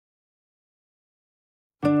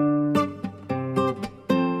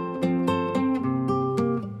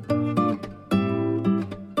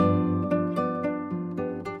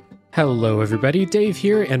Hello everybody, Dave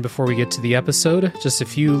here, and before we get to the episode, just a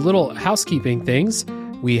few little housekeeping things.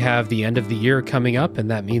 We have the end of the year coming up, and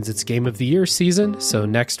that means it's Game of the Year season, so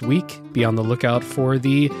next week, be on the lookout for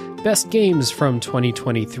the best games from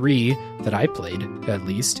 2023 that I played, at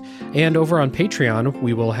least. And over on Patreon,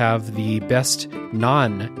 we will have the best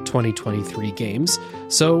non-2023 games.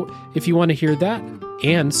 So if you want to hear that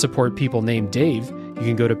and support people named Dave, you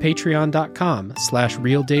can go to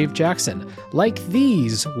patreon.com/realdavejackson, like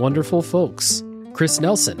these wonderful folks: Chris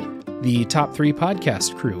Nelson, the Top 3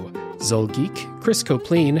 Podcast Crew, Zulgeek, Chris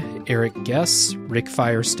Copleen, Eric Guess, Rick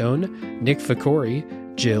Firestone, Nick Ficori,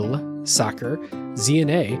 Jill, Soccer,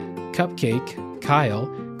 ZNA, Cupcake, Kyle,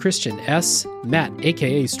 Christian S., Matt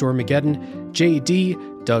aka Stormageddon,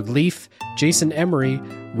 JD, Doug Leaf, Jason Emery,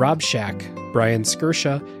 Rob Shack, Brian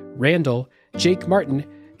Skirsha, Randall, Jake Martin,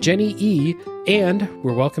 Jenny E., and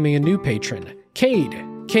we're welcoming a new patron, Cade.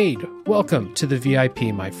 Cade, welcome to the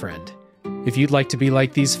VIP, my friend. If you'd like to be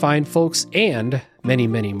like these fine folks and many,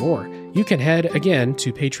 many more, you can head again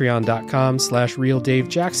to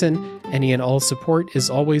patreon.com/realdavejackson. Any and all support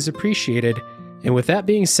is always appreciated. And with that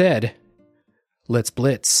being said, let's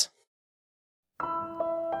blitz.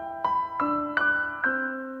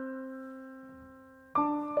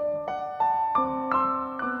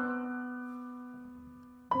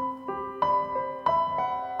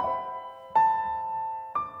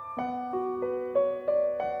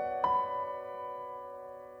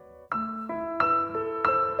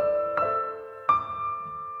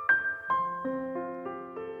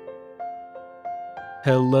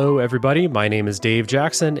 Hello, everybody. My name is Dave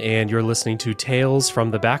Jackson, and you're listening to Tales from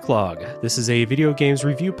the Backlog. This is a video games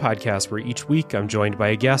review podcast where each week I'm joined by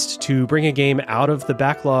a guest to bring a game out of the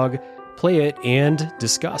backlog, play it, and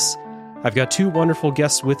discuss. I've got two wonderful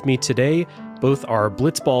guests with me today. Both are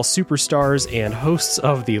Blitzball superstars and hosts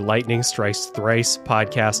of the Lightning Strikes Thrice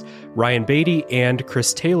podcast, Ryan Batie and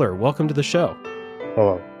Chris Taylor. Welcome to the show.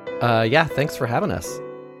 Hello. Yeah, thanks for having us.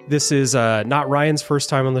 This is not Ryan's first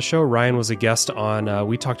time on the show. Ryan was a guest on,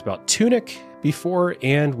 we talked about Tunic before,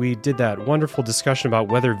 and we did that wonderful discussion about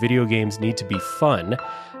whether video games need to be fun.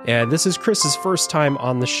 And this is Chris's first time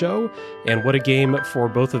on the show, and what a game for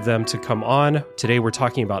both of them to come on. Today we're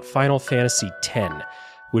talking about Final Fantasy X,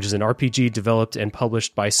 which is an RPG developed and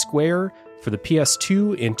published by Square for the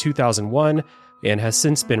PS2 in 2001, and has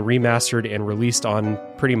since been remastered and released on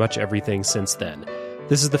pretty much everything since then.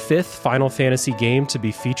 This is the fifth Final Fantasy game to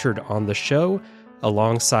be featured on the show,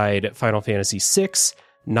 alongside Final Fantasy VI,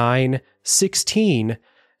 9, 16,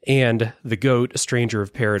 and the GOAT, Stranger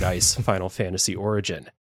of Paradise, Final Fantasy Origin.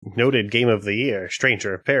 Noted Game of the Year,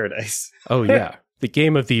 Stranger of Paradise. Oh, yeah. The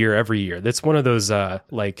Game of the Year every year. That's one of those,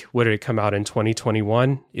 what did it come out in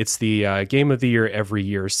 2021? It's the Game of the Year every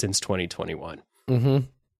year since 2021. Mm-hmm.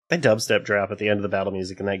 That dubstep drop at the end of the battle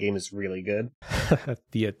music in that game is really good. I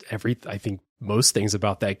think most things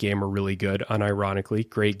about that game are really good, unironically.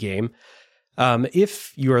 Great game.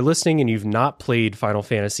 If you are listening and you've not played Final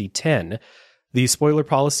Fantasy X, the spoiler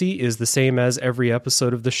policy is the same as every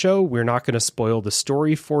episode of the show. We're not going to spoil the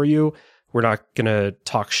story for you. We're not going to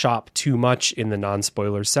talk shop too much in the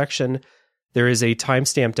non-spoiler section. There is a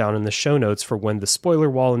timestamp down in the show notes for when the spoiler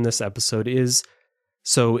wall in this episode is.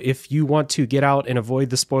 So if you want to get out and avoid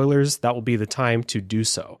the spoilers, that will be the time to do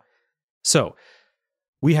so. So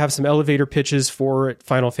we have some elevator pitches for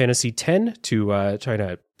Final Fantasy X to try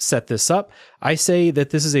to set this up. I say that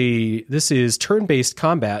this is turn-based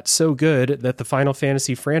combat so good that the Final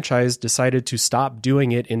Fantasy franchise decided to stop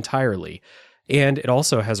doing it entirely. And it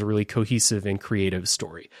also has a really cohesive and creative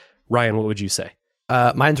story. Ryan, what would you say?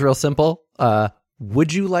 Mine's real simple.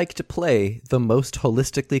 Would you like to play the most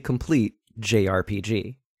holistically complete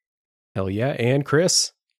JRPG? Hell yeah. And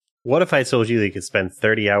Chris? What if I told you that you could spend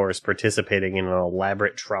 30 hours participating in an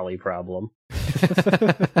elaborate trolley problem? I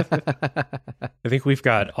think we've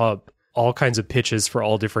got all kinds of pitches for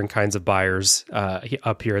all different kinds of buyers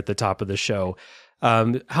up here at the top of the show.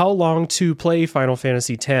 How long to play Final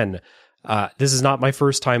Fantasy X? This is not my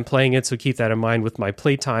first time playing it, so keep that in mind with my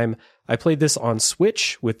playtime. I played this on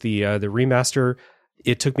Switch with the remaster.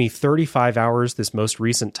 It took me 35 hours this most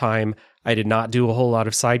recent time. I did not do a whole lot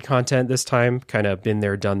of side content this time. Kind of been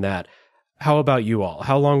there, done that. How about you all?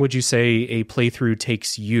 How long would you say a playthrough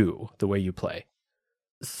takes you the way you play?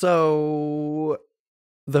 So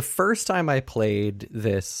the first time I played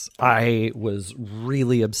this, I was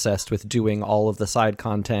really obsessed with doing all of the side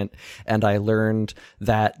content, and I learned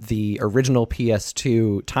that the original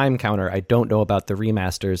PS2 time counter, I don't know about the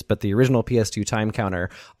remasters, but the original PS2 time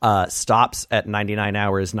counter stops at 99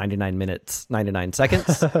 hours, 99 minutes, 99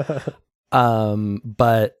 seconds.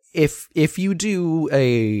 But if you do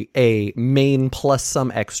a main plus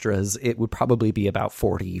some extras, it would probably be about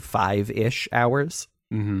 45-ish hours.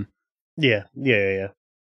 Mm-hmm. Yeah.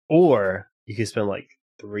 Or you could spend like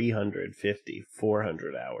 350,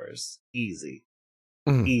 400 hours. Easy.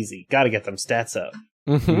 Easy. Got to get them stats up.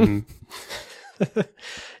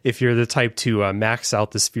 If you're the type to max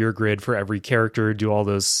out the sphere grid for every character, do all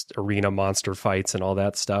those arena monster fights and all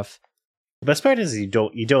that stuff. The best part is you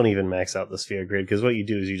don't even max out the sphere grid, because what you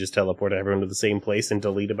do is you just teleport everyone to the same place and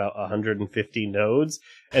delete about 150 nodes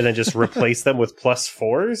and then just replace them with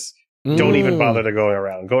 +4s. Don't even bother to going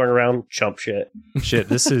around. Going around, chump shit. Shit,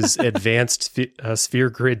 this is advanced sphere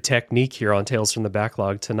grid technique here on Tales from the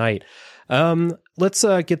Backlog tonight. Let's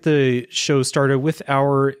get the show started with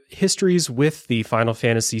our histories with the Final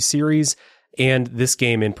Fantasy series and this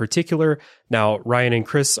game in particular. Now, Ryan and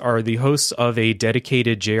Chris are the hosts of a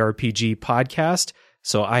dedicated JRPG podcast,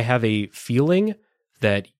 so I have a feeling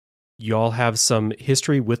that y'all have some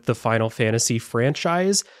history with the Final Fantasy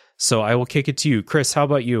franchise, so I will kick it to you. Chris, how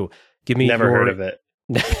about you? Give me Never heard of it.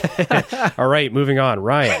 All right, moving on.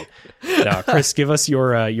 Ryan. Now, Chris, give us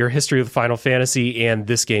your history with Final Fantasy and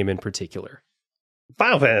this game in particular.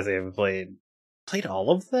 Final Fantasy I've played all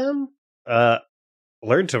of them.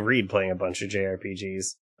 Learned to read playing a bunch of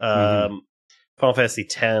JRPGs. Final Fantasy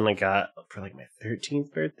X I got for like my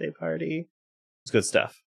 13th birthday party. It's good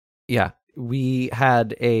stuff. Yeah, we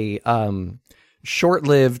had a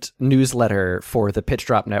short-lived newsletter for the Pitch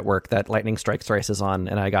Drop Network that Lightning Strike Thrice is on,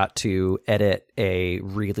 and I got to edit a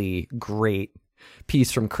really great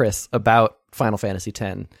piece from Chris about Final Fantasy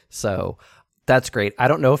X. So that's great. I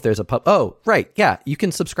don't know if there's a Oh, right. Yeah, you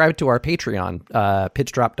can subscribe to our Patreon,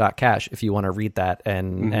 pitchdrop.cash, if you want to read that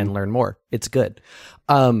and learn more. It's good.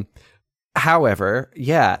 However,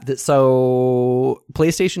 yeah, so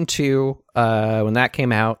PlayStation 2, when that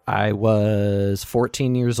came out, I was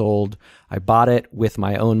 14 years old. I bought it with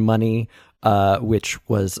my own money, which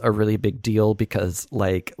was a really big deal because,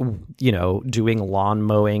 like, you know, doing lawn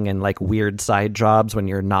mowing and like weird side jobs when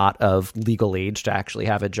you're not of legal age to actually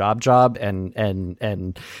have a job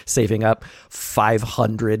and saving up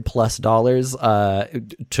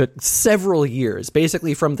 $500+ took several years.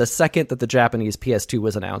 Basically, from the second that the Japanese PS2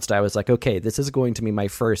 was announced, I was like, okay, this is going to be my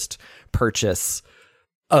first purchase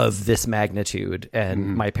of this magnitude.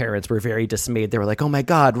 And my parents were very dismayed. They were like, oh my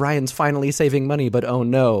God, Ryan's finally saving money, but oh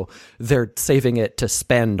no, they're saving it to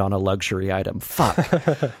spend on a luxury item. Fuck.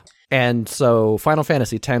 And so Final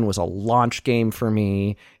Fantasy X was a launch game for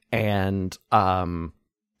me. And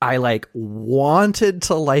I like wanted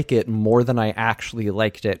to like it more than I actually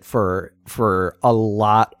liked it for a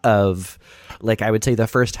lot of, like, I would say the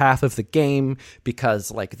first half of the game, because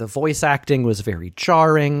like the voice acting was very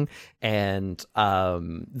jarring and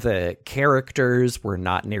the characters were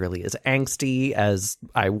not nearly as angsty as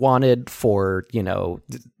I wanted for, you know,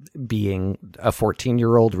 being a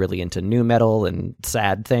 14-year-old really into nu metal and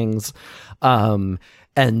sad things. And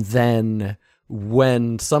then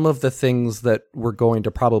when some of the things that we're going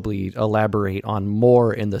to probably elaborate on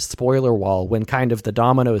more in the spoiler wall, when kind of the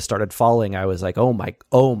dominoes started falling, I was like, oh my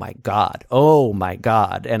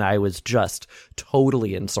God. And I was just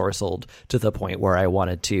totally ensorcelled to the point where I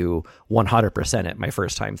wanted to 100% it my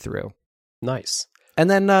first time through. Nice. And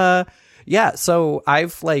then, yeah, so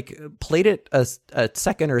I've like played it a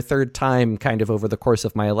second or third time kind of over the course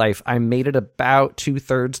of my life. I made it about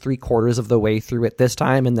 2/3, 3/4 of the way through it this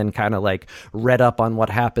time, and then kind of like read up on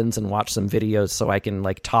what happens and watched some videos so I can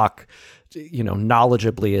like talk, you know,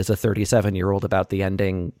 knowledgeably as a 37-year-old about the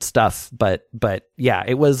ending stuff. But yeah,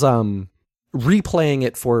 it was replaying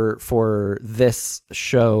it for this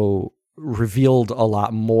show revealed a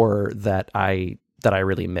lot more that I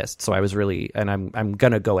really missed. So I was really, and I'm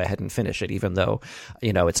going to go ahead and finish it, even though,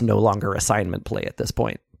 you know, it's no longer assignment play at this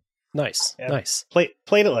point. Nice. Yeah. Nice. Played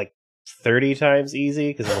it like 30 times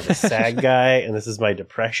easy because I'm a sad guy and this is my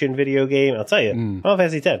depression video game. I'll tell you, Final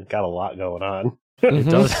Fantasy X got a lot going on. It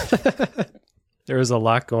does. There is a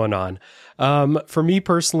lot going on. For me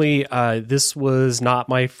personally, this was not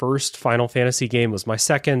my first Final Fantasy game. It was my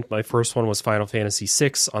second. My first one was Final Fantasy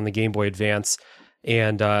VI on the Game Boy Advance.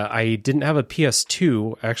 And I didn't have a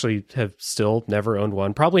PS2. I actually have still never owned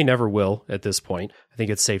one. Probably never will at this point. I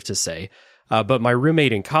think it's safe to say. But my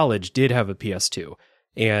roommate in college did have a PS2.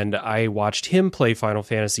 And I watched him play Final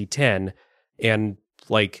Fantasy X. And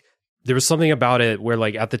like, there was something about it where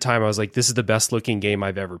like at the time I was like, this is the best looking game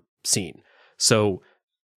I've ever seen. So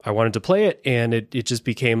I wanted to play it. And it just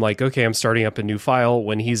became like, okay, I'm starting up a new file.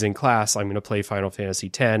 When he's in class, I'm going to play Final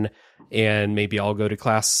Fantasy X. And maybe I'll go to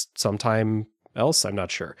class sometime else, I'm not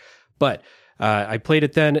sure, but I played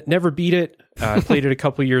it then, never beat it. I played it a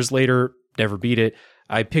couple years later, never beat it.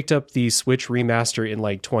 I picked up the Switch remaster in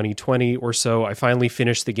like 2020 or so. I finally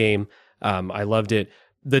finished the game. I loved it.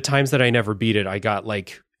 The times that I never beat it, I got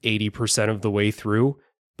like 80% of the way through,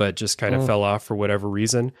 but just kind of fell off for whatever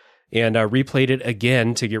reason. And replayed it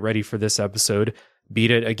again to get ready for this episode.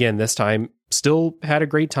 Beat it again this time. Still had a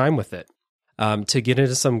great time with it. To get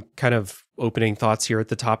into some kind of opening thoughts here at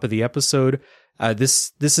the top of the episode,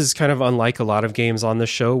 this is kind of unlike a lot of games on the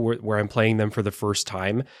show where I'm playing them for the first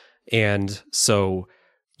time. And so,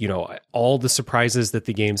 you know, all the surprises that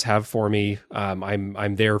the games have for me,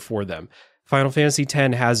 I'm there for them. Final Fantasy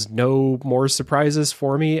X has no more surprises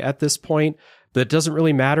for me at this point, but it doesn't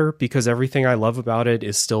really matter because everything I love about it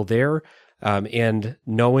is still there. And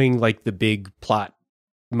knowing like the big plot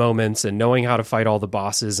moments and knowing how to fight all the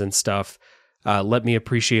bosses and stuff, let me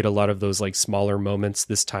appreciate a lot of those like smaller moments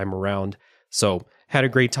this time around. So had a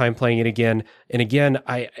great time playing it again. And again,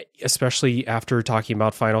 I especially after talking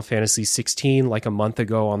about Final Fantasy 16 like a month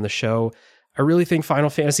ago on the show, I really think Final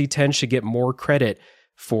Fantasy X should get more credit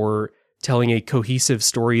for telling a cohesive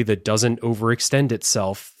story that doesn't overextend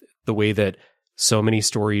itself the way that so many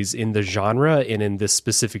stories in the genre and in this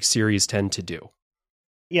specific series tend to do.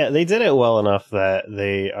 Yeah, they did it well enough that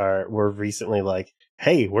were recently like,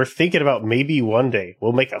 hey, we're thinking about maybe one day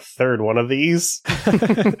we'll make a third one of these.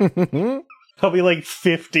 I'll be like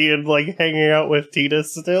 50 and like hanging out with Tina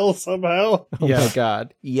still somehow. Oh my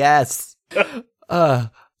God. Yes.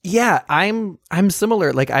 Yeah, I'm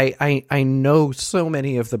similar. Like I know so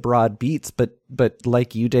many of the broad beats, but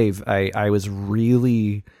like you, Dave, I was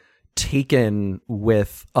really taken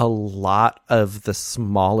with a lot of the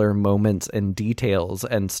smaller moments and details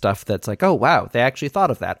and stuff that's like, oh wow, they actually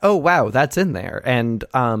thought of that. Oh wow, that's in there. And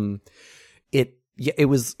it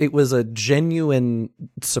was a genuine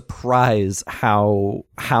surprise how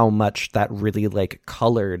much that really like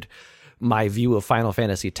colored my view of Final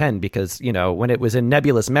Fantasy X, because, you know, when it was in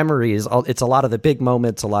Nebulous Memories, it's a lot of the big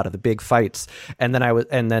moments, a lot of the big fights. And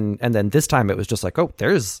then this time it was just like, oh,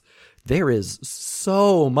 there is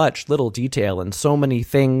so much little detail and so many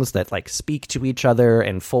things that like speak to each other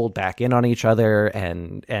and fold back in on each other.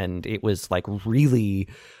 And it was like really,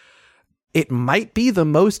 it might be the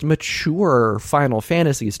most mature Final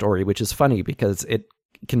Fantasy story, which is funny because it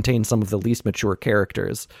contains some of the least mature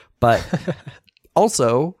characters. But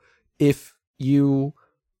also, if you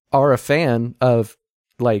are a fan of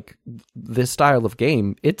like this style of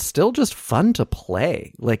game, it's still just fun to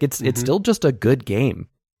play. Like it's still just a good game.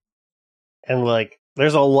 And like,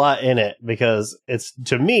 there's a lot in it because it's,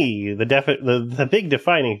 to me, the big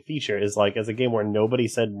defining feature is like, as a game where nobody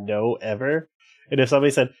said no ever. And if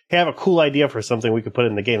somebody said, hey, I have a cool idea for something we could put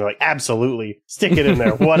in the game, I'm like, absolutely, stick it in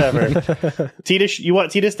there, whatever. Tidus, you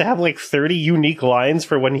want Tidus to have like 30 unique lines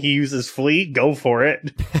for when he uses Flea? Go for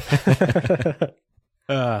it.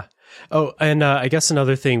 I guess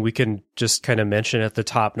another thing we can just kind of mention at the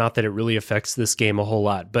top, not that it really affects this game a whole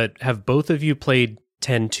lot, but have both of you played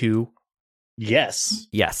 10-2?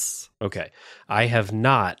 Yes. Okay. I have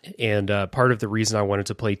not. And part of the reason I wanted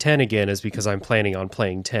to play 10 again is because I'm planning on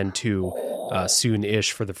playing 10-2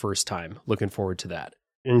 soon-ish for the first time. Looking forward to that.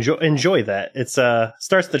 Enjoy that. It's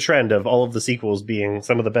starts the trend of all of the sequels being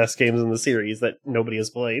some of the best games in the series that nobody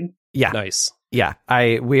has played. Yeah. Nice. Yeah.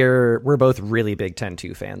 We're both really big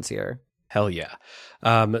 10-2 fans here. Hell yeah.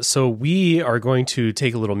 So we are going to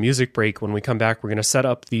take a little music break. When we come back, we're going to set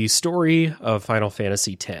up the story of Final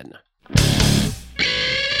Fantasy X.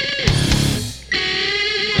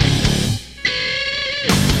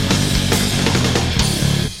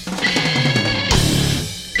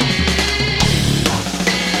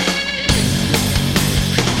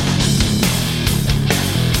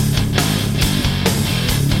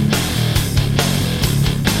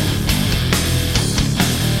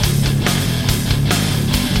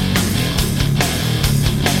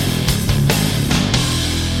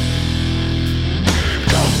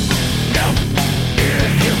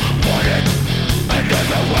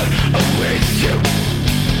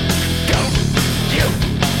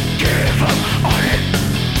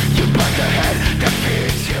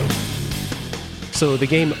 So the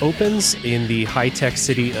game opens in the high-tech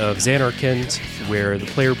city of Xanarkand, where the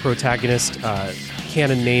player protagonist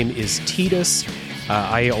canon name is Tidus.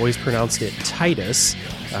 I always pronounced it Titus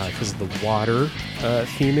because of the water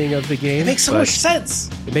theming of the game. It makes so much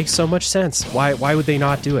sense. It makes so much sense. Why would they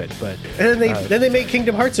not do it? But and then they made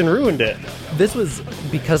Kingdom Hearts and ruined it. This was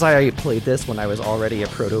because I played this when I was already a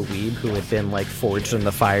proto-weeb who had been like forged in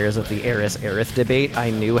the fires of the Eris-Aerith debate.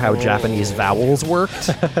 I knew how Japanese vowels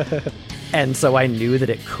worked. And so I knew that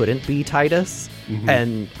it couldn't be Titus. Mm-hmm.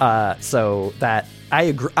 And so that I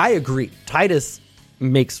agree. Titus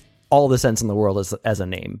makes all the sense in the world as a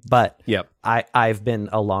name. But Yep. I've been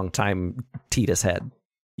a long time Tidus head.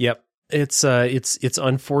 Yep. It's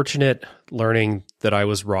unfortunate learning that I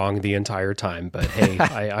was wrong the entire time, but hey,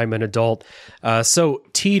 I'm an adult. So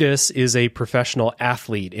Tidus is a professional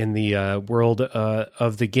athlete in the world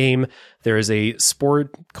of the game. There is a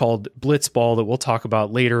sport called blitzball that we'll talk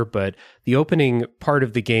about later, but the opening part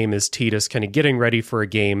of the game is Tidus kind of getting ready for a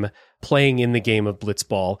game, playing in the game of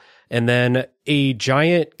blitzball, and then a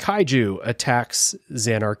giant kaiju attacks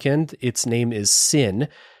Zanarkand. Its name is Sin.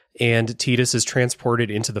 And Tidus is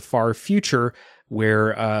transported into the far future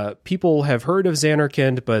where people have heard of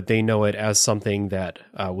Zanarkand, but they know it as something that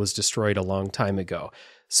was destroyed a long time ago.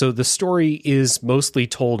 So the story is mostly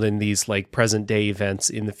told in these like present day events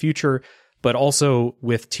in the future, but also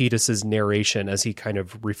with Tidus's narration as he kind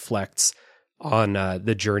of reflects on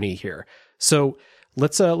the journey here. So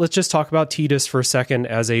let's just talk about Tidus for a second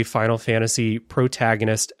as a Final Fantasy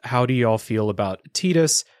protagonist. How do y'all feel about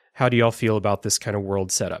Tidus? How do y'all feel about this kind of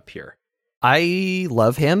world setup here? I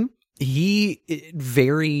love him. He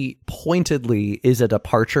very pointedly is a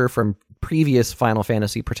departure from previous Final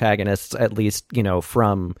Fantasy protagonists, at least,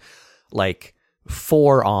 from like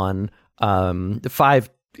 4 on. 5,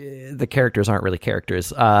 the characters aren't really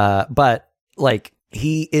characters, but like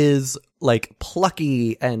he is like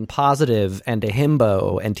plucky and positive and a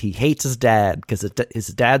himbo, and he hates his dad because his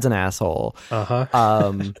dad's an asshole.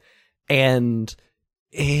 And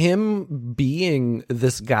him being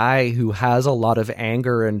this guy who has a lot of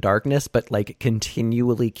anger and darkness, but like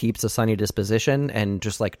continually keeps a sunny disposition and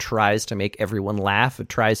just like tries to make everyone laugh,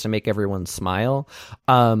 tries to make everyone smile.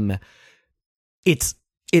 It's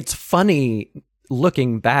funny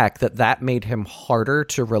looking back that made him harder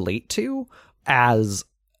to relate to as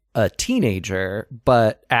a teenager,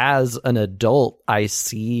 but as an adult, I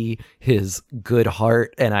see his good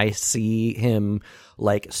heart and I see him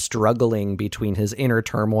like struggling between his inner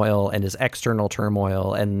turmoil and his external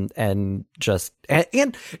turmoil and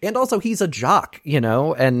also he's a jock,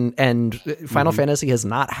 and Final Fantasy has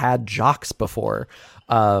not had jocks before.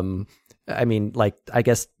 I mean, like, I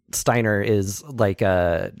guess Steiner is like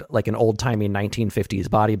an old timey 1950s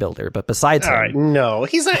bodybuilder, but besides him, no,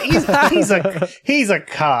 he's a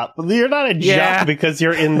cop. You're not a jock because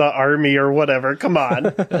you're in the army or whatever. Come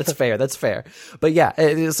on, that's fair. But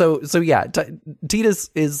yeah, so yeah, Tidus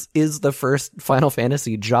is the first Final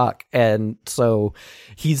Fantasy jock, and so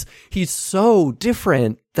he's so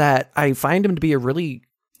different that I find him to be a really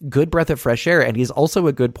good breath of fresh air, and he's also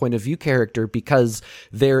a good point of view character because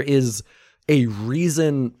there is a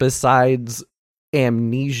reason besides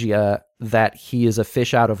amnesia that he is a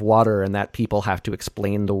fish out of water and that people have to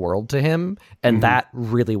explain the world to him. And that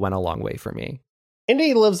really went a long way for me. And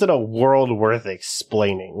he lives in a world worth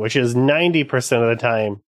explaining, which is 90% of the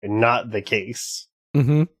time not the case.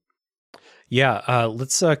 Mm-hmm. Yeah,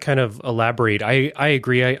 let's kind of elaborate. I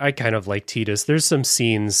agree. I kind of like Tidus. There's some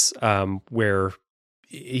scenes where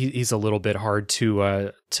he's a little bit hard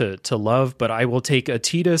to love, but I will take a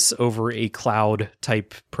Tidus over a Cloud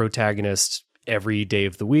type protagonist every day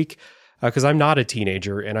of the week because I'm not a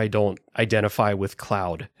teenager and I don't identify with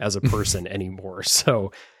Cloud as a person anymore.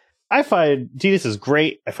 So I find Tidus is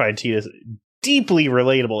great. I find Tidus deeply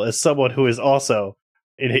relatable as someone who is also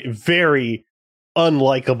very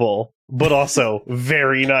unlikable, but also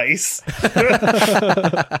very nice.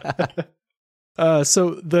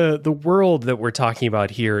 So the world that we're talking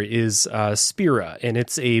about here is Spira, and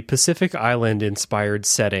it's a Pacific Island-inspired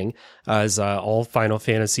setting, as all Final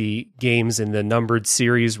Fantasy games in the numbered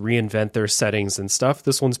series reinvent their settings and stuff.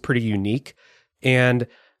 This one's pretty unique. And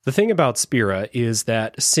the thing about Spira is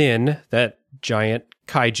that Sin, that giant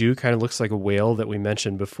kaiju, kind of looks like a whale that we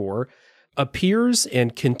mentioned before, appears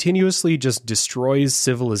and continuously just destroys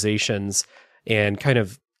civilizations and kind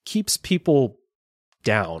of keeps people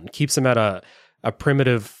down, keeps them at a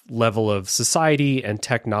primitive level of society and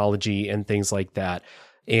technology and things like that.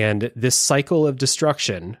 And this cycle of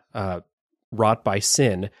destruction wrought by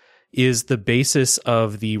Sin is the basis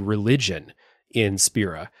of the religion in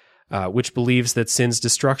Spira, which believes that Sin's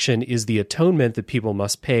destruction is the atonement that people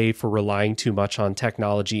must pay for relying too much on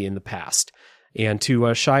technology in the past and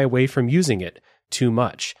to shy away from using it too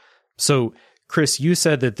much. So, Chris, you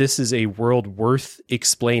said that this is a world worth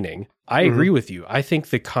explaining. I agree with you. I think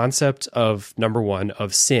the concept of, number one,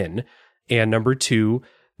 of Sin, and number two,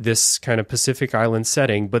 this kind of Pacific Island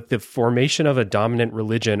setting, but the formation of a dominant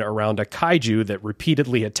religion around a kaiju that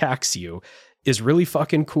repeatedly attacks you is really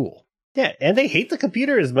fucking cool. Yeah, and they hate the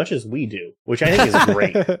computer as much as we do, which I think is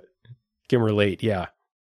great. Can relate, yeah.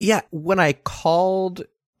 Yeah, when I called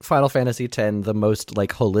Final Fantasy X the most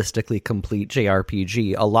like holistically complete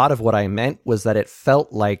JRPG, a lot of what I meant was that it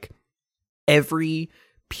felt like every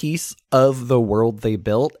piece of the world they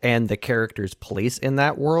built and the character's place in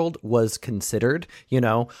that world was considered.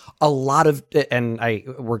 A lot of, and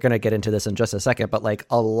we're going to get into this in just a second, but like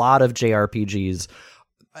a lot of JRPGs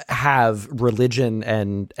have religion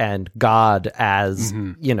and God as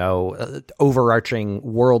overarching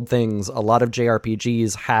world things. A lot of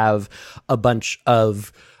JRPGs have a bunch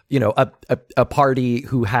of a party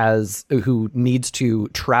who needs to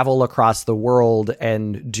travel across the world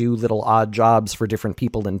and do little odd jobs for different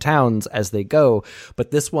people in towns as they go.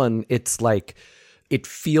 But this one, it's like, it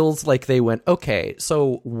feels like they went, okay,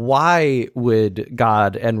 so why would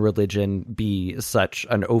God and religion be such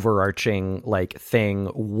an overarching like thing?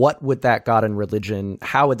 What would that God and religion,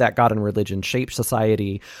 how would that God and religion shape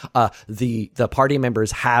society? The party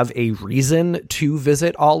members have a reason to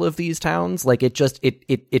visit all of these towns. Like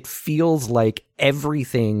it feels like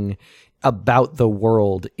everything about the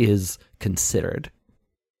world is considered.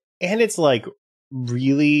 And it's like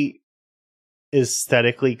really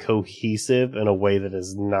aesthetically cohesive in a way that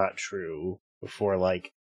is not true for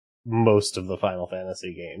like most of the Final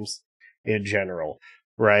Fantasy games in general,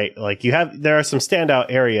 right? Like there are some standout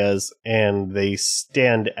areas and they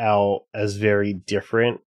stand out as very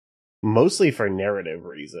different, mostly for narrative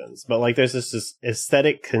reasons, but like there's this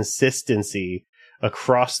aesthetic consistency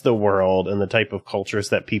across the world and the type of cultures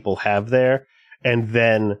that people have there. And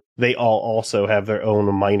then they all also have their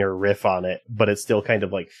own minor riff on it, but it still kind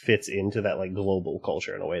of like fits into that like global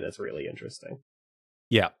culture in a way that's really interesting.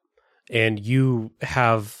 Yeah. And you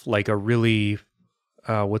have like a really,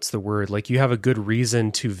 what's the word? Like you have a good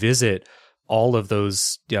reason to visit all of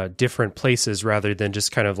those different places rather than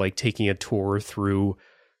just kind of like taking a tour through,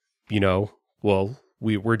 well,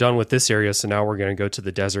 we're done with this area, so now we're going to go to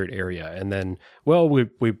the desert area. And then, well, we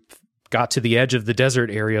got to the edge of the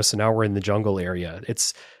desert area, so now we're in the jungle area.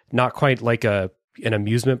 It's not quite like an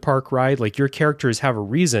amusement park ride. Like your characters have a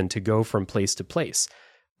reason to go from place to place.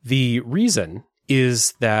 The reason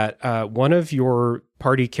is that one of your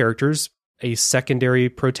party characters, a secondary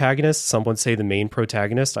protagonist, some would say the main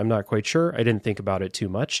protagonist, I'm not quite sure. I didn't think about it too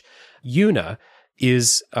much. Yuna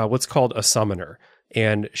is what's called a summoner.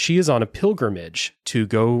 And she is on a pilgrimage to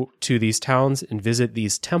go to these towns and visit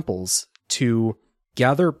these temples to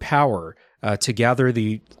gather power, to gather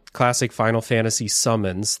the classic Final Fantasy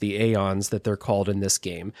summons, the Aeons that they're called in this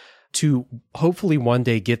game, to hopefully one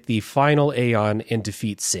day get the final Aeon and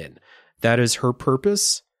defeat Sin. That is her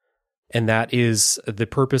purpose, and that is the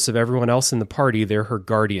purpose of everyone else in the party. They're her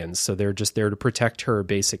guardians, so they're just there to protect her,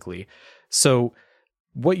 basically. So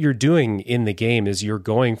what you're doing in the game is you're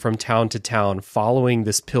going from town to town, following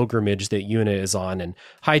this pilgrimage that Yuna is on, and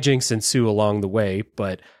hijinks ensue along the way,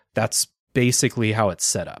 but that's basically how it's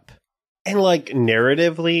set up. And like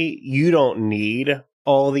narratively, you don't need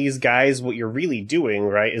all these guys. What you're really doing,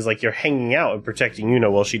 right, is like you're hanging out and protecting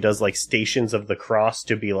Yuna while she does like Stations of the Cross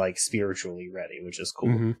to be like spiritually ready, which is cool.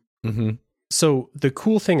 Mm-hmm. Mm-hmm. So the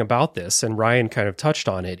cool thing about this, and Ryan kind of touched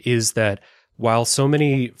on it, is that while so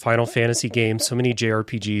many Final Fantasy games, so many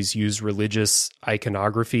JRPGs use religious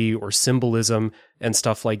iconography or symbolism and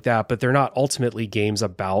stuff like that, but they're not ultimately games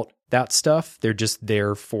about that stuff. They're just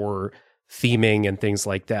there for theming and things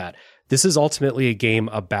like that. This is ultimately a game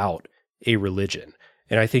about a religion.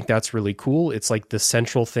 And I think that's really cool. It's like the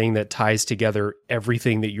central thing that ties together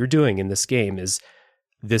everything that you're doing in this game is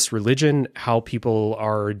this religion, how people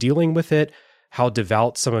are dealing with it, how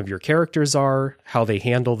devout some of your characters are, how they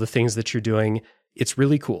handle the things that you're doing. It's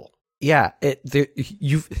really cool. Yeah,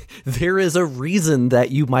 there is a reason that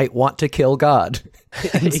you might want to kill God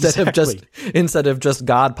instead of just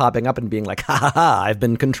God popping up and being like, ha ha ha, I've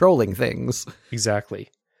been controlling things. Exactly.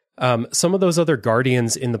 Some of those other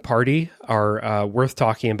guardians in the party are worth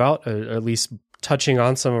talking about, at least touching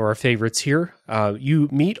on some of our favorites here. You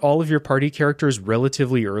meet all of your party characters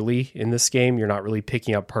relatively early in this game. You're not really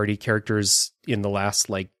picking up party characters in the last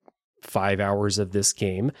 5 hours of this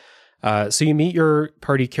game. So you meet your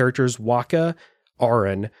party characters, Wakka,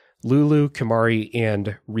 Auron, Lulu, Kimahri,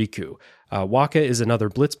 and Riku. Wakka is another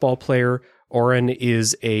blitzball player. Auron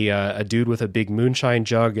is a dude with a big moonshine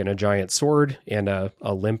jug and a giant sword and a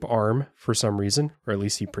limp arm for some reason, or at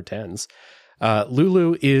least he pretends.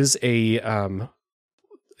 Lulu is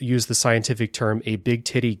use the scientific term, a big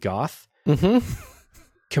titty goth. Mm-hmm.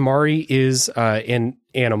 Kimahri is an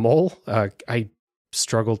animal. I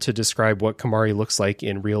struggle to describe what Kimahri looks like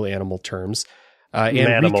in real animal terms. And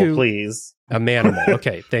manimal, Riku, please. A manimal.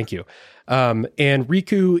 Okay, thank you. And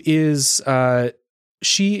Riku is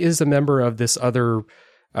she is a member of this other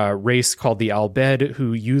race called the Albed,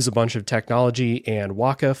 who use a bunch of technology, and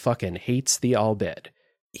Wakka fucking hates the Albed.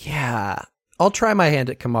 Yeah, I'll try my hand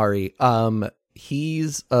at Kimahri.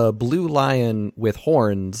 he's a blue lion with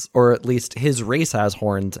horns, or at least his race has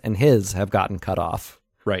horns and his have gotten cut off.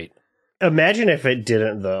 Right. Imagine if it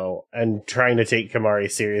didn't, though, and trying to take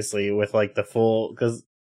Kimahri seriously with like the full, because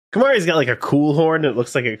Kimahri's got like a cool horn and it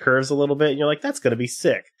looks like it curves a little bit, and you're like, that's gonna be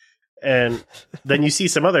sick. And then you see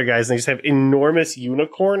some other guys and they just have enormous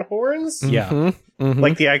unicorn horns. Yeah.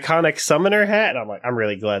 Like the iconic summoner hat. And I'm like, I'm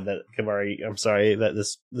really glad that Kimahri, I'm sorry that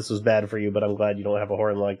this was bad for you, but I'm glad you don't have a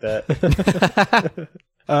horn like that.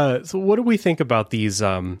 So what do we think about these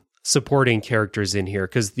supporting characters in here?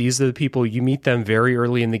 Because these are the people, you meet them very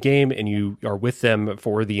early in the game and you are with them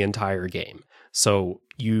for the entire game. So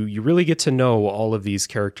you really get to know all of these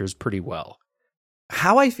characters pretty well.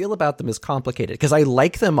 How I feel about them is complicated because I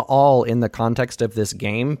like them all in the context of this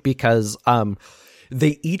game because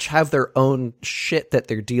they each have their own shit that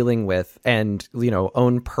they're dealing with and, you know,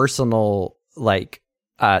 own personal like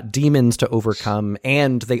demons to overcome.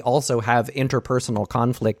 And they also have interpersonal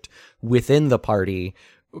conflict within the party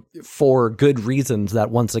for good reasons that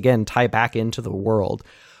once again tie back into the world.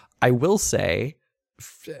 I will say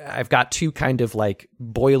I've got two kind of like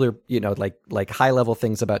boiler, you know, like high level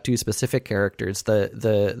things about two specific characters.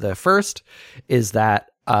 The first is that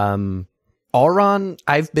Auron,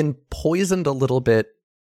 I've been poisoned a little bit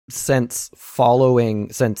since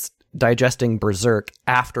digesting Berserk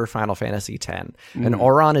after Final Fantasy X. And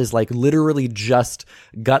Auron is like literally just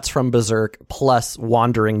guts from Berserk plus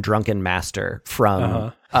wandering drunken master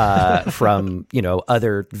from from, you know,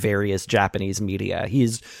 other various Japanese media.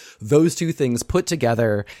 He's those two things put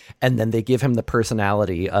together, and then they give him the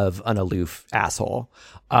personality of an aloof asshole.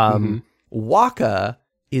 Waka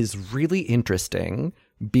is really interesting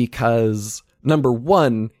because number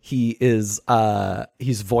one, he's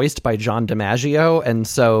voiced by John DiMaggio, and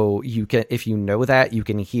so you can, if you know that, you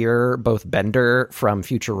can hear both Bender from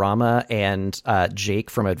Futurama and Jake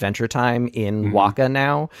from Adventure Time in Waka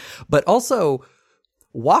now. But also,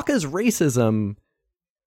 Waka's racism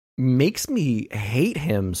makes me hate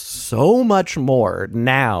him so much more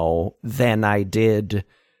now than I did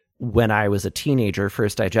when I was a teenager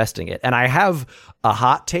first digesting it. And I have a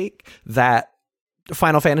hot take that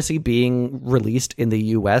Final Fantasy being released in the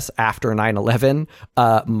US after 9/11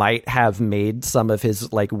 might have made some of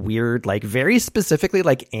his like weird, like very specifically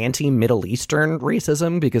like anti-Middle Eastern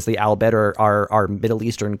racism, because the Albed are Middle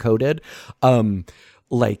Eastern coded,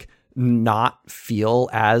 like not feel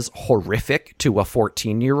as horrific to a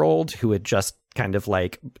 14-year-old who had just kind of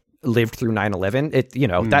like lived through 9/11. It, you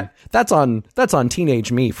know, that's on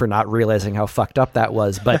teenage me for not realizing how fucked up that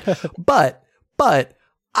was. But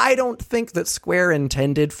I don't think that Square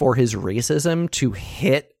intended for his racism to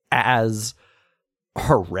hit as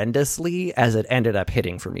horrendously as it ended up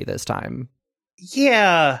hitting for me this time.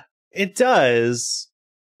 Yeah, it does.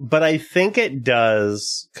 But I think it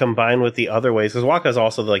does combine with the other ways, because Waka is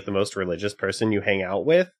also like the most religious person you hang out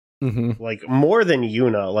with. Like more than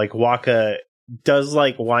Yuna, like Waka does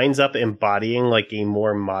like winds up embodying like a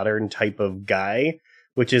more modern type of guy,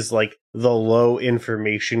 which is like the low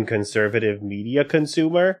information conservative media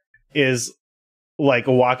consumer is like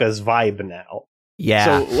Waka's vibe now.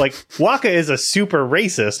 Yeah. So like Waka is a super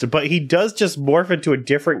racist, but he does just morph into a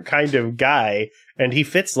different kind of guy, and he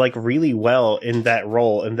fits like really well in that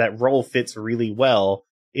role, and that role fits really well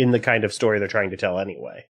in the kind of story they're trying to tell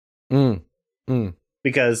anyway.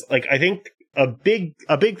 Because like I think a big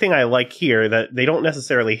thing I like here that they don't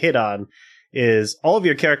necessarily hit on is all of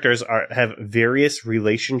your characters have various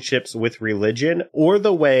relationships with religion, or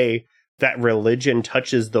the way that religion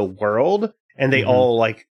touches the world, and they all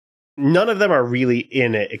like, none of them are really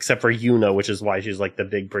in it except for Yuna, which is why she's like the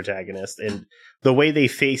big protagonist, and the way they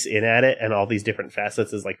face in at it and all these different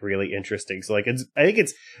facets is like really interesting. So like I think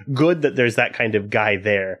it's good that there's that kind of guy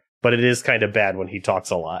there, but it is kind of bad when he talks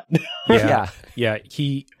a lot. Yeah.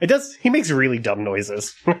 He makes really dumb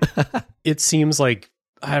noises. It seems like,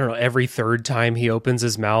 I don't know, every third time he opens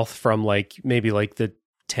his mouth from like maybe like the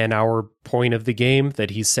 10-hour point of the game that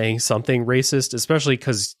he's saying something racist, especially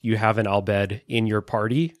because you have an Albed in your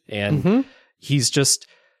party, and he's just,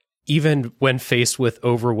 even when faced with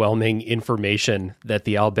overwhelming information that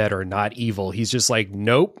the Albed are not evil, he's just like,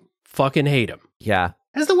 nope, fucking hate him. Yeah.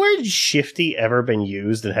 Has the word shifty ever been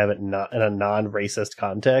used and have it not in a non-racist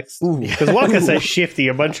context? Because Waka says shifty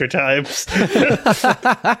a bunch of times.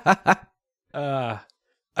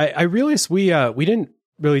 I realized we didn't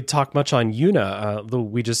really talk much on Yuna, though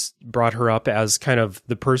we just brought her up as kind of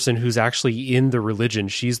the person who's actually in the religion.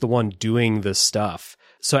 She's the one doing the stuff.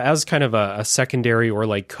 So as kind of a secondary or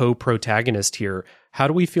like co-protagonist here, how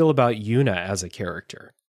do we feel about Yuna as a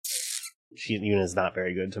character? Yuna's not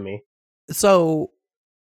very good to me. So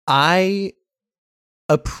I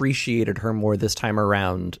appreciated her more this time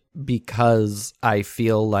around because I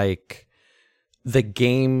feel like the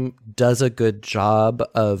game does a good job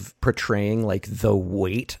of portraying like the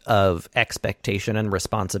weight of expectation and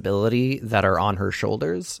responsibility that are on her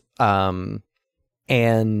shoulders. And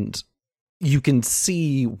you can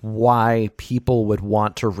see why people would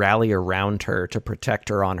want to rally around her to protect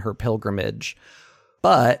her on her pilgrimage.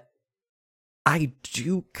 But I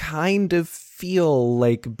do kind of feel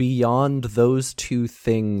like beyond those two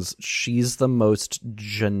things, she's the most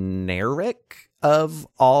generic of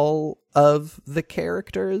all of the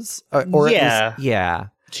characters. Or yeah. Yeah.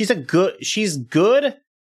 She's good. She's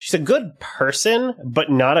a good person, but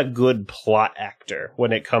not a good plot actor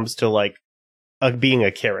when it comes to like being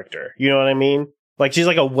a character. You know what I mean? Like she's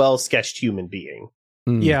like a well-sketched human being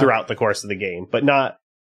throughout the course of the game, but not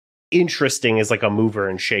interesting as like a mover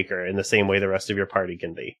and shaker in the same way the rest of your party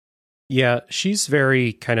can be. Yeah, she's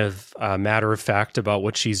very kind of matter of fact about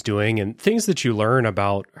what she's doing and things that you learn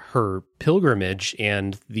about her pilgrimage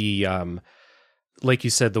and the, like you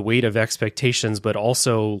said, the weight of expectations, but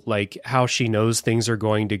also like how she knows things are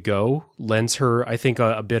going to go lends her, I think,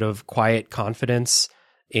 a bit of quiet confidence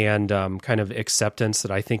and kind of acceptance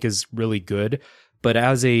that I think is really good. But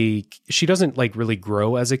she doesn't like really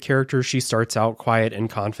grow as a character. She starts out quiet and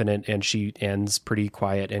confident and she ends pretty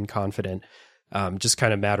quiet and confident. Just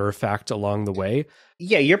kind of matter of fact along the way.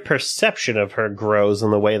 Yeah, your perception of her grows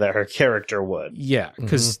in the way that her character would. Yeah,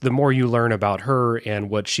 because the more you learn about her and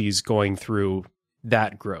what she's going through,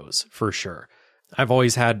 that grows for sure. I've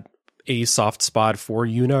always had a soft spot for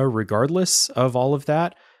Yuna regardless of all of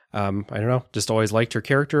that. I don't know, just always liked her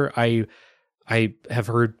character. I have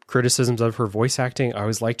heard criticisms of her voice acting. I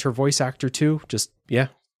always liked her voice actor too. Just, yeah.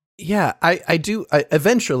 Yeah, I do.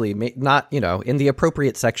 Eventually, not, in the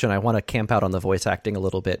appropriate section, I want to camp out on the voice acting a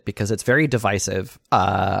little bit because it's very divisive.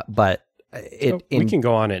 But we can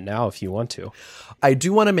go on it now if you want to. I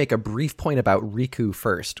do want to make a brief point about Riku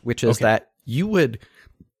first, which is that you would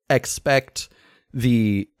expect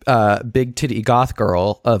the big titty goth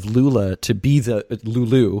girl of Lula to be the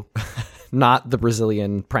Lulu, not the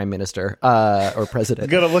Brazilian prime minister or president.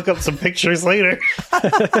 I'm gonna look up some pictures later.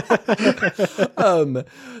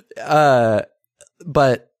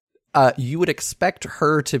 But you would expect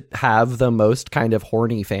her to have the most kind of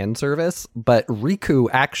horny fan service, but Riku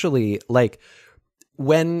actually, like,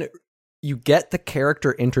 when you get the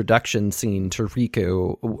character introduction scene to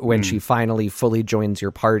Riku, when she finally fully joins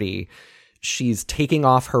your party, she's taking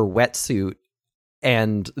off her wetsuit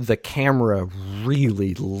and the camera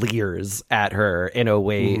really leers at her in a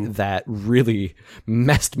way that really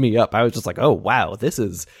messed me up. I was just like, oh, wow, this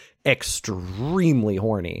is extremely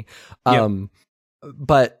horny.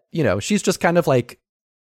 But, she's just kind of like,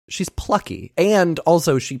 she's plucky. And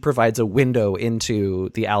also she provides a window into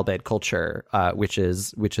the Albed culture, which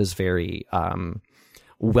is very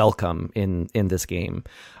welcome in this game.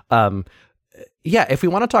 If we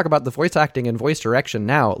want to talk about the voice acting and voice direction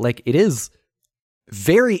now, like, it is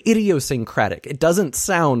very idiosyncratic. It doesn't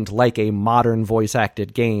sound like a modern voice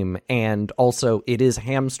acted game. And also it is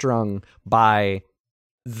hamstrung by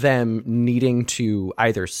them needing to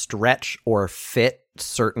either stretch or fit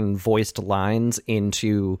certain voiced lines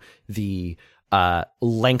into the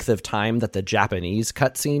length of time that the Japanese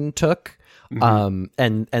cutscene took. And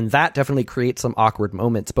that definitely creates some awkward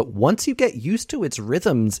moments. But once you get used to its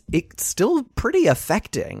rhythms, it's still pretty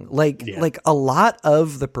affecting. Like a lot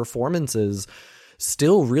of the performances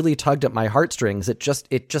still really tugged at my heartstrings. It just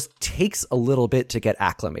takes a little bit to get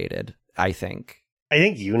acclimated, I think. I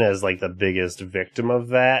think Yuna is like the biggest victim of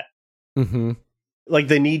that. Mm-hmm. Like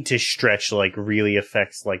the need to stretch like really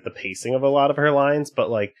affects like the pacing of a lot of her lines.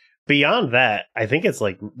 But like beyond that, I think it's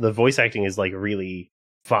like the voice acting is like really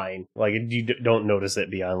fine. Like you don't notice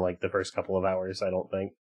it beyond like the first couple of hours, I don't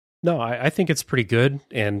think. No, I think it's pretty good.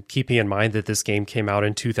 And keeping in mind that this game came out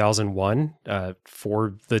in 2001,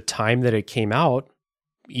 for the time that it came out,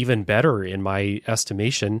 even better in my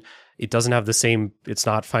estimation. It doesn't have the same, it's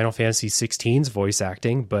not Final Fantasy 16's voice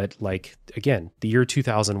acting, but like, again, the year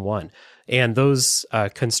 2001. And those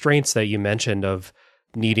constraints that you mentioned of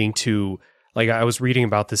needing to, like, I was reading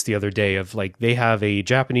about this the other day of like, they have a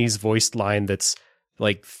Japanese voiced line that's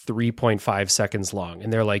like 3.5 seconds long.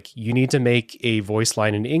 And they're like, you need to make a voice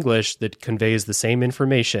line in English that conveys the same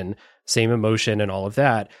information, same emotion and all of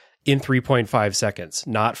that in 3.5 seconds,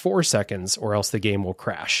 not 4 seconds, or else the game will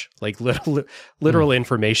crash. Like literal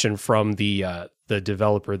information from the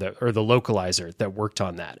developer or the localizer that worked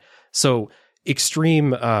on that. So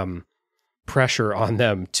extreme pressure on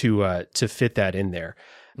them to fit that in there.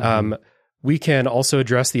 We can also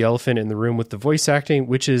address the elephant in the room with the voice acting,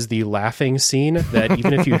 which is the laughing scene that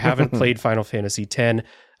even if you haven't played Final Fantasy X,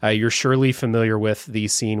 you're surely familiar with the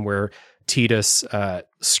scene where Tidus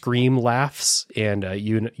scream laughs and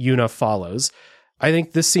Yuna follows. I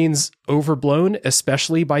think this scene's overblown,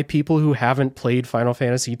 especially by people who haven't played Final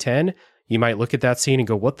Fantasy X. You might look at that scene and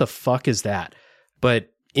go, what the fuck is that?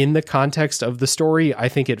 But in the context of the story, I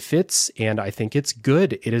think it fits, and I think it's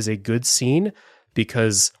good. It is a good scene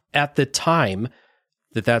because at the time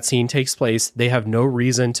that scene takes place, they have no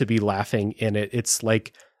reason to be laughing in it. It's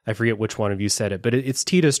like, I forget which one of you said it, but it's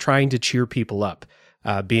Tidus trying to cheer people up,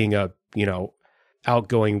 being a,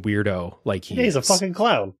 outgoing weirdo like he is. He's a fucking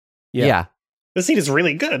clown. Yeah. The scene is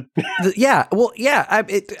really good. Yeah. Well, yeah.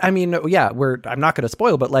 I'm not going to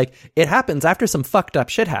spoil, but like it happens after some fucked up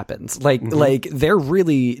shit happens. Like they're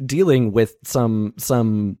really dealing with some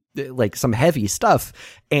heavy stuff,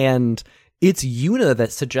 and it's Yuna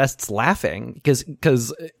that suggests laughing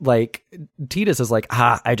because like Tidus is like,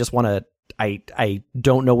 I just want to. I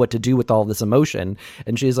don't know what to do with all this emotion.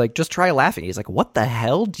 And she's like, just try laughing. He's like, what the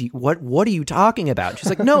hell? What are you talking about? She's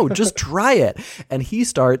like, no, just try it. And he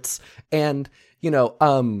starts, and,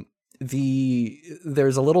 there's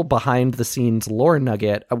a little behind the scenes lore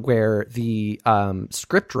nugget where the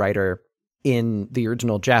scriptwriter in the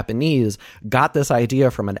original Japanese got this idea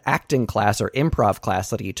from an acting class or improv class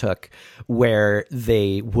that he took, where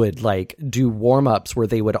they would like do warm-ups where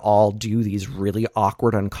they would all do these really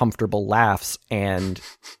awkward, uncomfortable laughs, and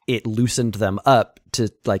it loosened them up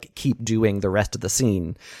to like keep doing the rest of the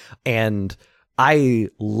scene. And I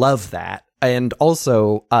love that. And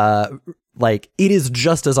also, like it is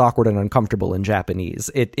just as awkward and uncomfortable in Japanese.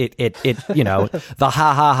 It the ha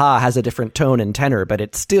ha ha has a different tone and tenor, but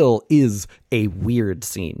it still is a weird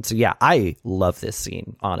scene. So yeah, I love this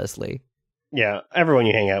scene, honestly. Yeah, everyone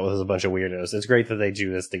you hang out with is a bunch of weirdos. It's great that they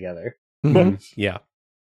do this together. Mm-hmm. Yeah.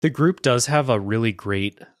 The group does have a really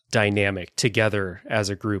great dynamic together as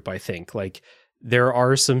a group, I think. Like there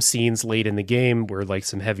are some scenes late in the game where like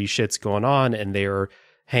some heavy shit's going on and they're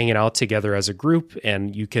hanging out together as a group,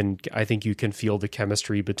 and I think you can feel the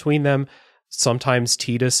chemistry between them. Sometimes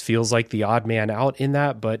Tidus feels like the odd man out in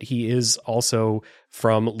that, but he is also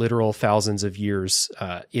from literal thousands of years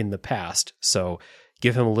in the past. So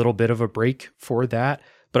give him a little bit of a break for that.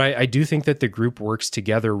 But I do think that the group works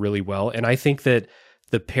together really well. And I think that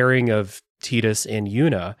the pairing of Tidus and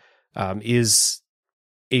Yuna is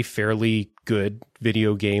a fairly good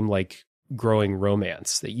video game, like growing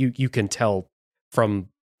romance that you can tell from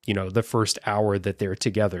the first hour that they're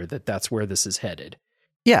together, that's where this is headed.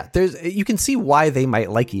 Yeah, you can see why they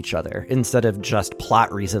might like each other instead of just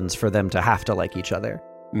plot reasons for them to have to like each other.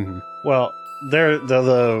 Mm-hmm. Well,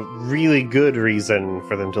 the really good reason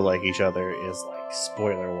for them to like each other is like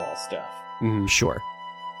spoiler wall stuff. Mm-hmm. Sure.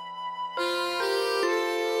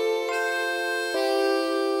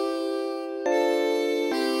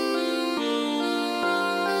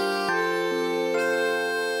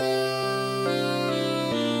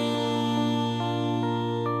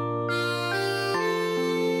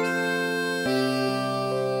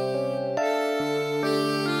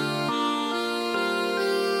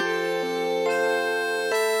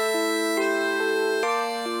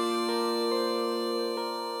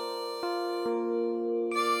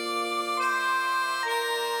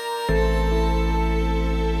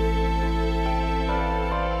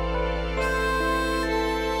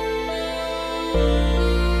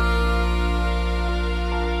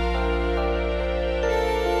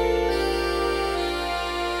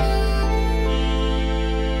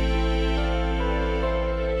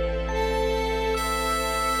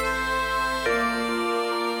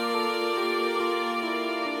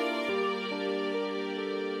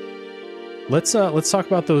 Let's talk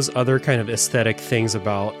about those other kind of aesthetic things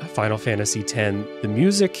about Final Fantasy X, the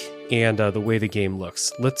music and the way the game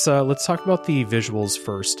looks. Let's talk about the visuals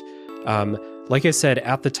first. Like I said,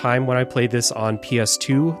 at the time when I played this on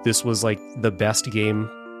PS2, this was like the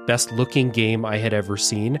best looking game I had ever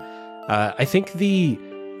seen. I think the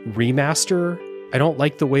remaster, I don't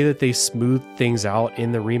like the way that they smoothed things out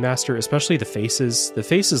in the remaster, especially the faces. The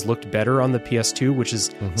faces looked better on the PS2, which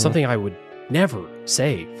is something I would never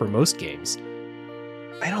say for most games.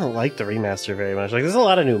 I don't like the remaster very much. Like, there's a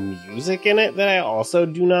lot of new music in it that I also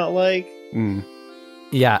do not like.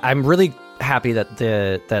 Yeah, I'm really happy that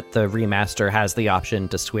the remaster has the option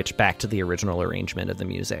to switch back to the original arrangement of the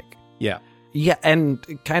music. Yeah,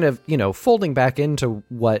 and kind of, folding back into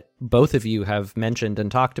what both of you have mentioned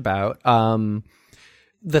and talked about,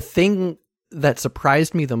 the thing that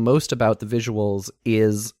surprised me the most about the visuals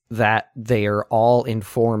is that they are all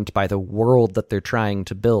informed by the world that they're trying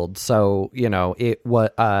to build. So, you know,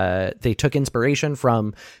 they took inspiration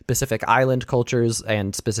from Pacific Island cultures,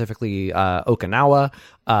 and specifically Okinawa,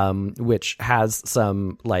 which has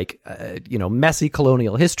some messy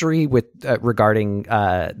colonial history with regarding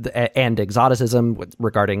and exoticism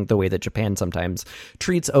regarding the way that Japan sometimes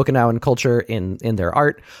treats Okinawan culture in their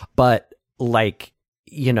art. But like,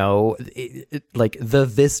 you know, like the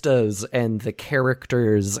vistas and the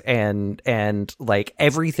characters and like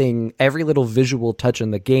everything, every little visual touch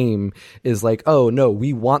in the game is like, oh no,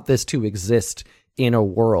 we want this to exist in a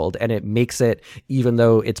world. And it makes it, even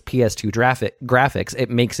though it's PS2 graphics, it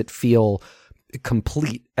makes it feel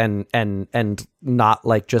complete and not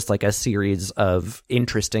like just like a series of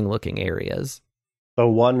interesting looking areas. The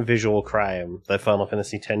one visual crime that Final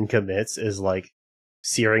Fantasy X commits is like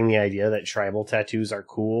searing the idea that tribal tattoos are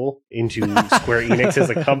cool into Square Enix as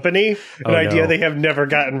a company, idea they have never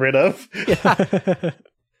gotten rid of.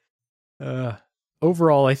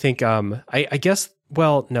 Overall, I think I guess,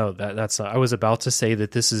 well, no, that's not. I was about to say that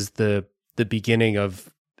this is the beginning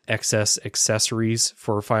of excess accessories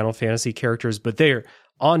for Final Fantasy characters, but they're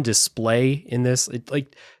on display in this.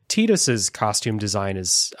 Like Tidus's costume design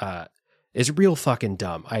is real fucking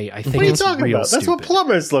dumb. I think what are you it's talking real about? stupid. That's what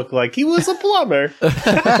plumbers look like. He was a plumber.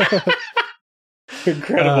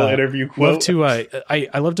 Incredible interview quote. I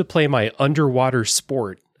love to play my underwater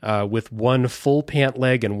sport with one full pant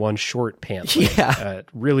leg and one short pant leg. Yeah.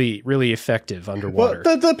 Really, really effective underwater.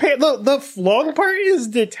 Well, the long part is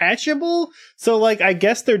detachable, so like I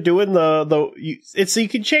guess they're doing it's so you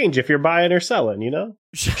can change if you're buying or selling, you know?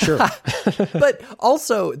 Sure. But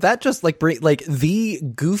also that just like the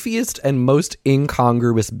goofiest and most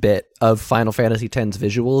incongruous bit of Final Fantasy X's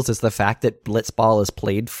visuals is the fact that Blitzball is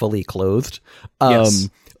played fully clothed. Yes.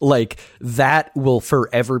 Like that will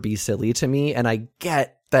forever be silly to me, and I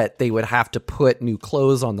get that they would have to put new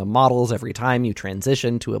clothes on the models every time you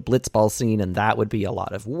transition to a Blitzball scene, and that would be a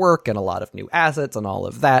lot of work and a lot of new assets and all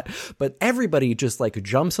of that. But everybody just like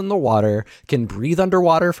jumps in the water, can breathe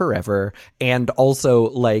underwater forever, and also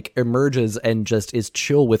like emerges and just is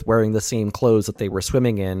chill with wearing the same clothes that they were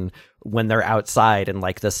swimming in when they're outside, and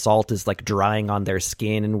like the salt is like drying on their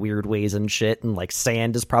skin in weird ways and shit, and like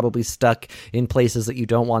sand is probably stuck in places that you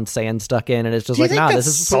don't want sand stuck in, and it's just like, nah, this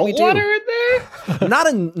is what we do. Salt water in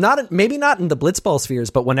there? Maybe not in the Blitzball spheres,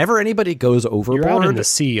 but whenever anybody goes overboard, you're out in the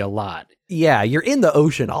sea a lot. Yeah, you're in the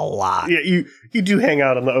ocean a lot. Yeah, you do hang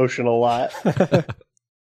out in the ocean a lot.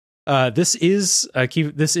 This is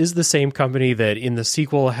the same company that in the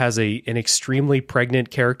sequel has an extremely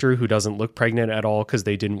pregnant character who doesn't look pregnant at all because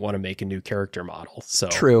they didn't want to make a new character model. So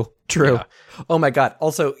True. Yeah. Oh my god.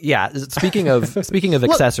 Also, yeah, speaking of Look,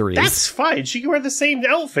 accessories. That's fine. She can wear the same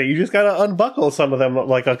outfit. You just gotta unbuckle some of them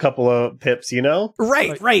like a couple of pips, you know?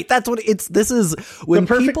 Right. That's what this is when the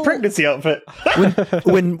perfect pregnancy outfit.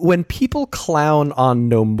 when people clown on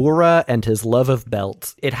Nomura and his love of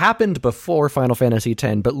belts, it happened before Final Fantasy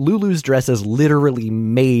X, but Lulu's dress is literally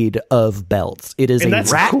made of belts. It is a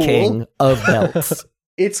rat king of belts.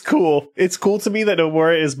 It's cool. It's cool to me that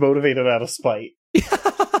Nomura is motivated out of spite.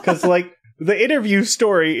 Because like the interview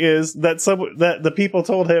story is that that the people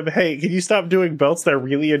told him, "Hey, can you stop doing belts? They're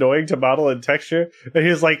really annoying to model and texture." And he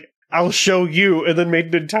was like, "I'll show you," and then made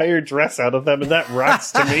an entire dress out of them, and that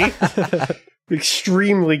rocks to me.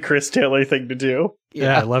 Extremely Chris Taylor thing to do.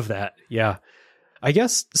 Yeah, I love that. Yeah. I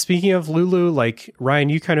guess speaking of Lulu, like Ryan,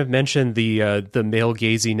 you kind of mentioned the male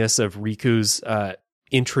gaziness of Riku's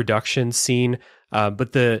introduction scene,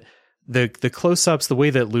 but the close-ups, the way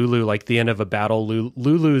that Lulu, like the end of a battle,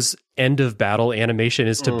 Lulu's end of battle animation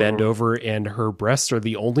is to bend over, and her breasts are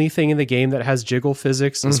the only thing in the game that has jiggle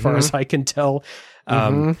physics, as far as I can tell.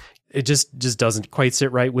 It just doesn't quite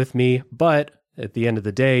sit right with me. But at the end of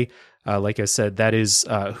the day, like I said, that is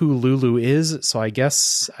who Lulu is. So I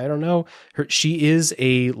guess, I don't know. She is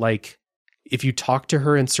like, if you talk to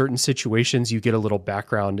her in certain situations, you get a little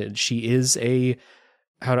background, and she is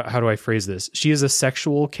how do I phrase this? She is a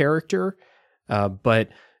sexual character, but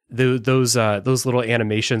those little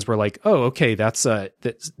animations were like, oh, okay,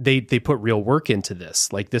 they put real work into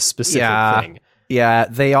this, like this specific thing. Yeah,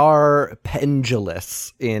 they are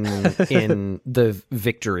pendulous in the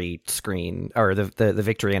victory screen, or the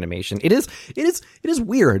victory animation. It is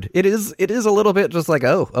weird. It is a little bit just like,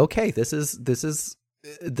 oh, okay, this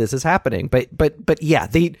is happening. But yeah,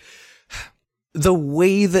 the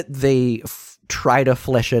way that they try to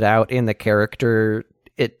flesh it out in the character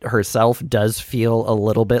herself does feel a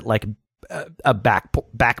little bit like a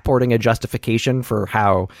backporting a justification for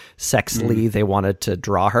how sexily they wanted to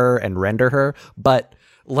draw her and render her. But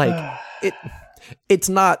like it's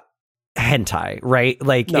not hentai, right?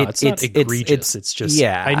 Like no, it's not egregious. It's just,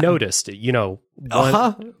 yeah. I noticed it,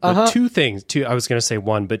 two things, I was going to say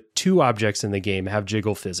one, but two objects in the game have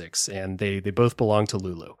jiggle physics, and they both belong to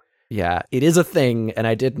Lulu. Yeah, it is a thing, and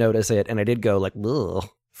I did notice it, and I did go like, ugh,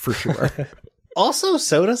 for sure. Also,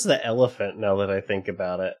 so does the elephant, now that I think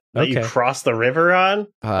about it. That Okay. you cross the river on.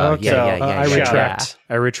 I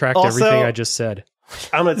retract Also, everything I just said.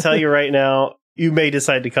 I'm going to tell you right now, you may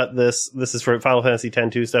decide to cut this. This is for Final Fantasy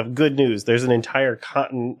X-2 stuff. Good news. There's an entire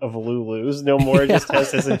continent of Lulus. No more just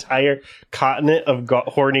has this entire continent of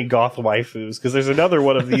horny goth waifus, because there's another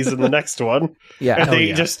one of these in the next one. Yeah. And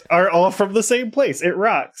they just are all from the same place. It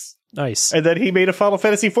rocks. Nice. And then he made a Final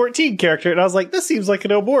Fantasy XIV character, and I was like, this seems like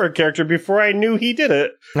an Obora character before I knew he did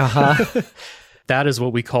it. That is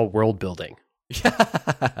what we call world building.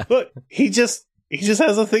 Look, he just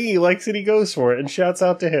has a thing he likes and he goes for it, and shouts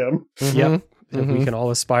out to him. Mm-hmm. Yep. And we can all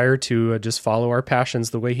aspire to just follow our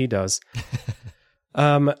passions the way he does.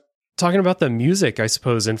 Talking about the music, I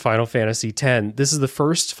suppose, in Final Fantasy X, this is the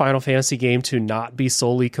first Final Fantasy game to not be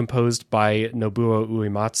solely composed by Nobuo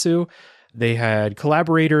Uematsu. They had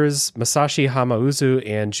collaborators Masashi Hamauzu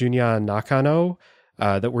and Junya Nakano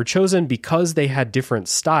that were chosen because they had different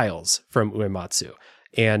styles from Uematsu.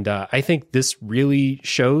 And I think this really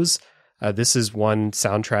shows. This is one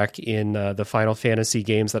soundtrack in the Final Fantasy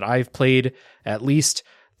games that I've played, at least,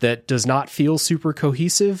 that does not feel super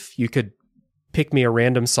cohesive. You could pick me a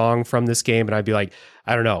random song from this game, and I'd be like,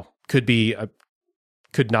 I don't know, could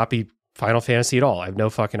not be Final Fantasy at all. I have no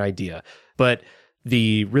fucking idea. But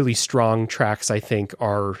the really strong tracks, I think,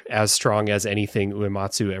 are as strong as anything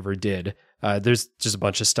Uematsu ever did. There's just a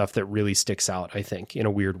bunch of stuff that really sticks out, I think, in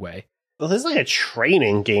a weird way. Well, there's like a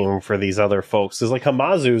training game for these other folks. There's like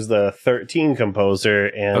Hamazu's the 13 composer,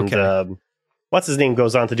 and what's his name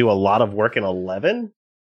goes on to do a lot of work in 11.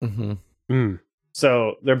 Mm-hmm. Mm,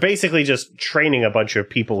 So they're basically just training a bunch of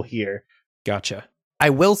people here. gotcha. I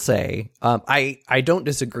will say, I don't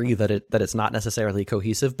disagree that it's not necessarily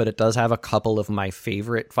cohesive, but it does have a couple of my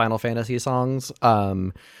favorite Final Fantasy songs.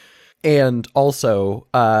 And also,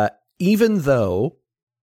 even though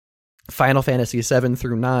Final Fantasy 7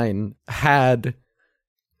 through 9 had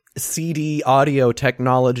CD audio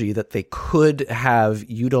technology that they could have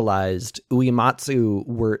utilized, Uematsu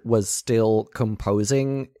was still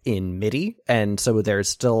composing in MIDI, and so there's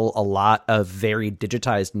still a lot of very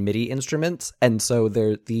digitized MIDI instruments, and so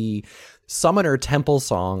the Summoner Temple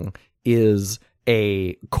song is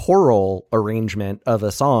a choral arrangement of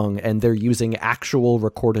a song, and they're using actual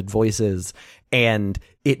recorded voices, and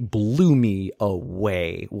it blew me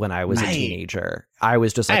away when I was a teenager. I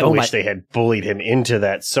was just like, I wish they had bullied him into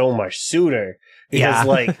that so much sooner. Because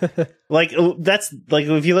like that's like,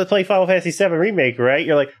 if you play Final Fantasy VII Remake, right?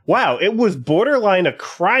 You're like, wow, it was borderline a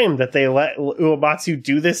crime that they let Uematsu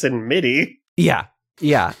do this in MIDI. Yeah.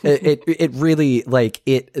 It really, like,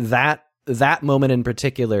 that moment in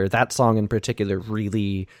particular, that song in particular,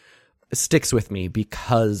 really sticks with me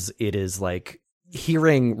because it is like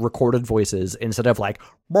hearing recorded voices instead of like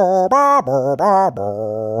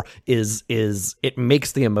is it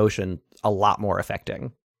makes the emotion a lot more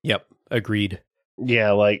affecting. Yep, agreed.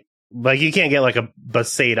 Yeah, like you can't get like a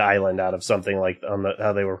Besaid Island out of something like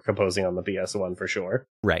how they were composing on the PS1 for sure.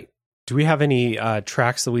 Right. Do we have any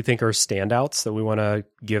tracks that we think are standouts that we want to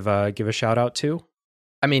give a shout out to?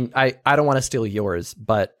 I mean, I don't want to steal yours,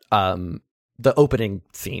 but the opening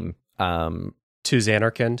theme, To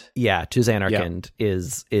Xanarkand? Yeah, To Xanarkand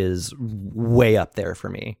is way up there for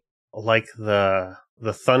me. Like the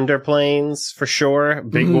Thunder Plains for sure,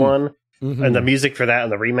 big one. Mm-hmm. And the music for that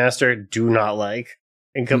and the remaster do not like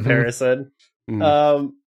in comparison.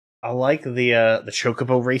 Mm. I like the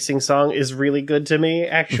Chocobo racing song is really good to me,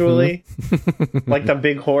 actually. Like the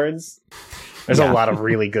big horns. There's a lot of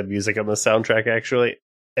really good music on the soundtrack, actually.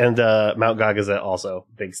 And Mount Gagazet also,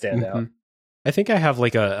 big standout. Mm-hmm. I think I have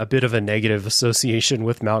like a bit of a negative association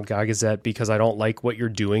with Mount Gagazet because I don't like what you're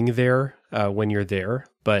doing there when you're there.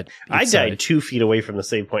 But I died 2 feet away from the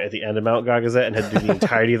save point at the end of Mount Gagazet and had to do the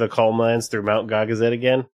entirety of the Calm Lands through Mount Gagazet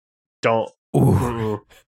again. Don't.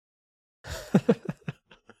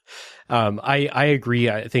 I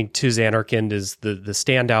agree. I think To Xanarkand is the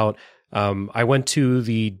standout. I went to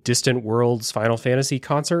the Distant Worlds Final Fantasy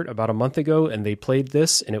concert about a month ago, and they played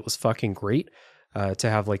this, and it was fucking great to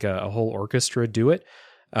have like a whole orchestra do it.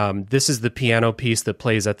 This is the piano piece that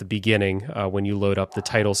plays at the beginning when you load up the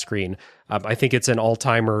title screen. I think it's an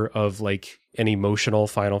all-timer of like an emotional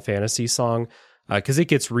Final Fantasy song because it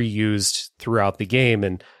gets reused throughout the game,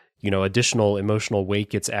 and additional emotional weight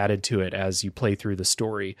gets added to it as you play through the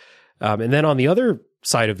story. And then on the other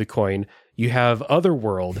side of the coin, You have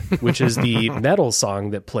Otherworld, which is the metal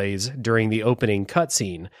song that plays during the opening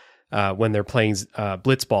cutscene when they're playing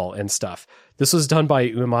Blitzball and stuff. This was done by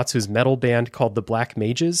Uematsu's metal band called the Black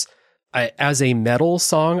Mages. As a metal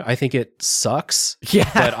song, I think it sucks. Yeah.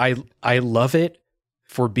 But I love it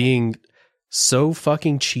for being so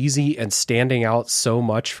fucking cheesy and standing out so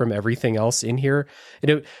much from everything else in here.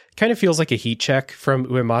 And it kind of feels like a heat check from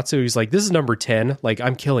Uematsu. He's like, this is number 10. Like,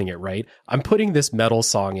 I'm killing it, right? I'm putting this metal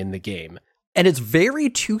song in the game. And it's very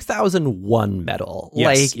 2001 metal.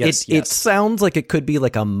 Yes, like it sounds like it could be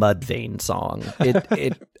like a Mudvayne song.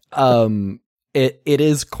 It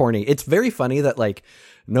is corny. It's very funny that like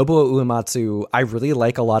Nobuo Uematsu, I really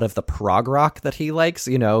like a lot of the prog rock that he likes.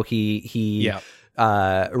 You know, he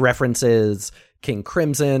references King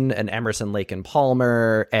Crimson and Emerson, Lake and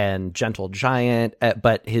Palmer and Gentle Giant,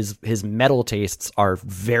 but his metal tastes are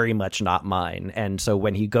very much not mine. And so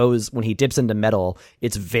when he dips into metal,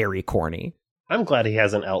 it's very corny. I'm glad he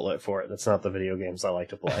has an outlet for it. That's not the video games I like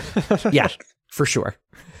to play. Yeah, for sure.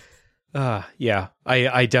 Yeah,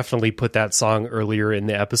 I definitely put that song earlier in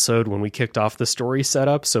the episode when we kicked off the story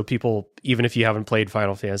setup. So people, even if you haven't played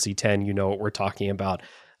Final Fantasy X, you know what we're talking about.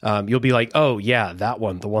 You'll be like, oh yeah, that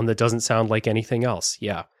one, the one that doesn't sound like anything else.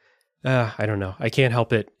 Yeah. I don't know. I can't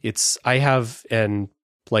help it. I have an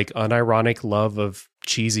like unironic love of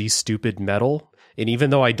cheesy, stupid metal. And even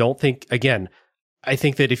though I don't think, again, I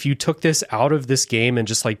think that if you took this out of this game and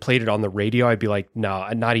just like played it on the radio, I'd be like, no,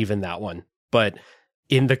 not even that one. But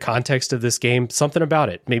in the context of this game, something about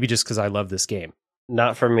it, maybe just because I love this game.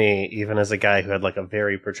 Not for me, even as a guy who had like a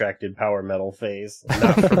very protracted power metal phase.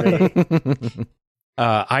 Not for me.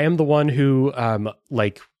 I am the one who,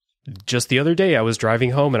 like, just the other day I was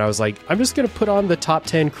driving home and I was like, I'm just going to put on the top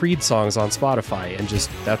 10 Creed songs on Spotify and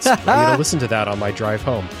I'm going to listen to that on my drive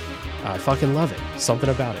home. I fucking love it.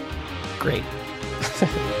 Something about it. Great.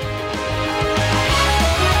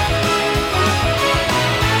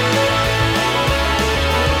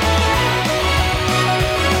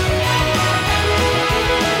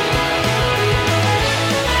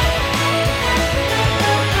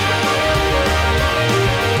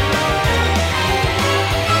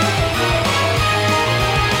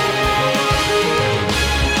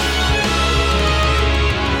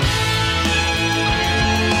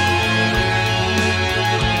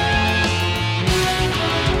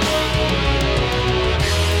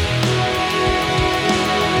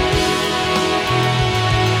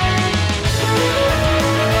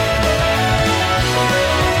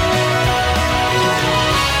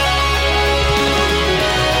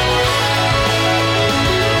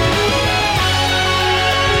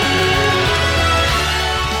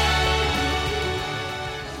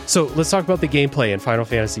 So let's talk about the gameplay in Final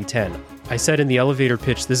Fantasy X. I said in the elevator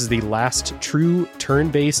pitch, this is the last true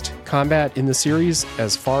turn-based combat in the series.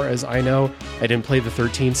 As far as I know, I didn't play the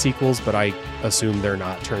 13 sequels, but I assume they're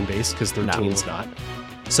not turn-based because 13's not.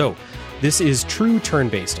 So this is true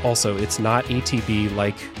turn-based. Also, it's not ATB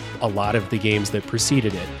like a lot of the games that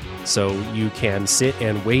preceded it. So you can sit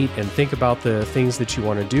and wait and think about the things that you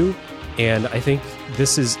want to do. And I think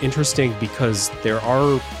this is interesting because there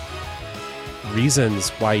are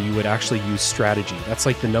reasons why you would actually use strategy. That's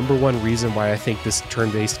like the number one reason why I think this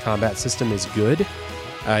turn-based combat system is good.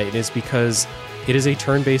 It is because it is a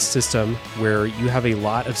turn-based system where you have a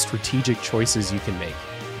lot of strategic choices you can make.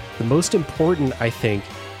 The most important, I think,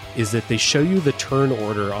 is that they show you the turn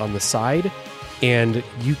order on the side, and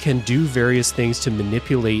you can do various things to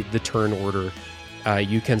manipulate the turn order.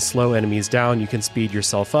 You can slow enemies down, you can speed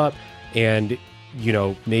yourself up, and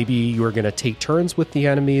maybe you're going to take turns with the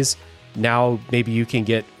enemies. Now maybe you can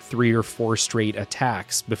get 3 or 4 straight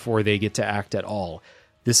attacks before they get to act at all.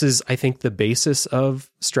 This is, I think, the basis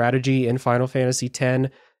of strategy in Final Fantasy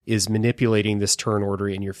X is manipulating this turn order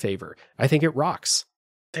in your favor. I think it rocks.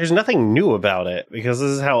 There's nothing new about it because this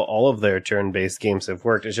is how all of their turn-based games have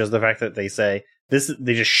worked. It's just the fact that they say this,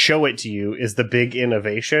 they just show it to you is the big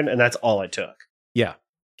innovation, and that's all it took. Yeah.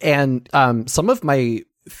 And some of my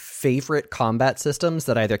favorite combat systems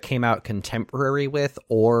that either came out contemporary with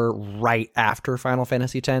or right after Final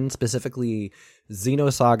Fantasy X, specifically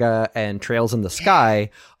Xenosaga and Trails in the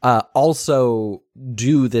Sky, also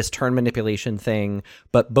do this turn manipulation thing,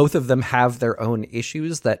 but both of them have their own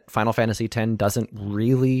issues that Final Fantasy X doesn't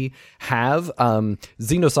really have.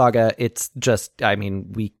 Xenosaga, it's just,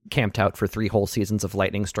 we camped out for 3 whole seasons of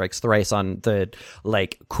Lightning Strikes Thrice on the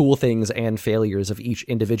cool things and failures of each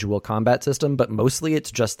individual combat system, but mostly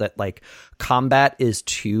it's just that combat is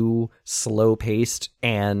too slow paced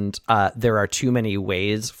and there are too many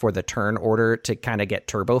ways for the turn order to kind of get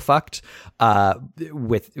turbo fucked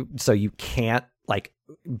so you can't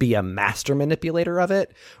be a master manipulator of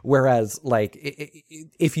it. Whereas like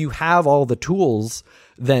if you have all the tools,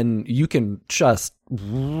 then you can just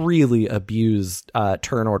really abuse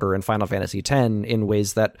turn order in Final Fantasy X in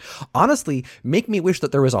ways that honestly make me wish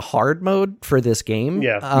that there was a hard mode for this game.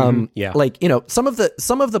 Yeah. Like, some of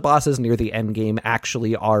the bosses near the end game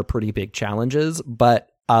actually are pretty big challenges,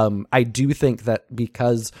 but I do think that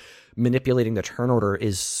because manipulating the turn order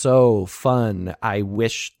is so fun, I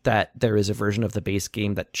wish that there is a version of the base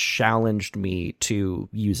game that challenged me to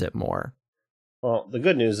use it more. Well, the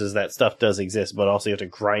good news is that stuff does exist, but also you have to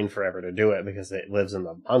grind forever to do it because it lives in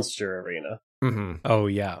the monster arena. Mm-hmm. Oh,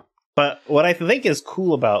 yeah. But what I think is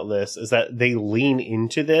cool about this is that they lean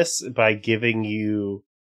into this by giving you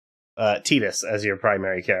Tidus as your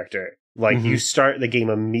primary character. Like, you start the game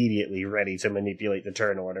immediately ready to manipulate the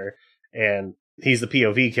turn order, and he's the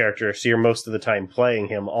POV character, so you're most of the time playing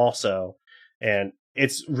him also. And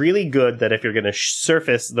it's really good that if you're going to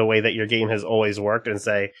surface the way that your game has always worked and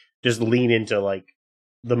say, just lean into, like,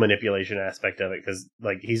 the manipulation aspect of it, because,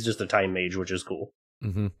 like, he's just a time mage, which is cool.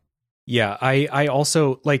 Mm-hmm. Yeah, I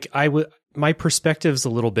also, like, my perspective's a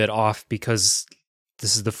little bit off because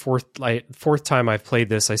this is the fourth time I've played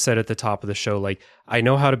this. I said at the top of the show, like, I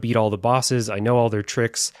know how to beat all the bosses. I know all their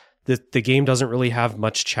tricks. The game doesn't really have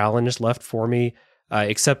much challenge left for me,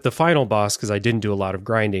 except the final boss, because I didn't do a lot of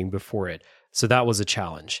grinding before it. So that was a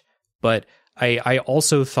challenge. But I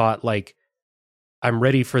also thought, like, I'm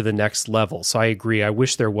ready for the next level. So I agree. I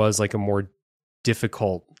wish there was, like, a more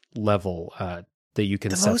difficult level that you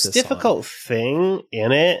can set this on. The most difficult thing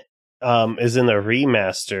in it is in the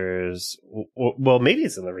remasters. Well, maybe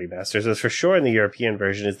it's in the remasters. It's for sure in the European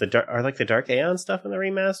version. Is the Dark Aeon stuff in the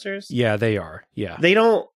remasters? Yeah, they are. Yeah, they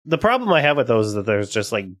don't. The problem I have with those is that there's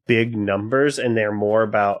just like big numbers, and they're more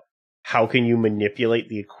about how can you manipulate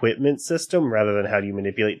the equipment system rather than how do you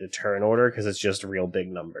manipulate the turn order, because it's just real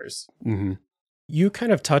big numbers. Mm-hmm. You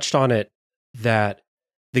kind of touched on it, that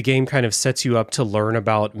the game kind of sets you up to learn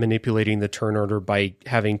about manipulating the turn order by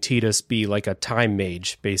having Tidus be like a time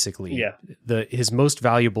mage, basically. Yeah. His most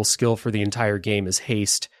valuable skill for the entire game is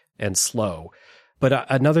haste and slow. But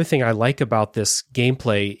another thing I like about this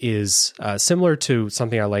gameplay is similar to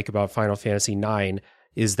something I like about Final Fantasy IX,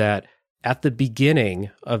 is that at the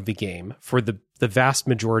beginning of the game, for the vast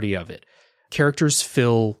majority of it, characters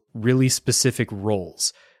fill really specific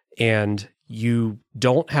roles, and you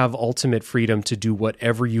don't have ultimate freedom to do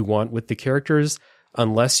whatever you want with the characters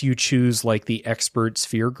unless you choose like the expert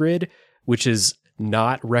sphere grid, which is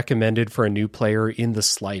not recommended for a new player in the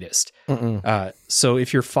slightest. So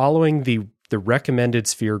if you're following the recommended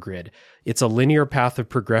sphere grid, it's a linear path of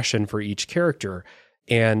progression for each character,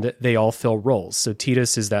 and they all fill roles. So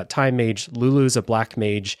Tidus is that time mage, Lulu's a black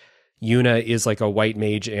mage, Yuna is like a white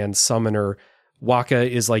mage and summoner, Waka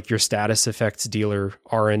is like your status effects dealer,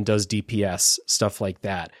 Arin does DPS, stuff like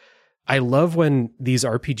that. I love when these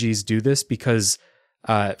RPGs do this because,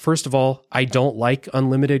 first of all, I don't like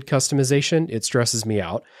unlimited customization. It stresses me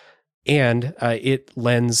out. And it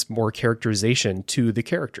lends more characterization to the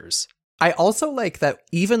characters. I also like that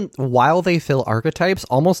even while they fill archetypes,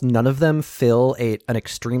 almost none of them fill an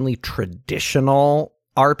extremely traditional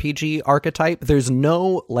RPG archetype. There's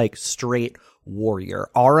no like straight warrior.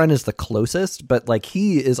 Arin is the closest, but like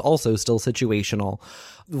he is also still situational.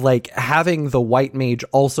 Like having the white mage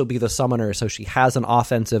also be the summoner, so she has an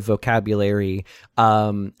offensive vocabulary,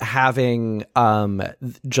 having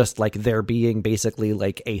just like there being basically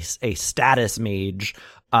like a status mage.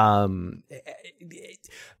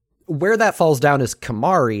 Where that falls down is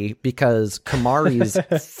Kamari, because Kamari's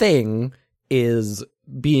thing is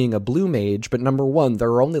being a blue mage, but number one, there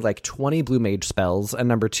are only like 20 blue mage spells, and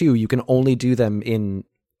number two, you can only do them in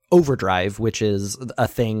overdrive, which is a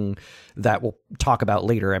thing that we'll talk about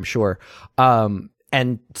later, I'm sure. And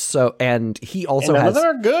he also none has, of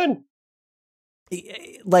them are good.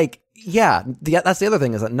 Like, yeah, that's the other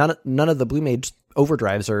thing, is that none of the blue mage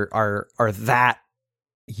overdrives are that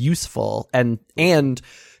useful, and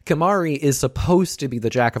Kamari is supposed to be the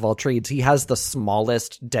jack of all trades. He has the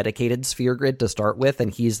smallest dedicated sphere grid to start with,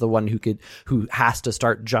 and he's the one who has to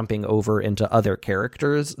start jumping over into other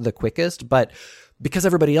characters the quickest. But because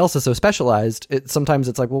everybody else is so specialized, sometimes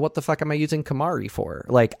it's like, well, what the fuck am I using Kamari for?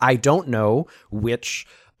 Like, I don't know which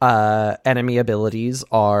enemy abilities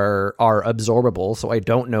are absorbable, so I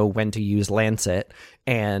don't know when to use Lancet,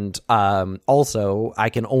 and also I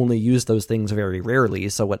can only use those things very rarely,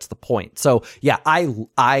 so what's the point? So yeah,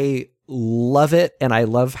 I love it, and I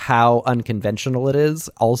love how unconventional it is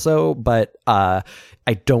also, but I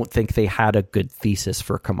don't think they had a good thesis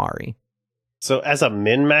for Kamari. So as a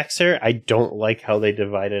min-maxer, I don't like how they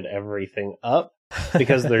divided everything up.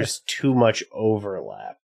 because there's too much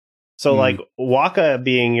overlap. So like Waka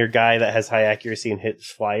being your guy that has high accuracy and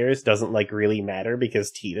hits flyers doesn't like really matter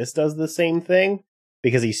because Tidus does the same thing.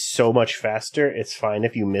 Because he's so much faster, it's fine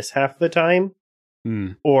if you miss half the time.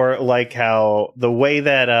 Or like how the way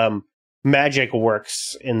that magic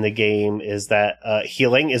works in the game is that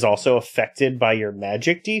healing is also affected by your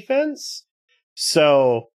magic defense.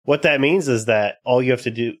 So what that means is that all you have to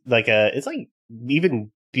do, like, it's like even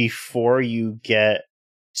before you get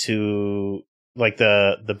to like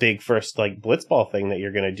the big first like blitzball thing that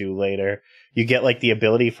you're gonna do later, you get like the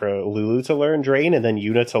ability for Lulu to learn Drain and then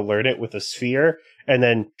Yuna to learn it with a sphere, and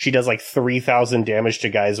then she does like 3,000 damage to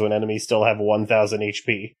guys when enemies still have 1,000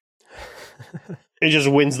 HP. It just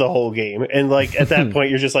wins the whole game, and like at that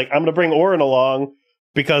point you're just like, I'm gonna bring Auron along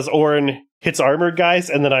because Auron hits armored guys,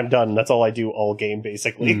 and then I'm done. That's all I do all game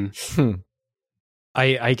basically.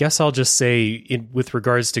 I guess I'll just say, with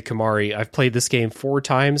regards to Kimahri, I've played this game 4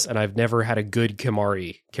 times, and I've never had a good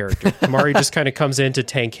Kimahri character. Kimahri just kind of comes in to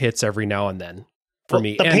tank hits every now and then for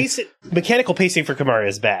me. The mechanical pacing for Kimahri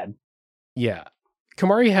is bad. Yeah.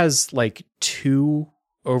 Kimahri has like 2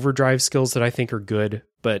 overdrive skills that I think are good,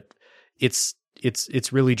 but it's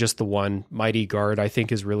really just the one. Mighty Guard, I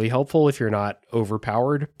think, is really helpful if you're not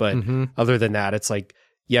overpowered, but other than that, it's like,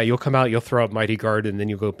 yeah, you'll come out, you'll throw up Mighty Guard, and then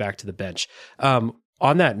you'll go back to the bench.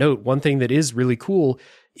 On that note, one thing that is really cool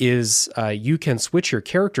is you can switch your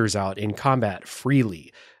characters out in combat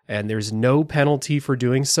freely, and there's no penalty for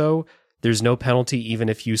doing so. There's no penalty even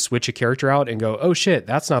if you switch a character out and go, oh shit,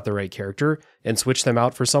 that's not the right character, and switch them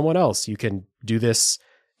out for someone else. You can do this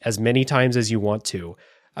as many times as you want to,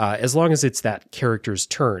 as long as it's that character's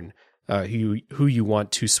turn, who you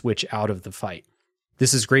want to switch out of the fight.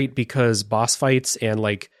 This is great because boss fights and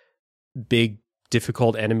like big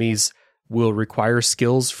difficult enemies will require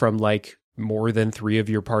skills from like more than 3 of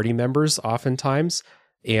your party members oftentimes,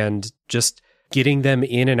 and just getting them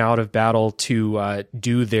in and out of battle to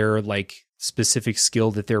do their like specific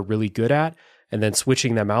skill that they're really good at, and then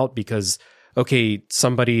switching them out because, okay,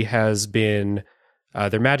 somebody has been,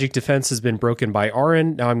 their magic defense has been broken by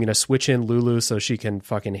Auron. Now I'm going to switch in Lulu so she can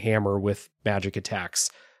fucking hammer with magic attacks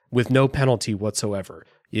with no penalty whatsoever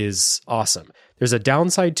is awesome. There's a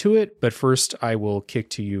downside to it, but first I will kick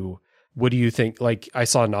to you. What do you think? Like, I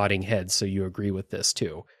saw nodding heads, so you agree with this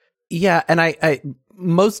too. Yeah, and I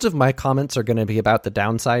most of my comments are going to be about the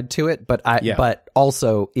downside to it, but but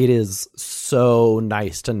also it is so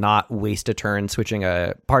nice to not waste a turn switching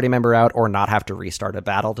a party member out or not have to restart a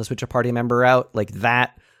battle to switch a party member out. Like,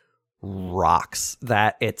 that rocks.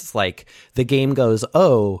 That it's like the game goes,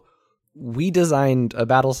 oh, we designed a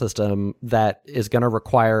battle system that is going to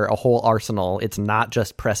require a whole arsenal. It's not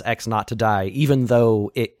just press X not to die, even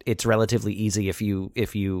though it's relatively easy if you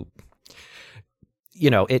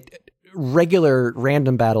know, regular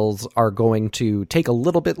random battles are going to take a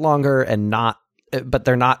little bit longer but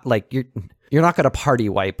they're not like, you're not going to party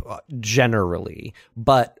wipe generally,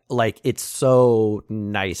 but like, it's so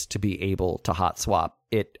nice to be able to hot swap.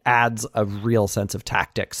 It adds a real sense of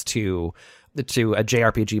tactics to a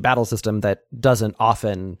JRPG battle system that doesn't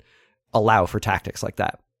often allow for tactics like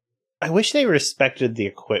that. I wish they respected the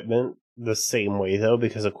equipment the same way though,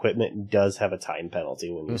 because equipment does have a time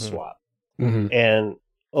penalty when you swap. And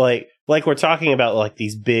like we're talking about like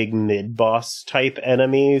these big mid-boss type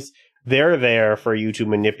enemies, they're there for you to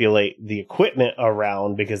manipulate the equipment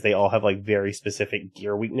around because they all have like very specific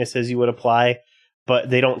gear weaknesses you would apply, but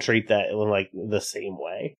they don't treat that in like the same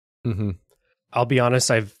way. I'll be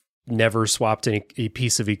honest, I've never swapped a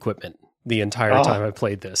piece of equipment the entire time I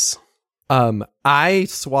played this. I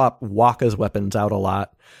swap Waka's weapons out a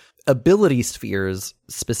lot. Ability spheres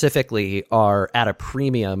specifically are at a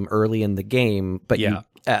premium early in the game, but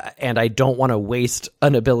and I don't want to waste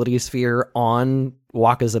an ability sphere on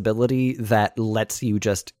Waka's ability that lets you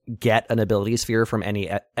just get an ability sphere from any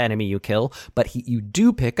enemy you kill. But you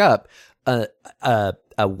do pick up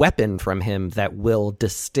a weapon from him that will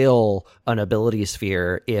distill an ability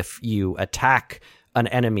sphere if you attack an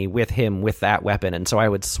enemy with him with that weapon. And so I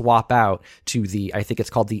would swap out to I think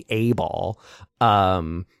it's called the A ball,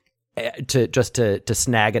 to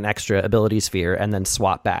snag an extra ability sphere and then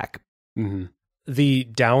swap back. The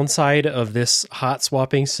downside of this hot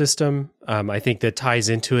swapping system, I think that ties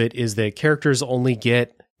into it, is that characters only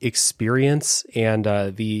get experience and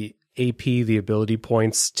the AP, the ability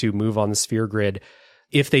points to move on the sphere grid,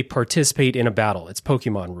 if they participate in a battle. It's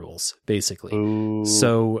Pokemon rules, basically. Ooh.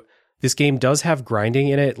 So this game does have grinding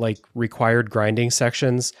in it, like required grinding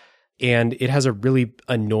sections, and it has a really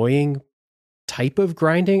annoying type of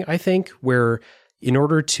grinding, I think, where in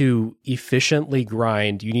order to efficiently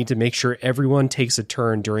grind, you need to make sure everyone takes a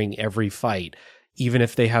turn during every fight. even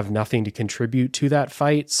if they have nothing to contribute to that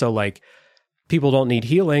fight. So like people don't need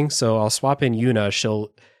healing, so I'll swap in Yuna.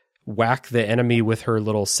 She'll whack the enemy with her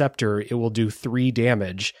little scepter. It will do 3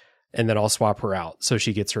 damage, and then I'll swap her out so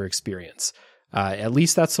she gets her experience. At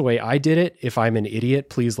least that's the way I did it. If I'm an idiot,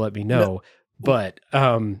 please let me know. No. But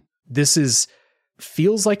this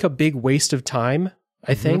feels like a big waste of time,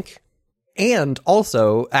 I think. And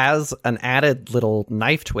also, as an added little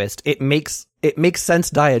knife twist, it makes sense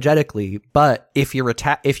diegetically, but if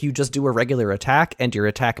you just do a regular attack and your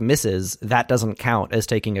attack misses, that doesn't count as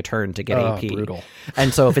taking a turn to get AP. Brutal.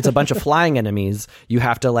 And so if it's a bunch of flying enemies, you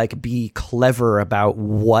have to like be clever about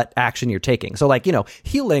what action you're taking. So like,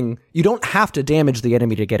 healing, you don't have to damage the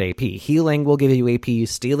enemy to get AP. Healing will give you AP,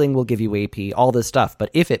 stealing will give you AP, all this stuff. But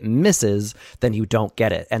if it misses, then you don't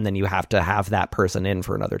get it. And then you have to have that person in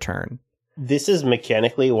for another turn. This is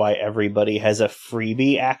mechanically why everybody has a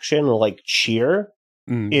freebie action like cheer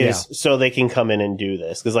so they can come in and do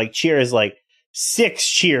this. Because like cheer is like 6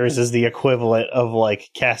 cheers is the equivalent of like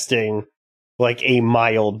casting like a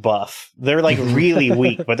mild buff. They're like really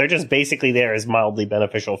weak, but they're just basically there as mildly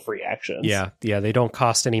beneficial free actions. Yeah. They don't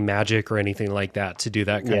cost any magic or anything like that to do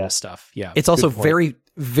that kind of stuff. Yeah. It's also very,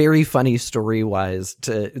 very funny story-wise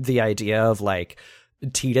to the idea of like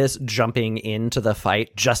Tidus jumping into the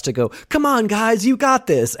fight just to go, come on guys, you got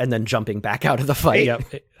this, and then jumping back out of the fight.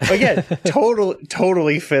 Again,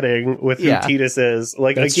 totally fitting with who Tidus is.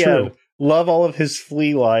 Like, that's again, true. Love all of his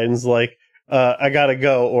flea lines, like, I gotta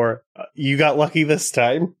go, or you got lucky this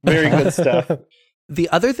time. Very good stuff. The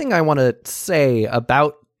other thing I want to say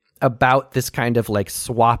about this kind of like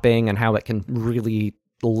swapping and how it can really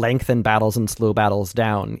lengthen battles and slow battles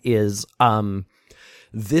down is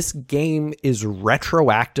this game is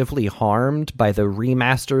retroactively harmed by the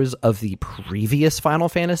remasters of the previous Final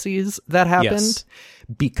Fantasies that happened,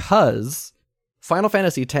 because Final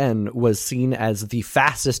Fantasy X was seen as the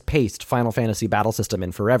fastest paced Final Fantasy battle system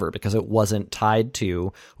in forever because it wasn't tied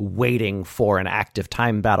to waiting for an active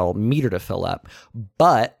time battle meter to fill up.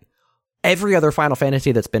 But every other Final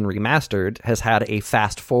Fantasy that's been remastered has had a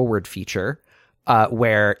fast forward feature,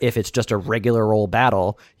 where if it's just a regular old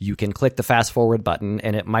battle, you can click the fast forward button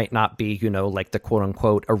and it might not be, like the quote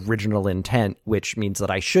unquote original intent, which means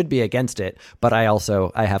that I should be against it. But I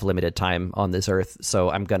have limited time on this earth, so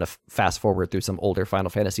I'm going to fast forward through some older Final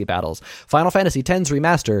Fantasy battles. Final Fantasy X's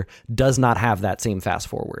remaster does not have that same fast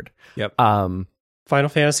forward. Yep. Final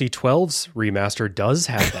Fantasy XII's remaster does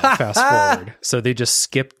have that fast forward. So they just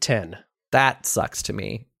skipped 10. That sucks to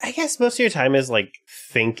me. I guess most of your time is like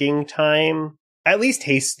thinking time. At least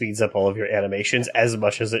haste speeds up all of your animations as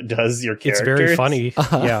much as it does your characters. It's very funny.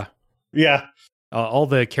 Yeah. Yeah. All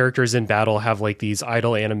the characters in battle have like these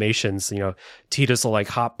idle animations. Tidus will like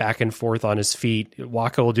hop back and forth on his feet.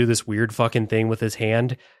 Waka will do this weird fucking thing with his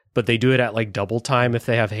hand, but they do it at like double time if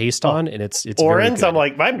they have haste on, and it's Oren's, I'm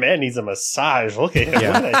like, my man needs a massage. Look at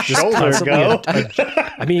him. Let that shoulder go.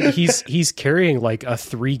 I mean, he's carrying like a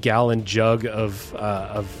 3-gallon jug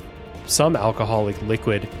of some alcoholic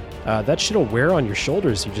liquid. That shit'll wear on your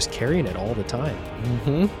shoulders. You're just carrying it all the time.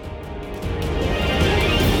 Mm-hmm.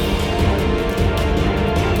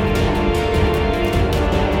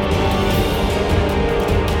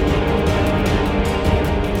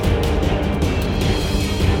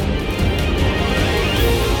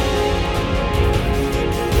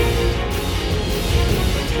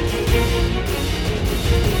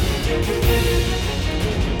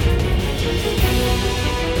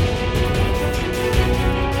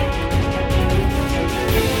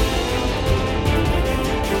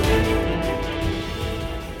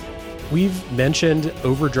 We've mentioned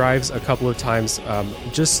overdrives a couple of times.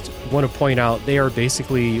 Just want to point out they are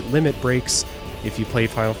basically limit breaks if you played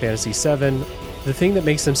Final Fantasy VII. The thing that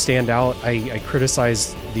makes them stand out, I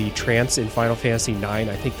criticize the trance in Final Fantasy IX.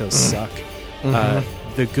 I think those suck.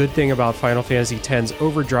 Mm-hmm. The good thing about Final Fantasy X's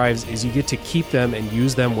overdrives is you get to keep them and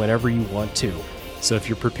use them whenever you want to. So if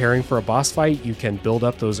you're preparing for a boss fight, you can build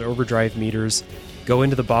up those overdrive meters, go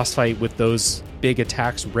into the boss fight with those big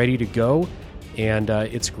attacks ready to go, and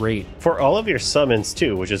it's great. For all of your summons,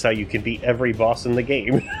 too, which is how you can beat every boss in the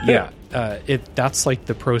game. Yeah, that's like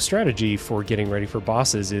the pro strategy for getting ready for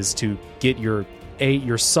bosses, is to get your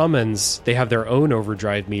summons. They have their own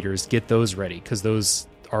overdrive meters. Get those ready, because those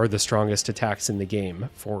are the strongest attacks in the game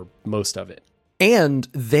for most of it. And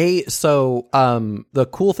the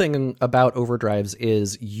cool thing about overdrives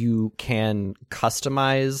is you can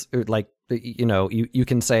customize, or like, you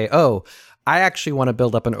can say, oh, I actually want to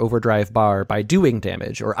build up an overdrive bar by doing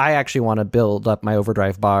damage, or I actually want to build up my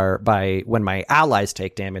overdrive bar by when my allies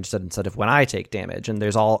take damage instead of when I take damage. And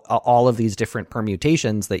there's all of these different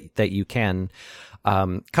permutations that you can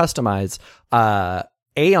customize,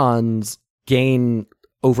 Aeons gain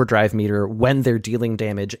overdrive meter when they're dealing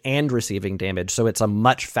damage and receiving damage, so it's a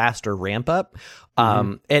much faster ramp up.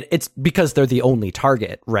 It's because they're the only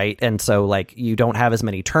target, right? And so like you don't have as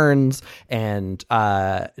many turns and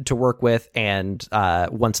to work with, and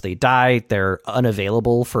once they die, they're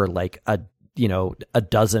unavailable for like a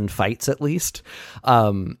dozen fights at least.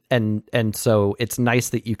 And so it's nice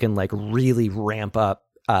that you can like really ramp up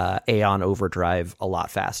Aeon overdrive a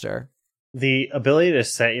lot faster. The ability to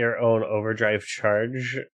set your own overdrive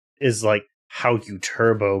charge is like how you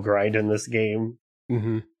turbo grind in this game.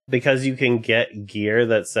 Because you can get gear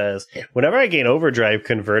that says, whenever I gain overdrive,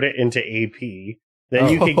 convert it into AP. Then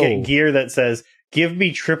you can get gear that says, give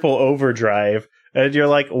me triple overdrive. And you're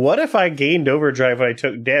like, what if I gained overdrive when I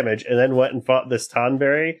took damage and then went and fought this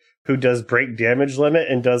Tonberry who does break damage limit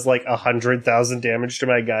and does like 100,000 damage to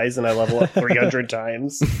my guys and I level up 300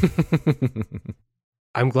 times?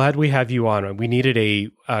 I'm glad we have you on. We needed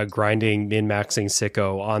a grinding, min-maxing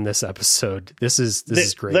sicko on this episode. This is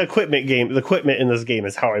great. The equipment in this game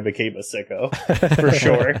is how I became a sicko, for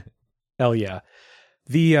sure. Hell yeah.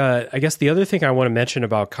 I guess the other thing I want to mention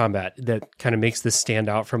about combat that kind of makes this stand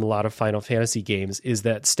out from a lot of Final Fantasy games is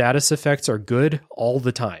that status effects are good all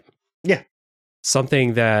the time. Yeah.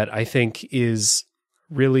 Something that I think is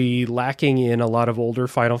really lacking in a lot of older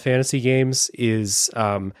Final Fantasy games is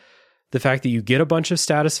the fact that you get a bunch of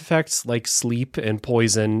status effects like sleep and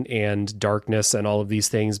poison and darkness and all of these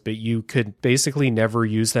things, but you could basically never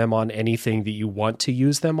use them on anything that you want to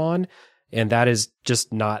use them on. And that is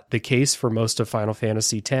just not the case for most of Final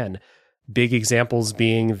Fantasy X. Big examples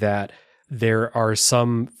being that there are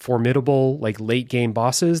some formidable like late game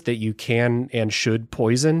bosses that you can and should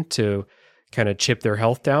poison to kind of chip their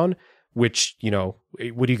health down, which,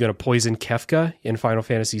 what are you going to poison Kefka in Final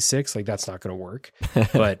Fantasy VI? Like that's not going to work.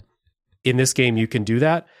 But in this game, you can do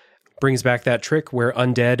that. Brings back that trick where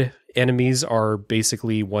undead enemies are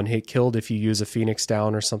basically one hit killed if you use a Phoenix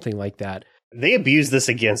down or something like that. They abuse this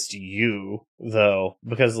against you, though,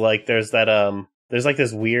 because like there's like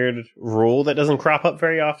this weird rule that doesn't crop up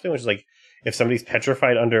very often, which is like if somebody's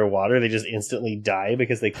petrified underwater, they just instantly die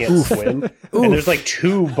because they can't swim. And there's like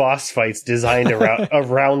 2 boss fights designed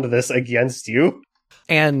around this against you.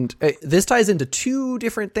 And this ties into 2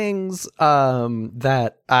 different things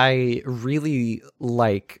that I really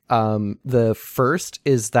like. The first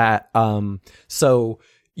is that so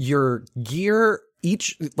your gear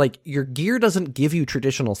your gear doesn't give you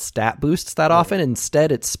traditional stat boosts that often.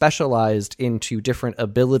 Instead, it's specialized into different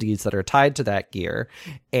abilities that are tied to that gear.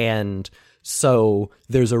 And so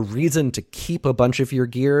there's a reason to keep a bunch of your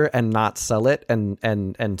gear and not sell it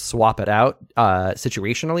and swap it out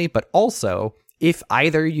situationally, but also if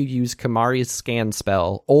either you use Kamari's scan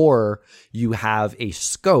spell or you have a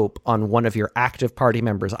scope on one of your active party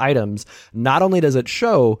members' items, not only does it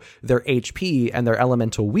show their HP and their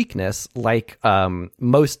elemental weakness, like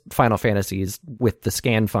most Final Fantasies with the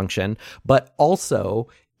scan function, but also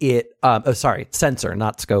it sensor,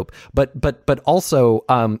 not scope, but also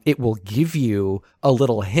it will give you a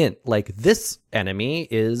little hint like this enemy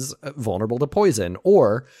is vulnerable to poison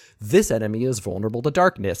or this enemy is vulnerable to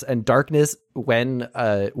darkness, and darkness when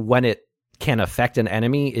it can affect an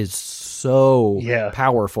enemy is so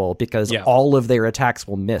powerful because all of their attacks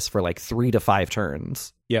will miss for like 3 to 5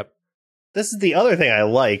 turns. Yep. This is the other thing I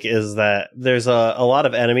like is that there's a lot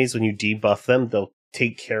of enemies when you debuff them, they'll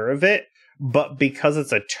take care of it. But because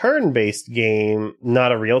it's a turn-based game,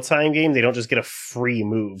 not a real-time game, they don't just get a free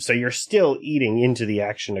move. So you're still eating into the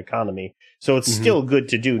action economy. So it's still good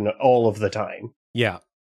to do all of the time. Yeah.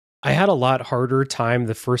 I had a lot harder time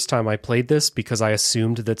the first time I played this because I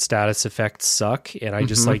assumed that status effects suck and I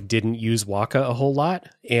just didn't use Waka a whole lot.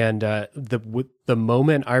 And the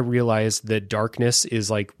moment I realized that darkness is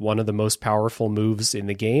like one of the most powerful moves in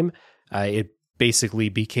the game, it basically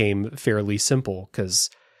became fairly simple because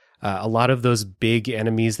a lot of those big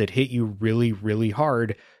enemies that hit you really, really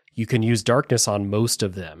hard, you can use darkness on most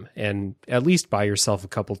of them and at least buy yourself a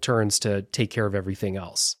couple turns to take care of everything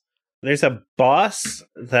else. There's a boss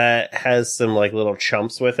that has some like little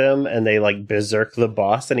chumps with him and they like berserk the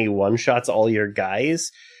boss and he one-shots all your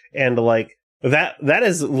guys. And like that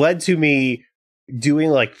has led to me doing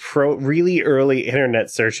like really early internet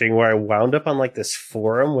searching where I wound up on like this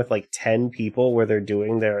forum with like 10 people where they're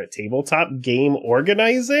doing their tabletop game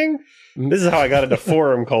organizing. This is how I got into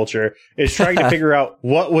forum culture, is trying to figure out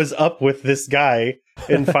what was up with this guy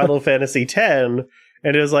in Final Fantasy X. And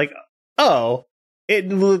it was like, oh, it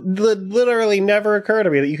literally never occurred to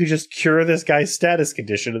me that you could just cure this guy's status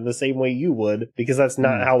condition in the same way you would, because that's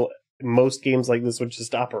not how most games like this would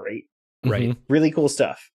just operate. Right. Really cool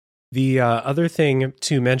stuff. The other thing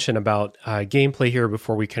to mention about gameplay here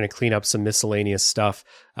before we kind of clean up some miscellaneous stuff,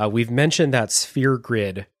 we've mentioned that sphere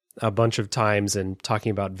grid a bunch of times and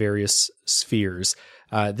talking about various spheres.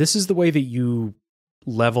 This is the way that you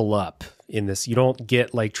level up in this. You don't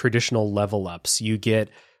get like traditional level ups. You get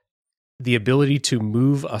the ability to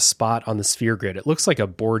move a spot on the sphere grid. It looks like a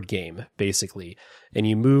board game, basically. And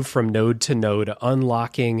you move from node to node,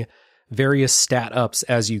 unlocking various stat ups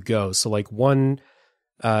as you go. So like one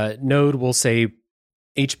node will say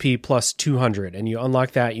HP plus 200, and you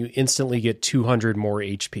unlock that, you instantly get 200 more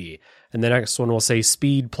HP. And the next one will say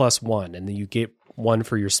speed plus 1, and then you get 1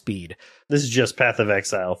 for your speed. This is just Path of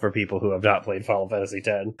Exile for people who have not played Final Fantasy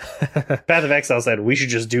X. Path of Exile said, we should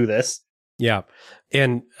just do this. Yeah.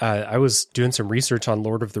 And I was doing some research on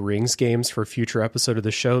Lord of the Rings games for a future episode of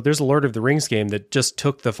the show. There's a Lord of the Rings game that just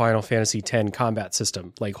took the Final Fantasy X combat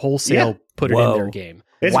system, like wholesale, put it in their game.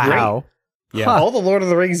 It's great. Yeah. All the Lord of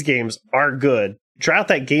the Rings games are good. Try out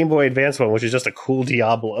that Game Boy Advance one, which is just a cool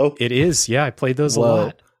Diablo. It is. Yeah, I played those a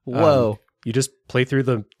lot. Whoa. You just play through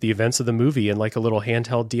the events of the movie in like a little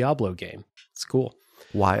handheld Diablo game. It's cool.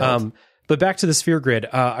 Wild. But back to the sphere grid.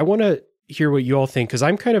 I want to hear what you all think, because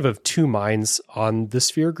I'm kind of two minds on the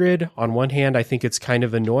sphere grid. On one hand, I think it's kind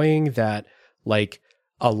of annoying that like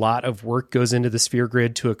a lot of work goes into the sphere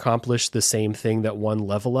grid to accomplish the same thing that one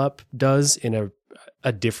level up does in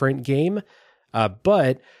a different game.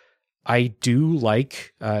 But I do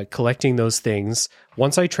like collecting those things.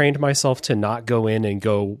 Once I trained myself to not go in and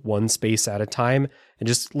go one space at a time and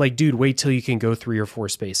just like, dude, wait till you can go 3 or 4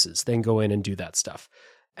 spaces, then go in and do that stuff.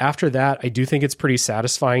 After that, I do think it's pretty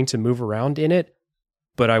satisfying to move around in it,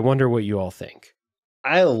 but I wonder what you all think.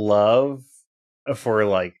 I love, for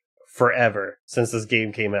like forever since this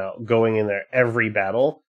game came out, going in there every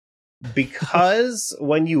battle, because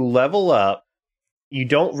when you level up, you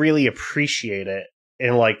don't really appreciate it.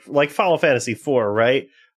 And like Final Fantasy IV, right?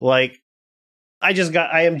 Like, I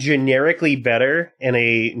am generically better in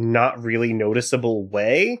a not really noticeable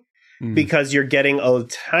way because you're getting a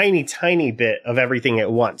tiny, tiny bit of everything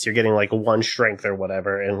at once. You're getting like 1 strength or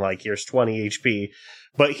whatever, and like here's 20 HP.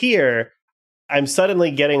 But here, I'm suddenly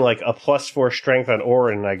getting like a +4 strength on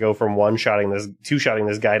Orin, and I go from 2-shotting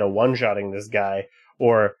this guy to 1-shotting this guy,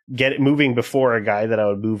 or moving before a guy that I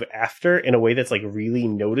would move after in a way that's like really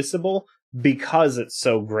noticeable because it's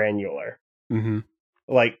so granular. Mm-hmm.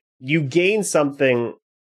 Like, you gain something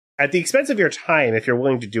at the expense of your time. If you're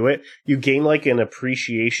willing to do it, you gain like an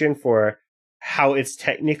appreciation for how it's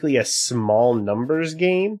technically a small numbers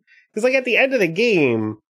game. Because like at the end of the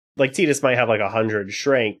game, like Tidus might have like 100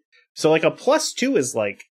 strength. So like a +2 is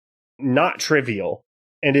like not trivial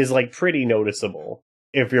and is like pretty noticeable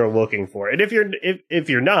if you're looking for it. If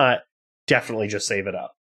you're not, definitely just save it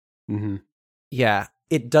up. Mm-hmm. Yeah,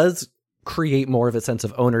 it does create more of a sense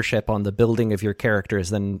of ownership on the building of your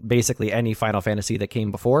characters than basically any Final Fantasy that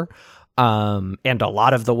came before. And a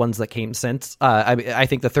lot of the ones that came since. I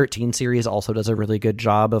think the 13 series also does a really good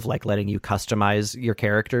job of like letting you customize your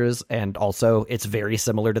characters. And also it's very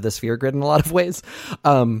similar to the sphere grid in a lot of ways.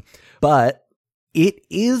 But it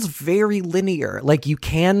is very linear. Like, you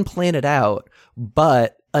can plan it out,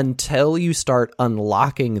 but until you start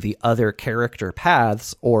unlocking the other character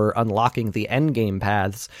paths or unlocking the endgame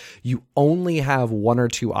paths, you only have 1 or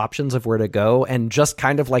 2 options of where to go. And just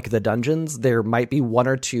kind of like the dungeons, there might be 1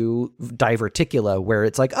 or 2 diverticula where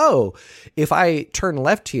it's like, oh, if I turn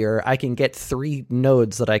left here, I can get 3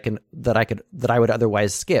 nodes that I would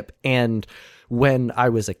otherwise skip. And when I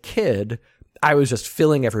was a kid, I was just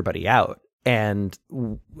filling everybody out. And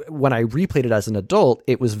when I replayed it as an adult,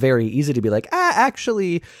 it was very easy to be like,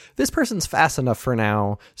 actually, this person's fast enough for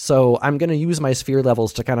now, so I'm going to use my sphere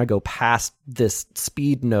levels to kind of go past this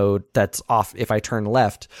speed node that's off if I turn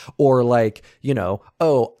left. Or like,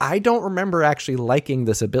 I don't remember actually liking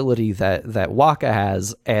this ability that Waka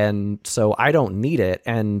has, and so I don't need it,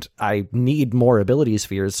 and I need more ability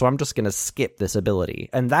spheres, so I'm just going to skip this ability.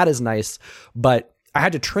 And that is nice, but I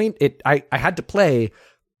had to train it. I had to play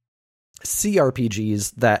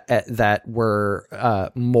CRPGs that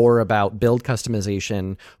were more about build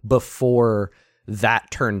customization before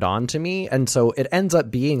that turned on to me. And so it ends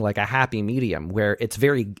up being like a happy medium where it's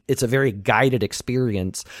a very guided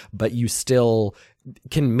experience, but you still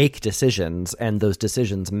can make decisions, and those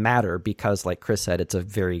decisions matter because, like Chris said, it's a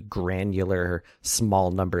very granular,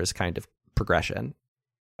 small numbers kind of progression.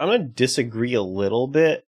 I'm going to disagree a little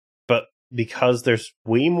bit, but because there's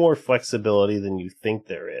way more flexibility than you think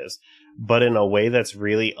there is, but in a way that's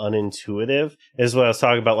really unintuitive, is what I was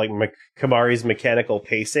talking about, like Kamari's mechanical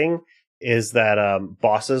pacing. is that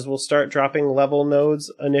bosses will start dropping level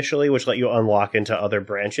nodes initially, which let you unlock into other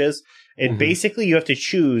branches. And basically you have to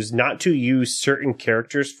choose not to use certain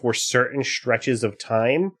characters for certain stretches of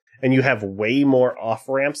time. And you have way more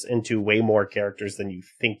off-ramps into way more characters than you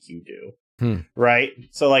think you do. Right?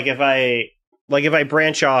 So like if I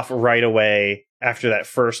branch off right away after that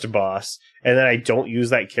first boss, and then I don't use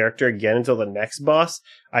that character again until the next boss,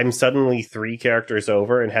 I'm suddenly 3 characters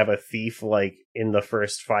over and have a thief like in the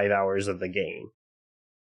first 5 hours of the game.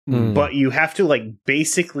 But you have to like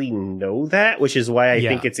basically know that, which is why I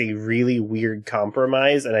think it's a really weird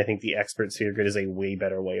compromise, and I think the expert sphere grid is a way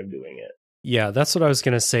better way of doing it. Yeah, that's what I was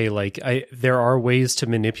going to say. Like, there are ways to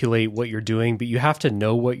manipulate what you're doing, but you have to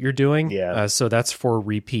know what you're doing. Yeah. So that's for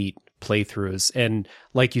repeat playthroughs. And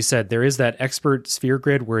like you said, there is that expert sphere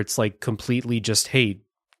grid where it's like completely just, hey,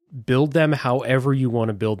 build them however you want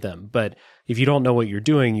to build them. But if you don't know what you're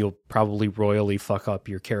doing, you'll probably royally fuck up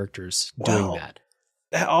your characters doing that.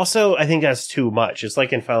 Also, I think that's too much. It's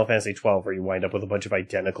like in Final Fantasy 12 where you wind up with a bunch of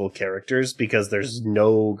identical characters because there's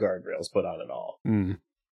no guardrails put on at all.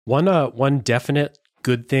 One definite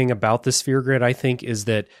good thing about the sphere grid, I think, is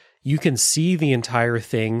that you can see the entire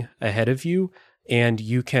thing ahead of you and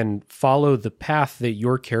you can follow the path that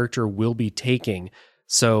your character will be taking.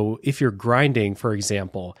 So if you're grinding, for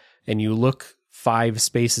example, and you look 5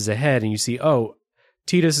 spaces ahead and you see, oh,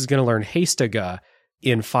 Tidus is going to learn Hastaga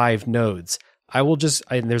in 5 nodes.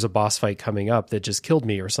 And there's a boss fight coming up that just killed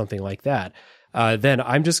me or something like that. Then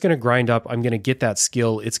I'm just going to grind up. I'm going to get that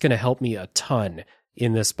skill. It's going to help me a ton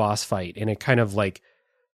in this boss fight. And it kind of like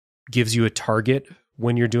gives you a target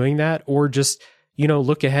when you're doing that, or just,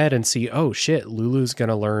 look ahead and see, oh shit, Lulu's going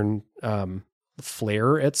to learn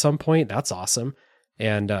Flare at some point. That's awesome.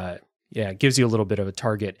 And it gives you a little bit of a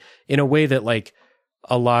target in a way that like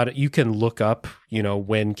you can look up,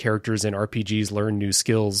 when characters in RPGs learn new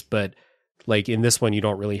skills, but like in this one, you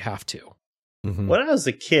don't really have to. When I was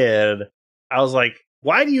a kid, I was like,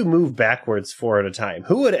 why do you move backwards 4 at a time?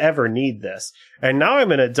 Who would ever need this? And now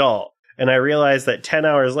I'm an adult, and I realize that 10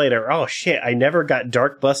 hours later, oh shit, I never got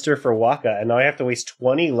Dark Buster for Waka, and now I have to waste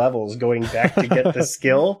 20 levels going back to get the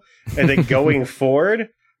skill, and then going forward,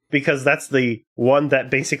 because that's the one that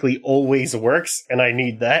basically always works, and I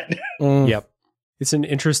need that. Yep. It's an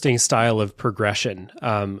interesting style of progression.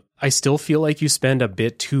 I still feel like you spend a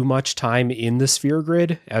bit too much time in the sphere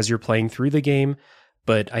grid as you're playing through the game,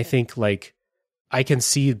 but I think like I can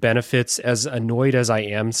see benefits, as annoyed as I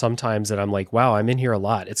am sometimes that I'm like, wow, I'm in here a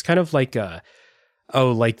lot. It's kind of like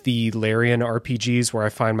like the Larian RPGs where I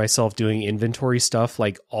find myself doing inventory stuff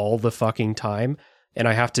like all the fucking time. And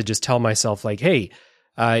I have to just tell myself like, hey,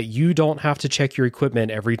 you don't have to check your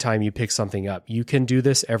equipment every time you pick something up. You can do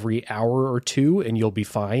this every hour or 2 and you'll be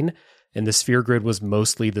fine. And the sphere grid was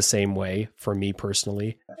mostly the same way for me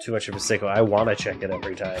personally. Too much of a sicko. I want to check it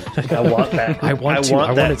every time. I want that. I want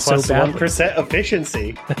that it plus so badly. 1%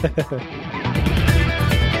 efficiency.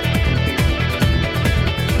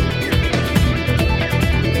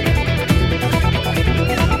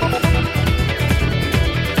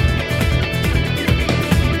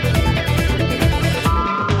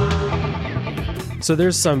 So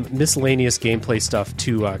there's some miscellaneous gameplay stuff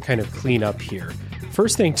to kind of clean up here.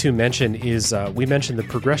 First thing to mention is we mentioned the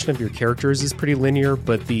progression of your characters is pretty linear,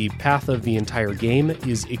 but the path of the entire game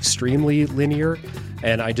is extremely linear.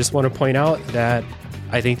 And I just want to point out that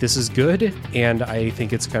I think this is good, and I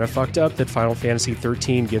think it's kind of fucked up that Final Fantasy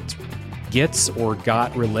 13 gets or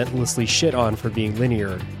got relentlessly shit on for being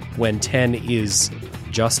linear when 10 is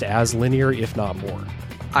just as linear, if not more.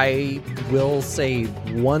 I will say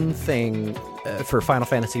one thing for Final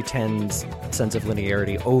Fantasy X's sense of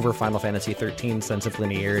linearity over Final Fantasy 13's sense of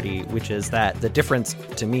linearity, which is that the difference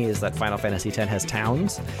to me is that Final Fantasy X has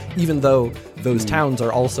towns, even though those towns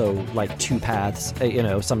are also like 2 paths.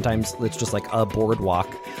 Sometimes it's just like a boardwalk.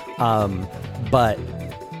 But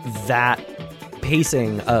that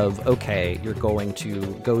pacing of, okay, you're going to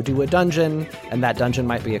go do a dungeon, and that dungeon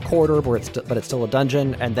might be a corridor, but it's still a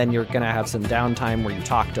dungeon, and then you're going to have some downtime where you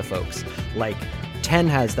talk to folks. Like, 10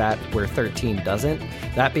 has that where 13 doesn't.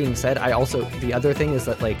 That being said, the other thing is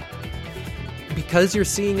that, like, because you're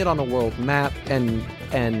seeing it on a world map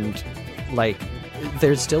and like,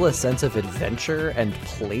 there's still a sense of adventure and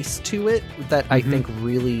place to it that I think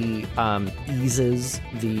really eases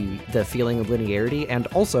the feeling of linearity. And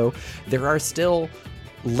also, there are still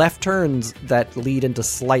left turns that lead into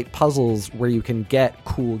slight puzzles where you can get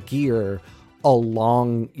cool gear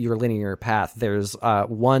along your linear path. There's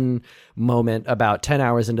one moment about 10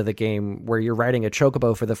 hours into the game where you're riding a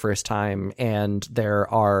chocobo for the first time, and there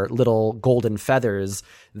are little golden feathers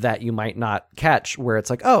that you might not catch, where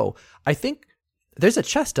it's like, oh, I think there's a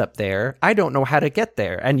chest up there. I don't know how to get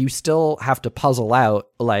there. And you still have to puzzle out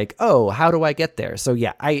like, oh, how do I get there? So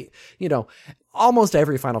yeah, almost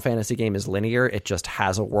every Final Fantasy game is linear. It just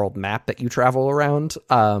has a world map that you travel around.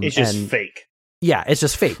 It's just fake. Yeah, it's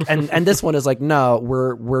just fake. And this one is like, no,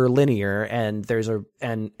 we're linear, and there's a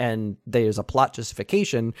plot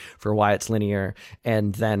justification for why it's linear.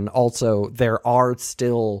 And then also there are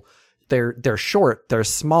still they're short, they're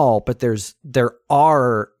small, but there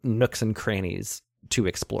are nooks and crannies to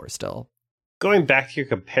explore still. Going back to your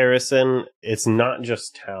comparison, it's not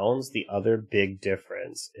just towns. The other big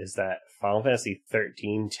difference is that Final Fantasy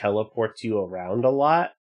 13 teleports you around a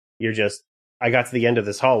lot. I got to the end of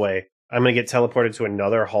this hallway. I'm going to get teleported to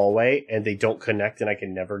another hallway, and they don't connect, and I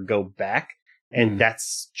can never go back. And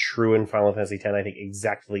that's true in Final Fantasy X, I think,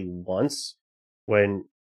 exactly once, when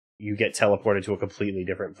you get teleported to a completely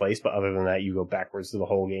different place. But other than that, you go backwards through the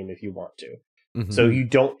whole game if you want to. Mm-hmm. So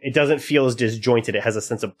it doesn't feel as disjointed. It has a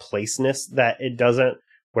sense of placeness that it doesn't,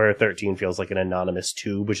 where 13 feels like an anonymous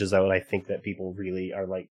tube, which is what I think that people really are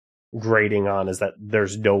like grading on, is that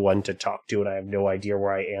there's no one to talk to, and I have no idea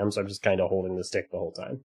where I am. So I'm just kind of holding the stick the whole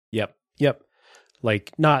time. Yep.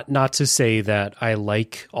 Like, not to say that I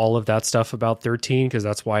like all of that stuff about 13, because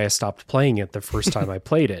that's why I stopped playing it the first time I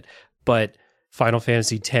played it. But Final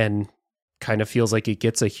Fantasy X kind of feels like it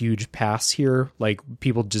gets a huge pass here. Like,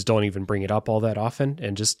 people just don't even bring it up all that often.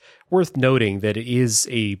 And just worth noting that it is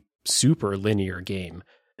a super linear game.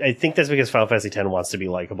 I think that's because Final Fantasy X wants to be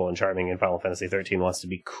likable and charming, and Final Fantasy 13 wants to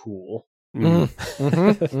be cool. Mm-hmm.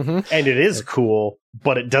 Mm-hmm. Mm-hmm. And it is cool,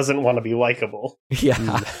 but it doesn't want to be likable.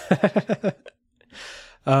 Yeah.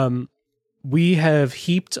 We have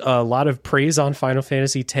heaped a lot of praise on Final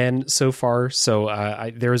Fantasy X so far.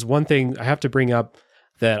 So there is one thing I have to bring up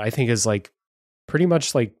that I think is like pretty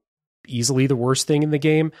much like easily the worst thing in the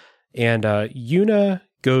game. And Yuna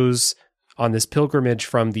goes on this pilgrimage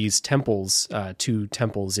from these temples to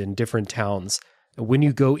temples in different towns. When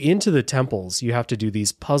you go into the temples, you have to do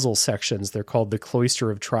these puzzle sections. They're called the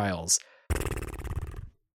Cloister of Trials,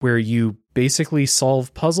 where you basically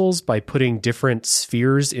solve puzzles by putting different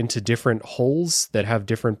spheres into different holes that have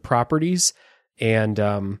different properties, and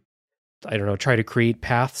try to create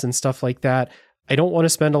paths and stuff like that. I don't want to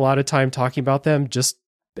spend a lot of time talking about them, just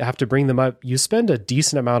have to bring them up. You spend a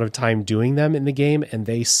decent amount of time doing them in the game, and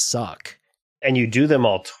they suck. And you do them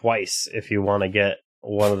all twice if you want to get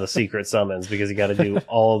one of the secret summons, because you got to do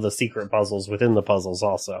all of the secret puzzles within the puzzles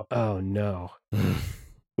also. Oh, no.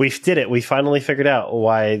 We did it. We finally figured out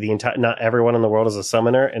why not everyone in the world is a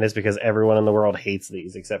summoner, and it's because everyone in the world hates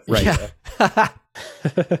these except for Rita.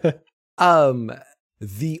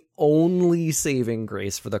 The only saving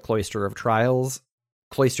grace for the Cloisters of Trials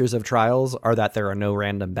are that there are no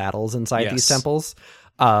random battles inside these temples.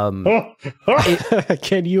 Can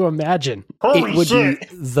you imagine? It would be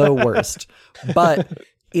the worst. But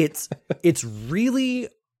it's really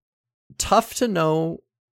tough to know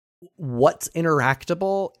what's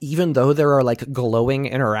interactable, even though there are like glowing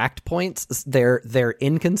interact points. They're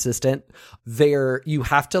inconsistent. You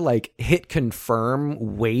have to like hit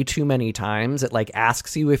confirm way too many times. It like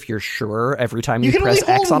asks you if you're sure every time you press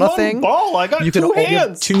X on a thing. Ball. I got two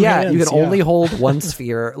hands. You can only hold one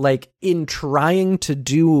sphere. Like, in trying to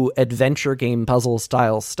do adventure game puzzle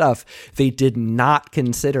style stuff, they did not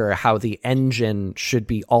consider how the engine should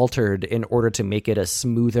be altered in order to make it a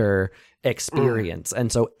smoother experience.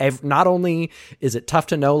 And so not only is it tough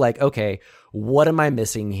to know, like, okay, what am I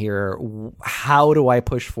missing here? How do I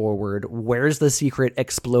push forward? Where's the secret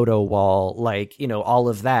explodo wall? Like, all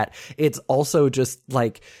of that. It's also just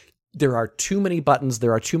like, there are too many buttons.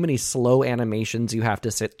 There are too many slow animations you have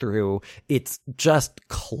to sit through. It's just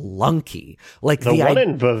clunky. Like, the one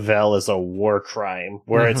in Bavel is a war crime,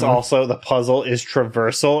 where it's also the puzzle is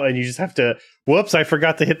traversal, and you just have to, whoops, I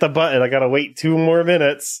forgot to hit the button. I gotta wait 2 more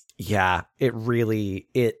minutes. Yeah, and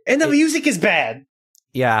the music is bad.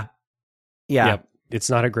 Yeah. Yep. It's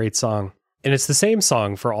not a great song. And it's the same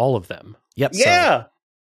song for all of them. Yep. Yeah.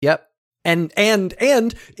 Yep. And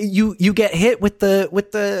you get hit with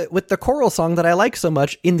the choral song that I like so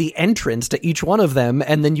much in the entrance to each one of them,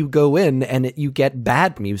 and then you go in and you get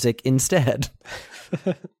bad music instead.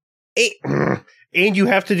 And you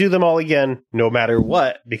have to do them all again, no matter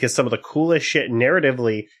what, because some of the coolest shit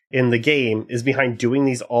narratively in the game is behind doing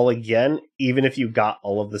these all again, even if you got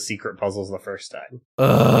all of the secret puzzles the first time.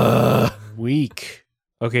 Weak.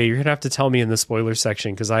 Okay, you're going to have to tell me in the spoiler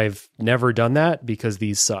section, because I've never done that, because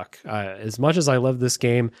these suck. As much as I love this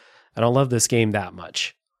game, I don't love this game that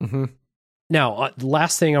much. Mm-hmm. Now,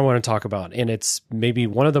 last thing I want to talk about, and it's maybe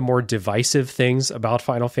one of the more divisive things about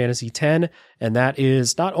Final Fantasy X, and that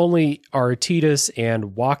is not only are Tidus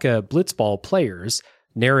and Waka Blitzball players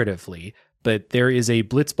narratively, but there is a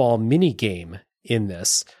Blitzball mini game in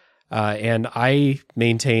this. And I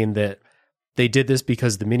maintain that they did this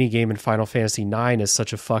because the mini game in Final Fantasy IX is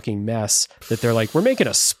such a fucking mess that they're like, we're making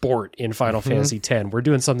a sport in Final Fantasy X. We're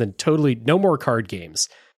doing something totally, no more card games.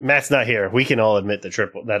 Matt's not here. We can all admit that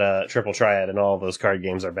Triple Triad and all of those card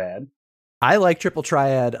games are bad. I like Triple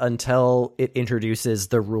Triad until it introduces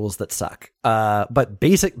the rules that suck. But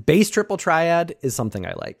base Triple Triad is something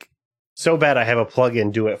I like. So bad I have a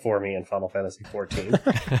plugin do it for me in Final Fantasy 14.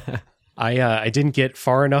 I didn't get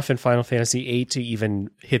far enough in Final Fantasy VIII to even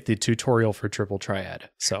hit the tutorial for Triple Triad.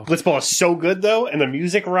 So Blitzball is so good though, and the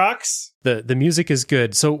music rocks. The music is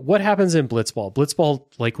good. So what happens in Blitzball? Blitzball,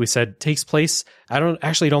 like we said, takes place. I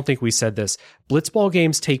don't think we said this. Blitzball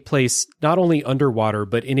games take place not only underwater,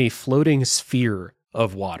 but in a floating sphere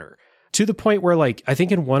of water. To the point where, like, I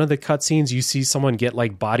think in one of the cutscenes, you see someone get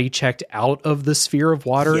like body checked out of the sphere of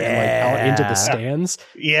water and like out into the stands.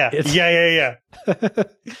 Yeah.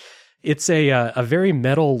 It's a very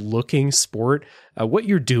metal looking sport. What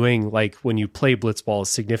you're doing, like when you play Blitzball, is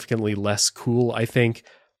significantly less cool, I think,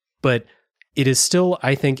 but it is still,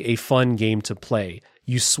 I think, a fun game to play.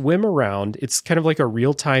 You swim around. It's kind of like a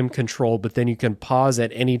real time control, but then you can pause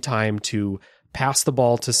at any time to pass the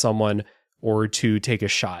ball to someone or to take a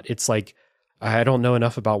shot. It's like, I don't know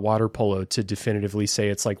enough about water polo to definitively say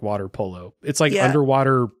it's like water polo. It's like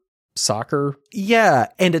underwater soccer. Yeah,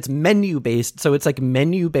 and it's menu based, so it's like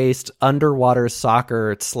menu based underwater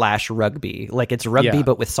soccer / rugby. Like it's rugby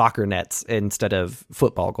but with soccer nets instead of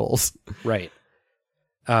football goals. Right.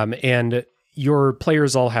 And your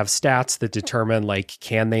players all have stats that determine, like,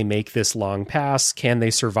 can they make this long pass? Can they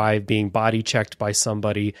survive being body checked by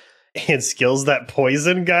somebody? And skills that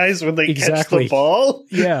poison guys when they catch the ball.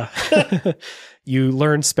 Yeah. You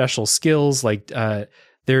learn special skills, like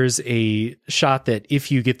there's a shot that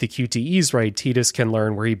if you get the QTEs right, Tidus can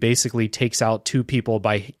learn, where he basically takes out two people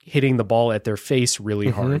by hitting the ball at their face really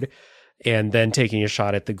hard and then taking a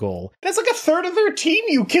shot at the goal. That's like a third of their team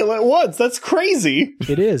you kill at once. That's crazy.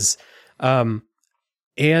 It is.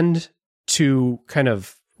 And to kind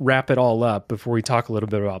of wrap it all up before we talk a little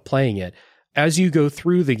bit about playing it, as you go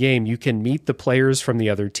through the game, you can meet the players from the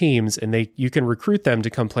other teams, and you can recruit them to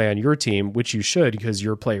come play on your team, which you should, because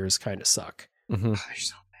your players kind of suck. Mm-hmm. Oh, they're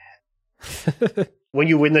so bad. When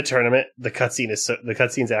you win the tournament, the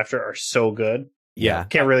cutscenes after are so good. Yeah,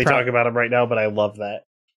 can't really talk about them right now, but I love that.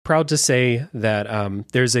 Proud to say that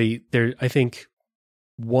there's I think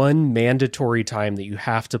one mandatory time that you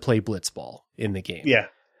have to play Blitzball in the game. Yeah.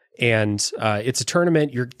 And it's a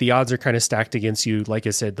tournament. The odds are kind of stacked against you. Like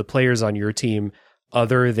I said, the players on your team,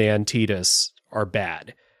 other than Tidus, are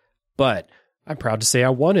bad. But I'm proud to say I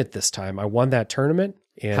won it this time. I won that tournament,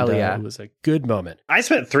 and it was a good moment. I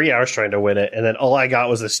spent 3 hours trying to win it, and then all I got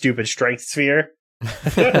was a stupid strength sphere.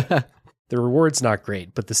 The reward's not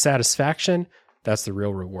great, but the satisfaction, that's the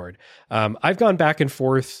real reward. I've gone back and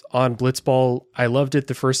forth on Blitzball. I loved it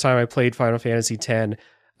the first time I played Final Fantasy X.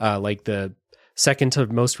 Like the second to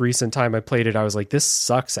most recent time I played it, I was like, this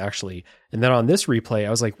sucks, actually. And then on this replay, I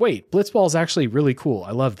was like, wait, Blitzball is actually really cool.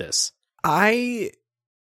 I love this. I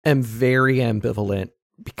am very ambivalent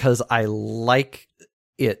because I like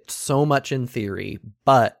it so much in theory,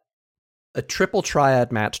 but a Triple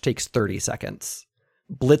Triad match takes 30 seconds.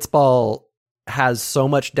 Blitzball has so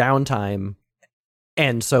much downtime,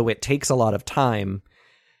 and so it takes a lot of time,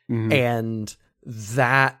 and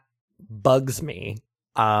that bugs me.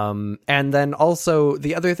 And then also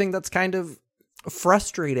the other thing that's kind of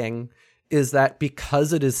frustrating is that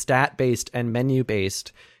because it is stat based and menu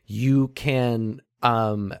based, you can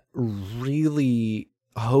really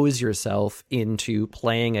hose yourself into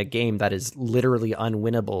playing a game that is literally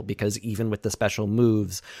unwinnable, because even with the special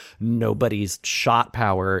moves, nobody's shot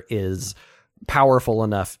power is powerful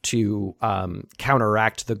enough to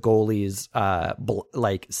counteract the goalie's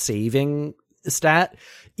like saving stat,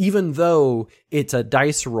 even though it's a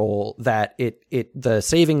dice roll that the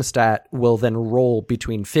saving stat will then roll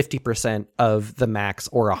between 50% of the max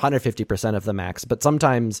or 150% of the max. But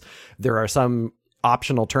sometimes there are some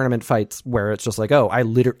optional tournament fights where it's just like, oh, I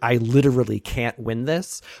literally can't win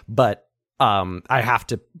this, but I have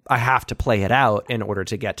to play it out in order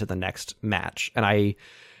to get to the next match. And I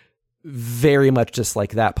very much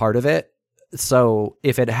dislike that part of it. So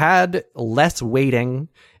if it had less weighting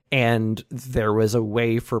and there was a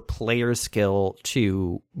way for player skill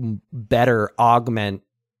to better augment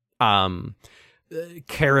character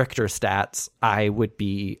stats, I would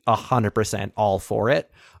be 100% all for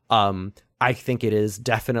it. I think it is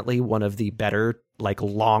definitely one of the better, like,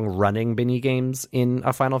 long-running mini games in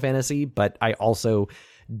a Final Fantasy, but I also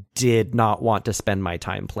did not want to spend my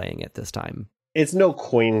time playing it this time. It's no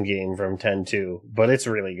coin game from 10-2, but it's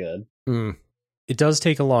really good. It does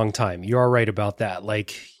take a long time. You are right about that.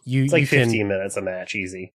 Like it's like 15 minutes a match,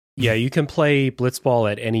 easy. Yeah, you can play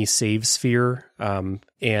Blitzball at any save sphere,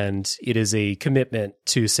 and it is a commitment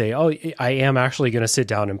to say, oh, I am actually going to sit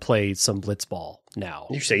down and play some Blitzball now.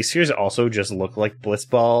 Your save spheres also just look like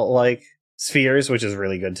Blitzball-like spheres, which is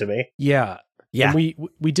really good to me. Yeah. And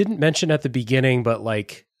we didn't mention at the beginning, but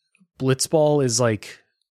like Blitzball is like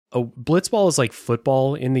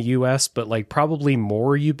football in the US, but like probably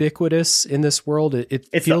more ubiquitous in this world.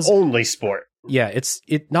 It's feels, the only sport. Yeah,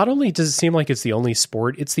 it not only does it seem like it's the only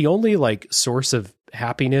sport, it's the only like source of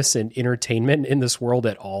happiness and entertainment in this world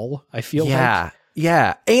at all, I feel like.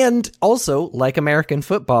 Yeah. And also, like American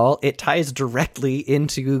football, it ties directly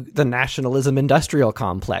into the nationalism industrial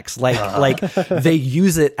complex. Like they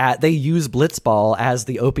use Blitzball as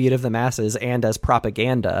the opiate of the masses and as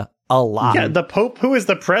propaganda a lot. Yeah, the Pope, who is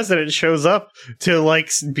the president, shows up to like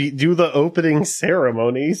do the opening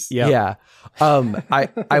ceremonies. Yeah.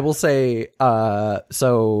 I will say,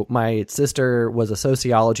 so my sister was a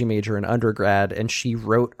sociology major in undergrad, and she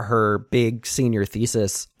wrote her big senior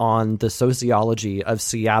thesis on the sociology of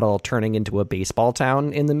Seattle turning into a baseball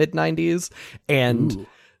town in the mid-90s. And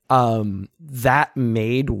that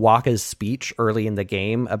made Waka's speech early in the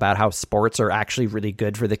game about how sports are actually really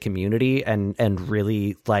good for the community and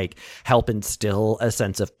really like help instill a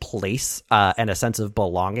sense of place and a sense of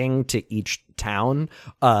belonging to each town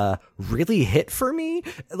really hit for me.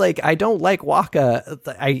 Like, I don't like Waka.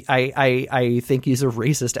 I think he's a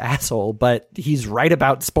racist asshole, but he's right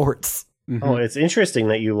about sports. Mm-hmm. Oh, it's interesting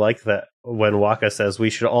that you like that when Waka says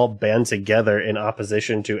we should all band together in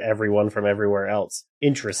opposition to everyone from everywhere else.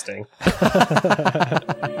 Interesting.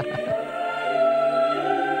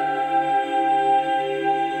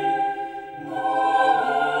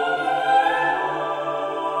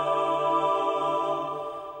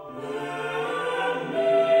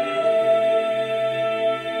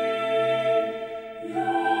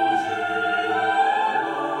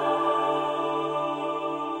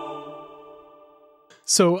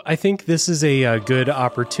 So I think this is a good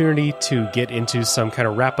opportunity to get into some kind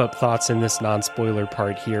of wrap-up thoughts in this non-spoiler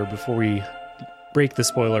part here before we break the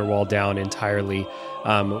spoiler wall down entirely.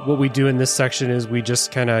 What we do in this section is we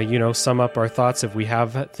just kind of, sum up our thoughts if we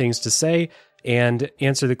have things to say and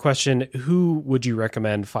answer the question, who would you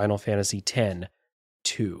recommend Final Fantasy X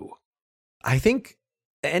to? I think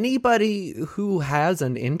anybody who has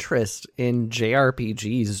an interest in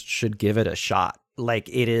JRPGs should give it a shot. Like,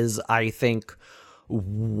 it is, I think,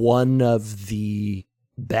 one of the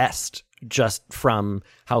best, just from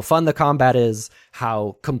how fun the combat is,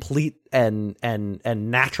 how complete and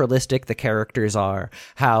naturalistic the characters are,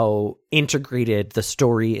 how integrated the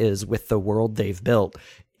story is with the world they've built.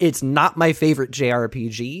 It's not my favorite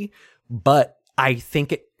JRPG, but I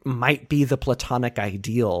think it might be the platonic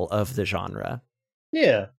ideal of the genre.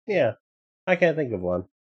 Yeah. I can't think of one.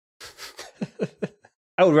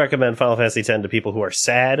 I would recommend Final Fantasy X to people who are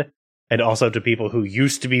sad, and also to people who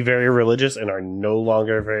used to be very religious and are no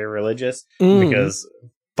longer very religious, because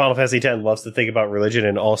Final Fantasy X loves to think about religion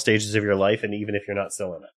in all stages of your life, and even if you're not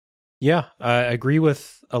still in it. Yeah, I agree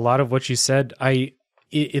with a lot of what you said.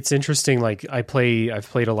 It's interesting. Like, I've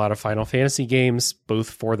played a lot of Final Fantasy games, both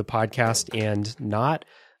for the podcast and not.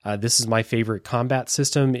 This is my favorite combat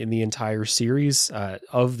system in the entire series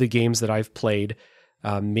of the games that I've played.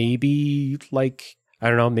 Maybe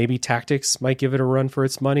Tactics might give it a run for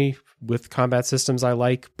its money with combat systems I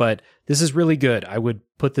like, but this is really good. I would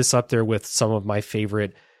put this up there with some of my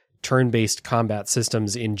favorite turn-based combat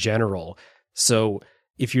systems in general. So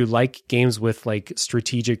if you like games with like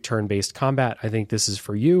strategic turn-based combat, I think this is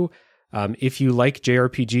for you. If you like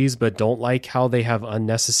JRPGs but don't like how they have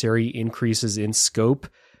unnecessary increases in scope,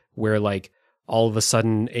 where like all of a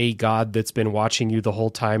sudden a god that's been watching you the whole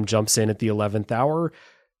time jumps in at the 11th hour,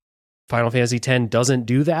 Final Fantasy X doesn't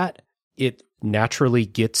do that. It naturally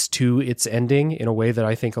gets to its ending in a way that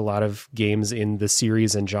I think a lot of games in the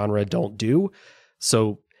series and genre don't do.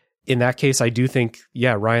 So in that case, I do think,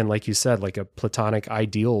 yeah, Ryan, like you said, like a platonic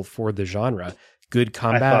ideal for the genre. Good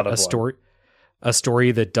combat, a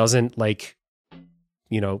story that doesn't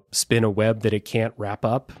spin a web that it can't wrap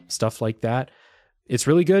up, stuff like that. It's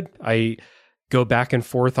really good. I go back and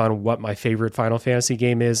forth on what my favorite Final Fantasy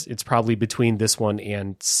game is. It's probably between this one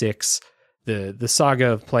and 6. The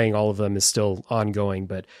saga of playing all of them is still ongoing,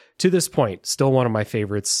 but to this point, still one of my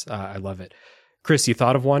favorites. I love it. Chris, you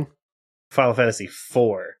thought of one? Final Fantasy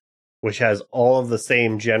IV, which has all of the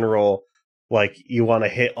same general like you want to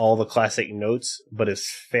hit all the classic notes, but it's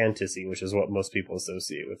fantasy, which is what most people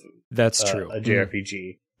associate with. That's true. A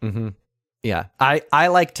JRPG. Mm-hmm. Yeah, I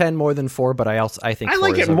like 10 more than 4, but I think I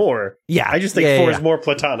like it more. Yeah, I just think 4 is more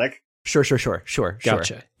platonic. Sure.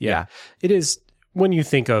 Gotcha. Yeah. It is, when you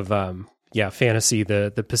think of fantasy,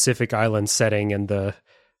 the Pacific Island setting and the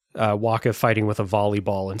Waka fighting with a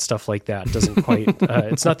volleyball and stuff like that doesn't quite.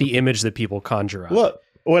 It's not the image that people conjure up. Look,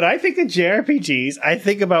 when I think of JRPGs, I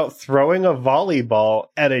think about throwing a volleyball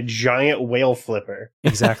at a giant whale flipper.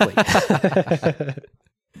 Exactly.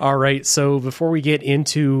 All right, so before we get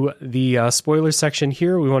into the spoiler section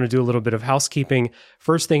here, we want to do a little bit of housekeeping.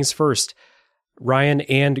 First things first, Ryan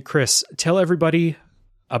and Chris, tell everybody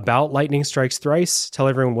about Lightning Strikes Thrice. Tell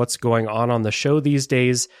everyone what's going on the show these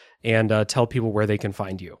days, and tell people where they can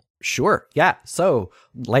find you. Sure. Yeah. So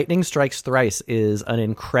Lightning Strikes Thrice is an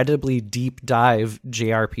incredibly deep dive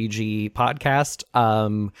JRPG podcast,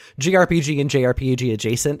 JRPG and JRPG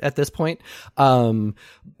adjacent at this point.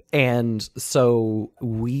 And so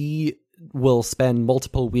we will spend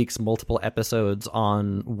multiple weeks, multiple episodes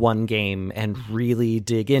on one game and really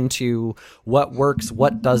dig into what works,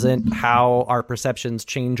 what doesn't, how our perceptions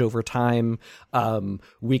change over time.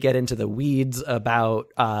 We get into the weeds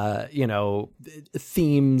about,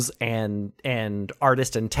 themes and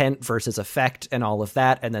artist intent versus effect and all of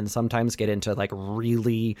that. And then sometimes get into like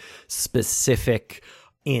really specific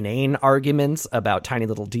inane arguments about tiny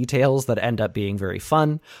little details that end up being very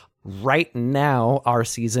fun. Right now, our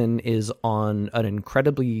season is on an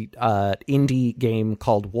incredibly indie game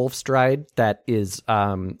called Wolfstride that is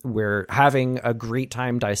we're having a great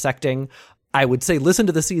time dissecting. I would say listen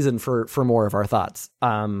to the season for more of our thoughts.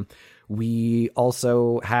 We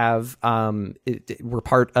also have we're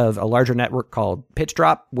part of a larger network called Pitch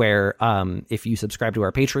Drop, where if you subscribe to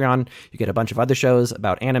our Patreon, you get a bunch of other shows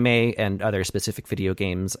about anime and other specific video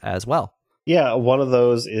games as well. Yeah, one of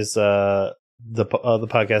those is the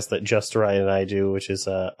podcast that Just Ryan and I do, which is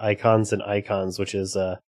Icons and Icons, which is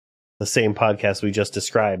the same podcast we just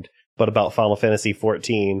described, but about Final Fantasy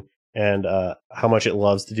XIV and how much it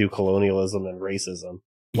loves to do colonialism and racism.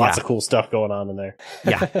 Lots of cool stuff going on in there.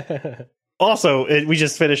 Yeah. Also, we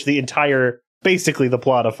just finished basically the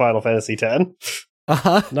plot of Final Fantasy X.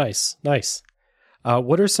 Uh-huh. Nice.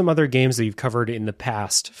 What are some other games that you've covered in the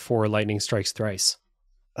past for Lightning Strikes Thrice?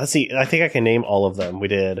 Let's see. I think I can name all of them. We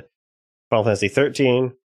did Final Fantasy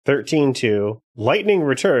 13, 13-2, Lightning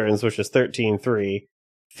Returns, which is 13-3,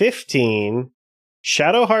 15,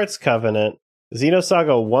 Shadow Hearts Covenant,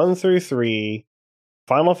 Xenosaga 1-3,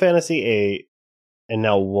 Final Fantasy 8, and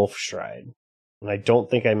now Wolfstride. And I don't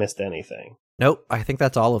think I missed anything. Nope, I think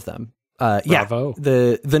that's all of them. Bravo.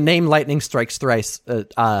 Yeah, the name Lightning Strikes Thrice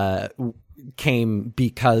came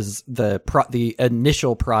because the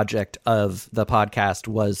initial project of the podcast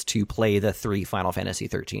was to play the 3 Final Fantasy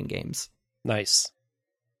 13 games. Nice.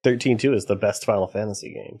 13-2 is the best Final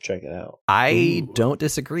Fantasy game. Check it out. I don't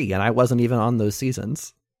disagree, and I wasn't even on those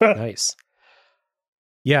seasons. Nice.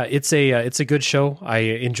 Yeah, it's a good show. I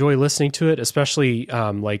enjoy listening to it, especially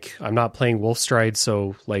like I'm not playing Wolfstride,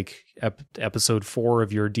 so like episode 4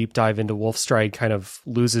 of your deep dive into Wolfstride kind of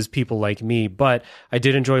loses people like me. But I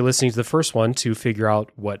did enjoy listening to the first one to figure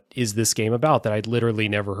out what is this game about that I'd literally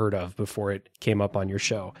never heard of before it came up on your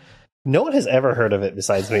show. No one has ever heard of it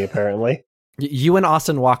besides me, apparently. You and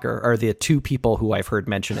Austin Walker are the 2 people who I've heard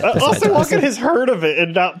mention it. Austin Walker has heard of it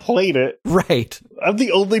and not played it. Right. I'm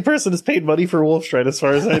the only person who's paid money for Wolfstride, as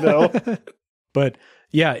far as I know. But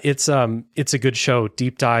yeah, it's a good show.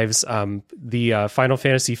 Deep dives. The Final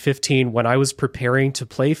Fantasy 15. When I was preparing to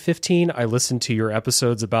play 15, I listened to your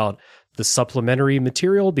episodes about the supplementary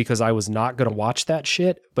material because I was not going to watch that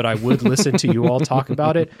shit, but I would listen to you all talk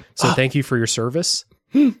about it. So thank you for your service.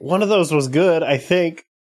 One of those was good, I think.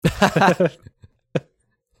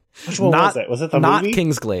 Which one was it? Was it the not movie?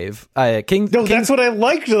 Kingsglaive. That's what I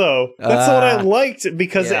liked, though. That's what I liked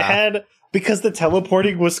because because the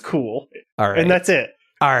teleporting was cool. All right, and that's it.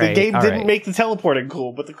 All right, the game didn't make the teleporting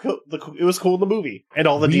cool, but it was cool in the movie, and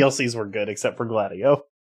all the DLCs were good except for Gladio.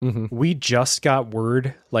 Mm-hmm. We just got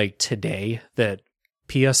word like today that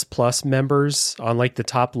PS Plus members on like the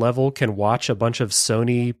top level can watch a bunch of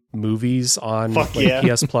Sony movies on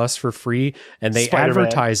PS Plus for free, and they Spider-Man.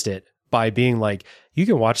 advertised it by being like, you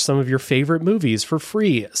can watch some of your favorite movies for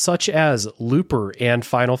free, such as Looper and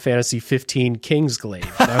Final Fantasy 15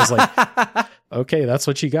 Kingsglaive. And I was like, okay, that's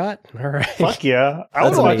what you got? All right. Fuck yeah. I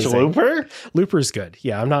would watch Looper. Looper's good.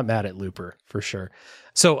 Yeah, I'm not mad at Looper for sure.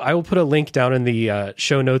 So I will put a link down in the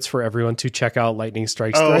show notes for everyone to check out Lightning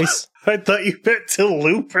Strikes Thrice. I thought you meant to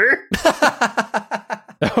Looper.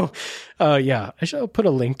 Oh, yeah. I should put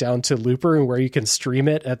a link down to Looper and where you can stream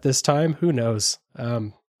it at this time. Who knows?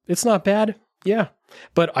 It's not bad. Yeah.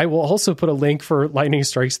 But I will also put a link for Lightning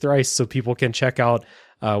Strikes Thrice so people can check out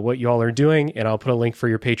what you all are doing. And I'll put a link for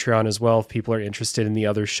your Patreon as well if people are interested in the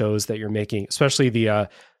other shows that you're making, especially the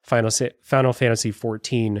Final Fantasy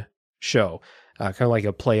 14 show, kind of like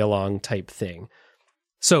a play along type thing.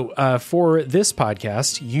 So for this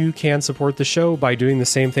podcast, you can support the show by doing the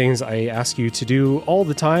same things I ask you to do all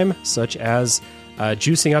the time, such as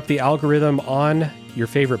juicing up the algorithm on your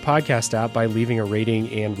favorite podcast app by leaving a rating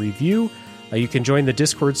and review. You can join the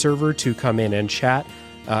Discord server to come in and chat,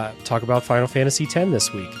 talk about Final Fantasy X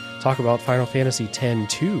this week, talk about Final Fantasy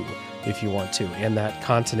X-2 if you want to, and that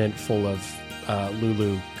continent full of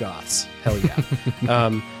Lulu goths. Hell yeah.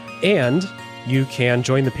 And you can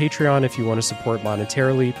join the Patreon if you want to support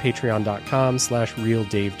monetarily,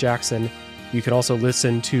 patreon.com/realdavejackson. You can also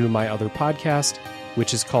listen to my other podcast,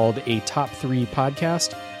 which is called A Top 3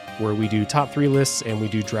 Podcast, where we do top 3 lists and we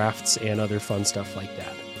do drafts and other fun stuff like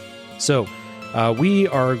that. So we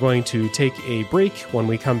are going to take a break. When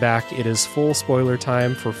we come back, it is full spoiler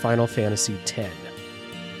time for Final Fantasy X.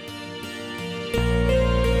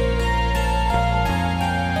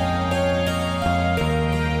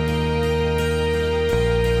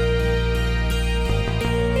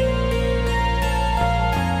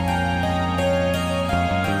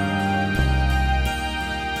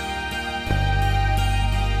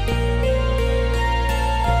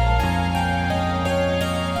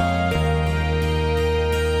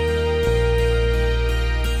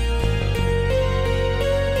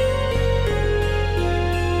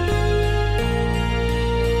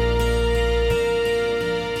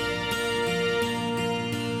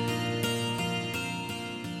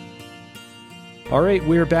 All right,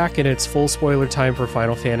 we're back, and it's full spoiler time for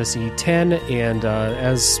Final Fantasy X, and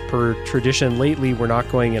as per tradition lately, we're not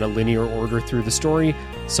going in a linear order through the story,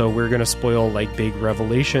 so we're going to spoil like big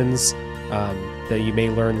revelations that you may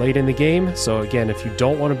learn late in the game. So again, if you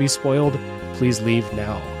don't want to be spoiled, please leave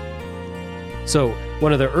now. So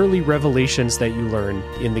one of the early revelations that you learn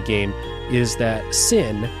in the game is that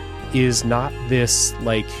Sin is not this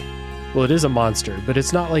like, well, it is a monster, but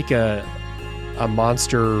it's not like a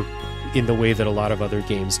monster in the way that a lot of other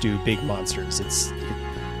games do big monsters.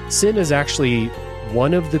 Sin is actually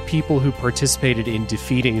one of the people who participated in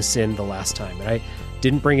defeating Sin the last time. And I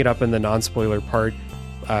didn't bring it up in the non-spoiler part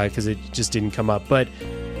because it just didn't come up. But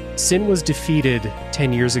Sin was defeated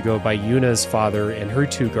 10 years ago by Yuna's father and her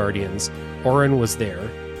 2 guardians. Auron was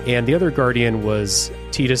there. And the other guardian was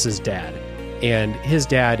Tidus's dad. And his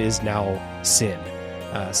dad is now Sin.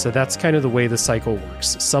 So that's kind of the way the cycle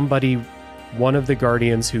works. Somebody, one of the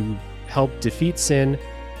guardians who helped defeat Sin,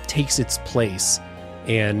 takes its place,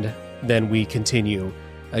 and then we continue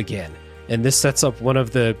again. And this sets up one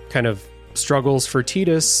of the kind of struggles for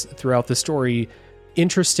Tidus throughout the story,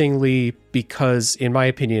 interestingly, because, in my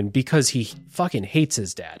opinion, because he fucking hates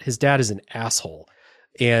his dad. His dad is an asshole.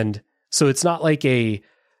 And so it's not like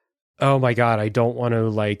oh my God, I don't want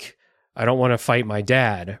to fight my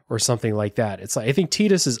dad or something like that. It's like, I think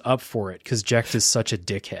Tidus is up for it because Jecht is such a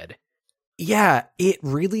dickhead. Yeah,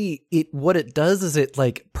 what it does is it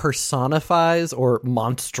like personifies or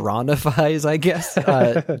monstronifies, I guess,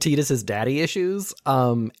 Tidus's daddy issues.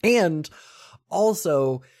 And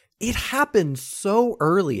also it happens so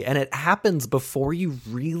early, and it happens before you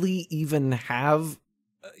really even have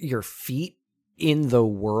your feet in the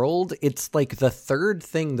world. It's like the third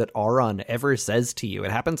thing that Auron ever says to you.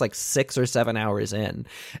 It happens like 6 or 7 hours in.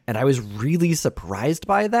 And I was really surprised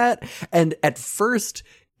by that. And at first,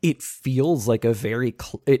 it felt like a very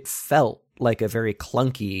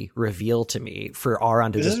clunky reveal to me for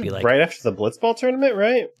Auron to just be like, right after the Blitzball tournament,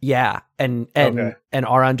 right? Yeah. And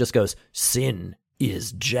Auron just goes, Sin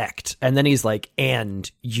is Jecht. And then he's like,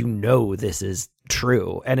 and this is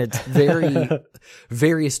true. And it's very,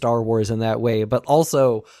 very Star Wars in that way. But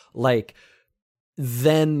also, like,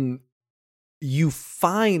 then you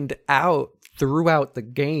find out throughout the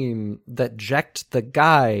game that Jecht, the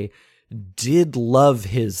guy, did love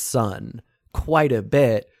his son quite a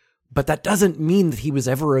bit, but that doesn't mean that he was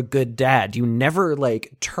ever a good dad. You never look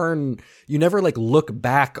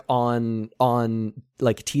back on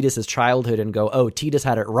like Tidus's childhood and go, oh, Tidus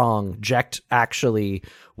had it wrong. Jecht actually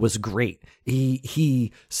was great.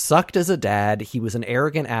 He sucked as a dad. He was an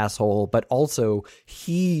arrogant asshole, but also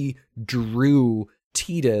he drew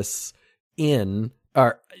Tidus in,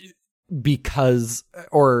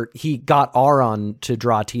 he got Auron to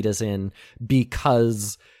draw Tidus in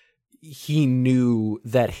because he knew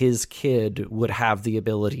that his kid would have the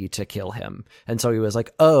ability to kill him. And so he was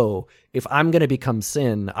like, oh, if I'm going to become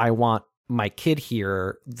Sin, I want my kid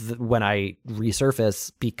here when I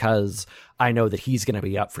resurface because I know that he's going to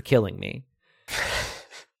be up for killing me.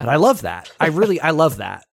 And I love that. I love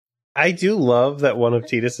that. I do love that one of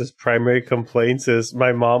Tidus's primary complaints is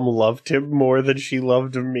my mom loved him more than she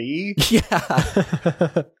loved me.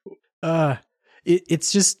 Yeah.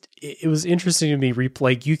 It was interesting to me.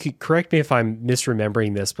 Like, you could correct me if I'm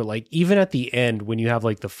misremembering this, but like even at the end when you have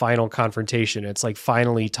like the final confrontation, it's like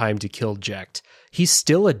finally time to kill Jecht. He's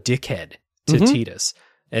still a dickhead to Tidus,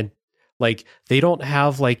 and like they don't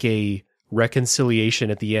have like a reconciliation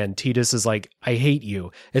at the end. Tidus is like, I hate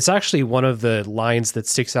you. It's actually one of the lines that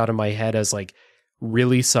sticks out in my head as like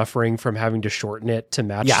really suffering from having to shorten it to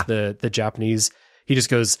match the Japanese. He just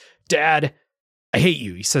goes, Dad, I hate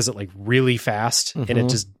you. He says it like really fast and it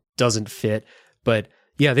just doesn't fit. But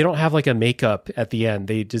yeah, they don't have like a makeup at the end.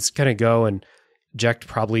 They just kind of go, and Jecht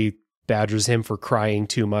probably badgers him for crying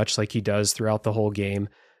too much like he does throughout the whole game.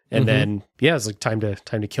 And then, yeah, it's like time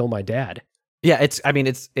to kill my dad. Yeah,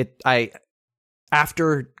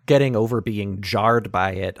 after getting over being jarred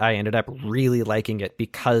by it, I ended up really liking it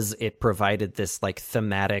because it provided this like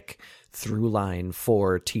thematic through line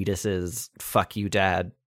for Tidus's fuck you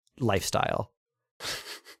dad lifestyle.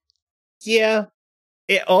 Yeah.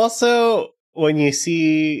 It also, when you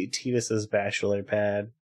see Tidus's bachelor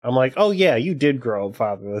pad, I'm like, oh yeah, you did grow up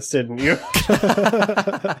fatherless, didn't you?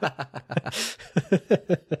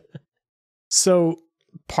 So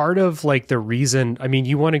part of like the reason, I mean,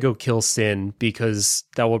 you want to go kill Sin because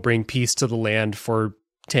that will bring peace to the land for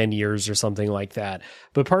 10 years or something like that.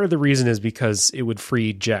 But part of the reason is because it would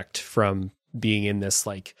free Jecht from being in this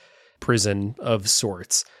like prison of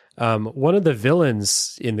sorts. One of the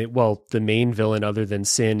villains the main villain other than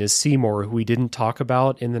Sin is Seymour, who we didn't talk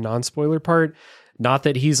about in the non-spoiler part. Not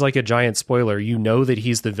that he's like a giant spoiler. You know that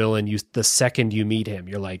he's the villain the second you meet him.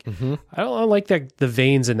 You're like, I don't like that the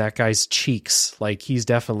veins in that guy's cheeks. Like, he's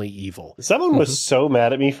definitely evil. Someone was so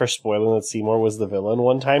mad at me for spoiling that Seymour was the villain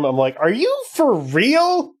one time. I'm like, are you for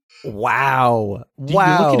real? Wow. Do you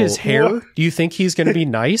look at his hair? What? Do you think he's going to be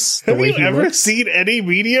nice? Have you ever seen any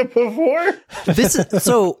media before? This is the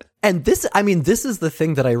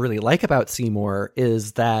thing that I really like about Seymour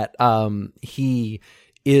is that he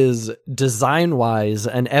is design-wise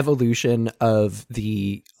an evolution of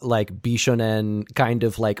the like Bishonen kind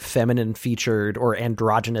of like feminine featured or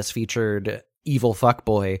androgynous featured evil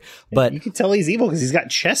fuckboy. But you can tell he's evil because he's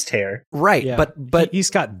got chest hair. Right. Yeah. But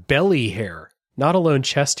he's got belly hair. Not alone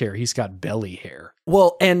chest hair, he's got belly hair.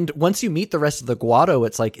 Well, and once you meet the rest of the Guado,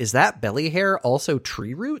 it's like, is that belly hair also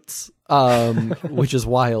tree roots? Which is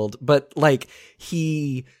wild. But like,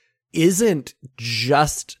 he isn't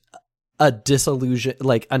just a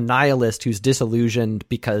like a nihilist who's disillusioned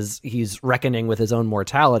because he's reckoning with his own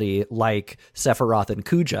mortality, like Sephiroth and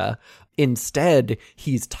Kuja. Instead,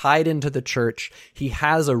 he's tied into the church. He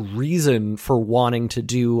has a reason for wanting to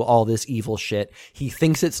do all this evil shit. He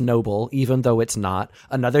thinks it's noble, even though it's not.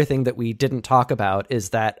 Another thing that we didn't talk about is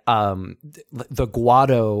that the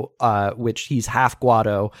Guado, which he's half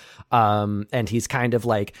Guado, and he's kind of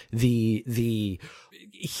like he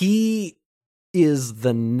is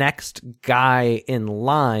the next guy in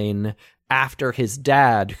line after his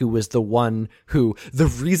dad, who was the one who, the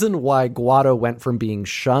reason why Guado went from being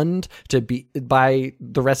shunned by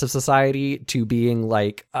the rest of society to being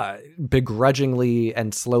like begrudgingly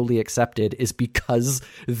and slowly accepted is because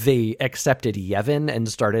they accepted Yevon and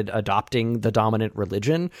started adopting the dominant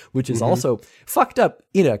religion, which is also fucked up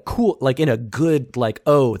in a cool, like in a good, like,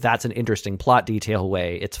 oh, that's an interesting plot detail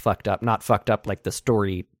way. It's fucked up, not fucked up like the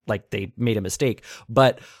story, like they made a mistake.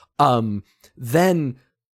 But then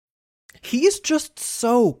he's just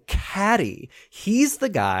so catty. He's the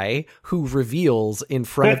guy who reveals in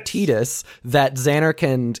front of Tidus that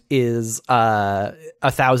Zanarkand is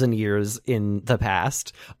 1,000 years in the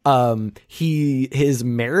past. His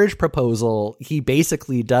marriage proposal, he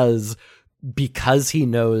basically does because he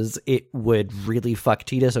knows it would really fuck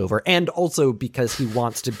Tidus over, and also because he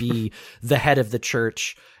wants to be the head of the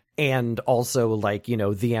church and also, like, you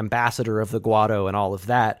know, the ambassador of the Guado and all of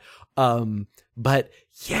that. But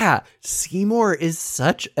yeah, Seymour is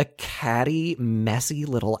such a catty, messy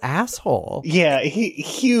little asshole. Yeah,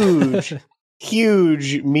 huge,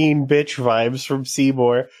 huge mean bitch vibes from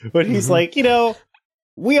Seymour. But he's like, you know,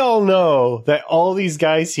 we all know that all these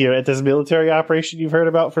guys here at this military operation you've heard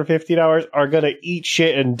about for 15 hours are going to eat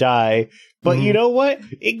shit and die. But you know what?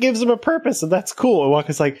 It gives them a purpose, and that's cool. And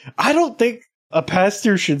Waka's like, I don't think a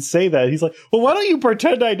pastor should say that. He's like, well, why don't you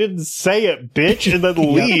pretend I didn't say it, bitch, and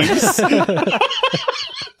then leaves.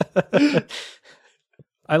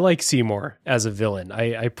 I like Seymour as a villain.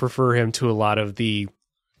 I prefer him to a lot of the,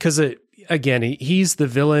 because again, he's the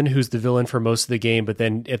villain who's the villain for most of the game, but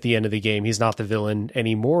then at the end of the game, he's not the villain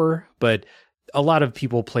anymore. But a lot of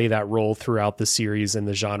people play that role throughout the series and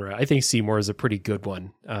the genre. I think Seymour is a pretty good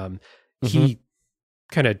one. He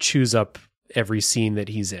kind of chews up every scene that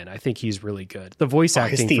he's in. I think he's really good. The voice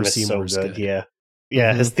acting for Seymour is good.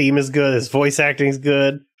 Yeah, his theme is good. His voice acting is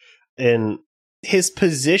good. And his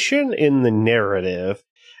position in the narrative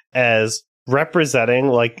as representing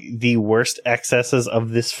like the worst excesses of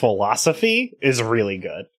this philosophy is really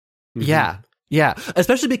good. Yeah,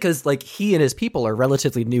 especially because like he and his people are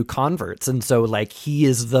relatively new converts, and so like he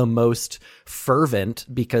is the most fervent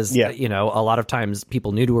because you know, a lot of times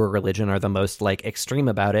people new to a religion are the most like extreme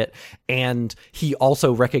about it, and he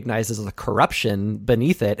also recognizes the corruption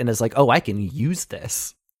beneath it and is like, oh, I can use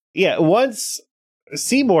this. Yeah, once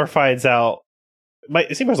Seymour finds out,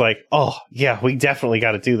 Seymour's like, oh yeah, we definitely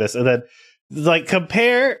got to do this, and then like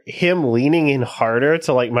compare him leaning in harder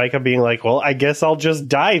to like Micah being like, well, I guess I'll just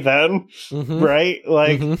die then, right?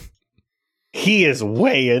 Like he is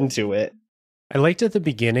way into it. I liked at the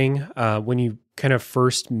beginning when you kind of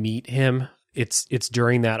first meet him. It's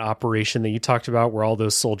during that operation that you talked about where all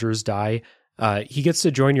those soldiers die. He gets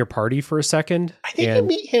to join your party for a second. I think you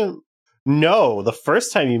meet him. No, the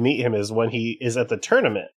first time you meet him is when he is at the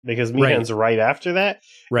tournament because Meehan's right after that.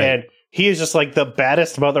 Right. And he is just like the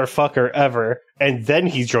baddest motherfucker ever. And then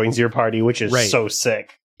he joins your party, which is so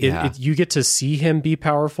sick. You get to see him be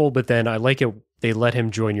powerful, but then I like it. They let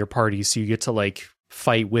him join your party. So you get to like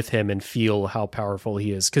fight with him and feel how powerful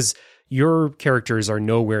he is. Because your characters are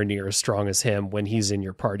nowhere near as strong as him when he's in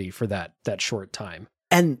your party for that short time.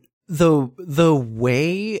 And the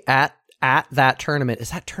way at that tournament, is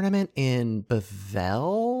that tournament in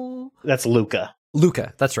Bavel? That's Luca.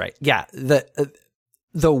 That's right. Yeah.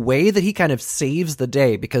 The way that he kind of saves the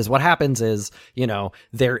day, because what happens is, you know,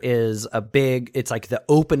 there is it's like the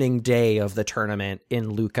opening day of the tournament in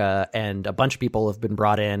Lucca, and a bunch of people have been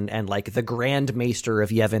brought in, and like the Grand Maester of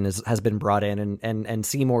Yevon has been brought in, and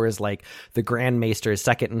Seymour is like the Grand Maester's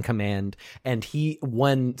second in command. And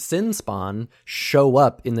when Sin Spawn show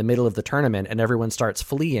up in the middle of the tournament and everyone starts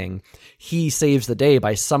fleeing, he saves the day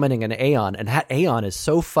by summoning an Aeon, and that Aeon is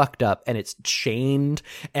so fucked up and it's chained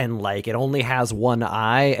and like it only has one eye,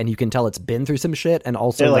 and you can tell it's been through some shit, and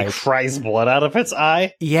also it like fries blood out of its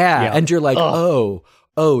eye. Yeah. And you're like, oh,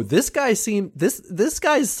 this guy's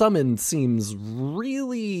summon seems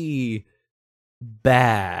really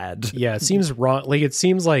bad. Yeah, it seems wrong. Like it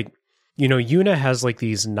seems like, you know, Yuna has like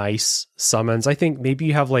these nice summons. I think maybe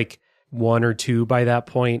you have like one or two by that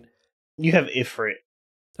point. You have Ifrit.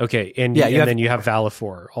 Okay, and then you have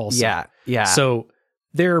Valifor also. Yeah. So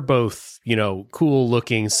they're both, you know, cool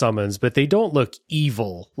looking summons, but they don't look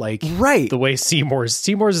evil like the way Seymour's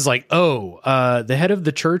is like, the head of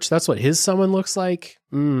the church, that's what his summon looks like.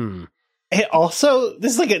 And also,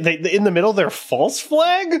 this is like in the middle, their false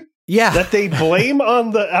flag that they blame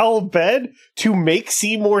on the Al Bhed to make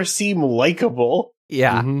Seymour seem likable.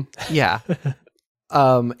 Yeah.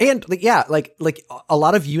 And like a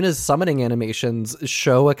lot of Yuna's summoning animations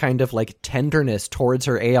show a kind of like tenderness towards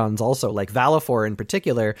her Aeons also, like Valifor in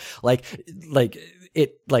particular, like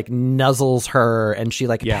it like nuzzles her and she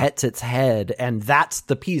like pets its head. And that's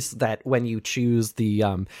the piece that when you choose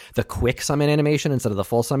the quick summon animation instead of the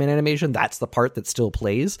full summon animation, that's the part that still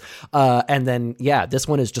plays. And then, this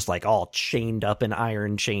one is just like all chained up in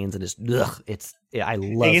iron chains and I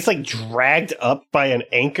love it's like dragged up by an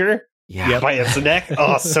anchor. Yeah, by its neck.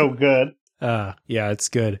 Oh, so good. It's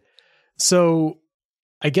good. So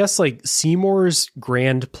I guess like Seymour's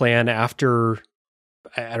grand plan after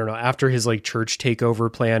his like church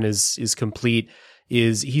takeover plan is complete,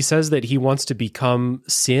 is he says that he wants to become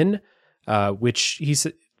Sin, which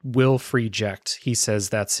will reject. He says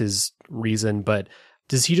that's his reason, but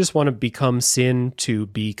does he just want to become Sin to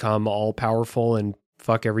become all powerful and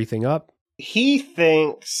fuck everything up? He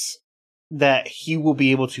thinks that he will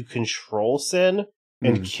be able to control Sin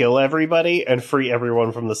and kill everybody and free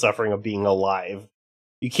everyone from the suffering of being alive.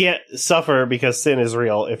 You can't suffer because Sin is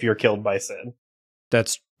real if you're killed by Sin.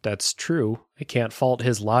 That's true. I can't fault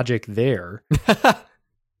his logic there.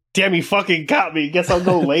 Damn, you fucking got me. Guess I'll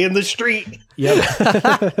go lay in the street. Yep.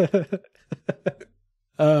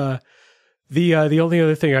 The only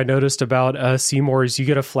other thing I noticed about Seymour is you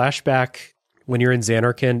get a flashback when you're in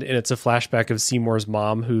Xanarkand, and it's a flashback of Seymour's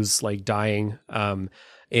mom who's like dying.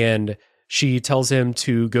 And she tells him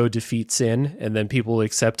to go defeat Sin, and then people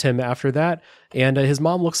accept him after that. And his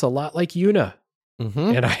mom looks a lot like Yuna.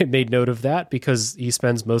 And I made note of that because he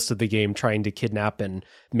spends most of the game trying to kidnap and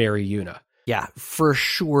marry Yuna. Yeah, for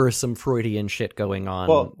sure some Freudian shit going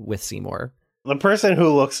on with Seymour. The person who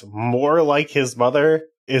looks more like his mother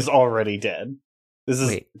is already dead. This is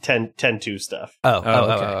Wait. 10-2 stuff.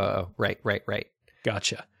 Oh, right.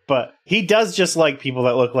 Gotcha. But he does just like people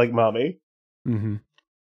that look like mommy. Mm-hmm.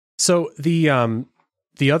 So the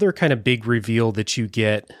other kind of big reveal that you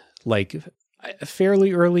get, like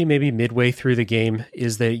fairly early, maybe midway through the game,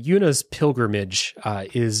 is that Yuna's pilgrimage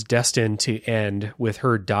is destined to end with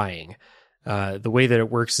her dying. The way that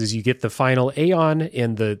it works is you get the final Aeon,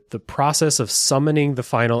 and the process of summoning the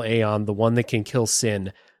final Aeon, the one that can kill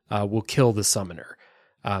Sin, will kill the summoner.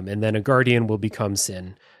 And then a guardian will become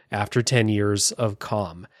Sin after 10 years of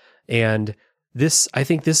calm. And I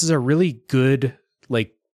think this is a really good,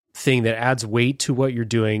 like, thing that adds weight to what you're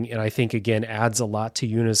doing. And I think, again, adds a lot to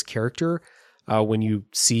Yuna's character when you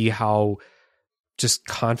see how just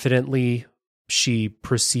confidently she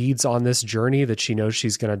proceeds on this journey that she knows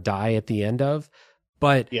she's going to die at the end of.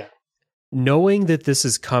 But knowing that this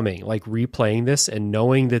is coming, like replaying this and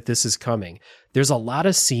knowing that this is coming, there's a lot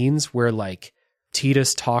of scenes where, like,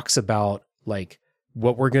 Tidus talks about, like,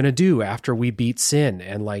 what we're going to do after we beat Sin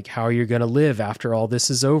and, like, how you're going to live after all this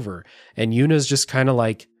is over. And Yuna's just kind of,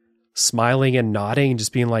 like, smiling and nodding and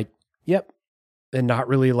just being like, yep. And not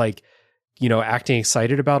really, like, you know, acting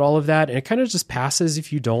excited about all of that. And it kind of just passes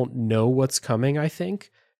if you don't know what's coming, I think.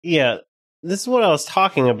 Yeah. This is what I was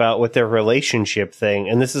talking about with their relationship thing.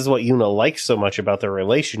 And this is what Yuna likes so much about their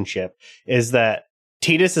relationship, is that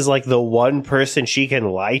Tidus is like the one person she can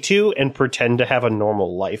lie to and pretend to have a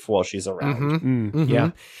normal life while she's around. Yeah.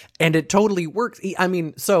 And it totally works. I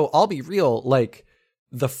mean, so I'll be real, like,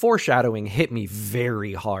 the foreshadowing hit me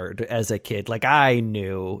very hard as a kid. Like, I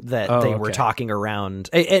knew that they were talking around,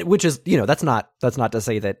 which is, you know, that's not to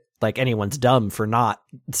say that, like, anyone's dumb for not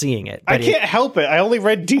seeing it. But I can't help it. I only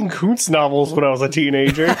read Dean Koontz novels when I was a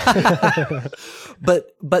teenager.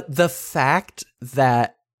 But the fact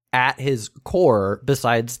that at his core,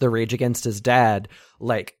 besides the rage against his dad,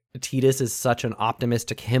 like, Tidus is such an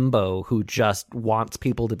optimistic himbo who just wants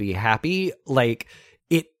people to be happy. Like,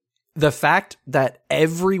 the fact that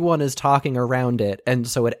everyone is talking around it, and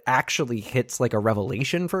so it actually hits like a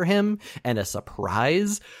revelation for him and a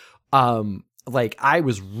surprise. Like, I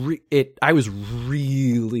was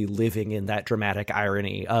really living in that dramatic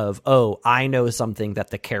irony of, oh, I know something that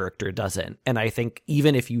the character doesn't. And I think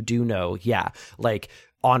even if you do know, like,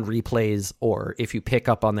 on replays, or if you pick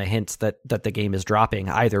up on the hints that the game is dropping,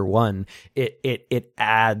 either one, it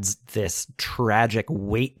adds this tragic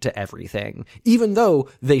weight to everything, even though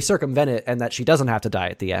they circumvent it and that she doesn't have to die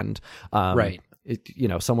at the end. Right. You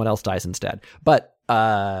know, someone else dies instead. But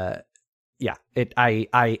I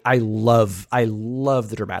love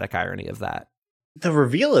the dramatic irony of that. The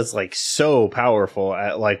reveal is, like, so powerful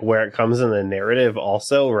at, like, where it comes in the narrative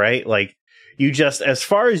also, right? Like, you just, as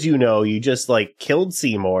far as you know, you just, like, killed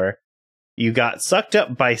Seymour, you got sucked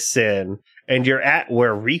up by Sin, and you're at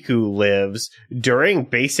where Riku lives during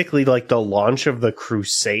basically, like, the launch of the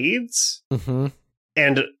Crusades. Mm-hmm.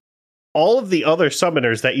 And all of the other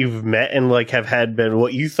summoners that you've met and, like, have had been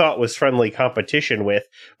what you thought was friendly competition with,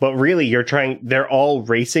 but really they're all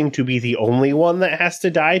racing to be the only one that has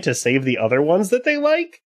to die to save the other ones that they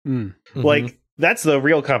like. Mm-hmm. Like, that's the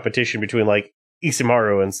real competition between, like,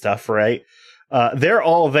 Isamaru and stuff, right? They're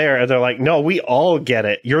all there, and they're like, no, we all get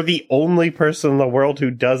it. You're the only person in the world who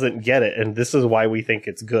doesn't get it, and this is why we think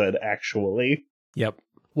it's good, actually. Yep.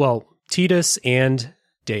 Well, Tidus and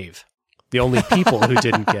Dave, the only people who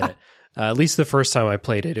didn't get it. At least the first time I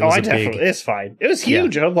played it, it was it's fine. It was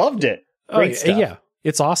huge. Yeah. I loved it. Great stuff. Yeah,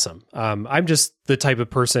 it's awesome. I'm just the type of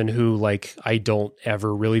person who, like, I don't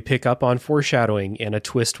ever really pick up on foreshadowing, and a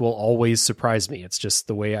twist will always surprise me. It's just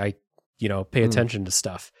the way I, pay attention to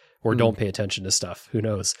stuff. Or don't pay attention to stuff. Who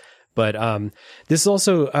knows? But this is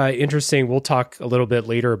also interesting. We'll talk a little bit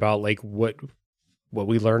later about, like, what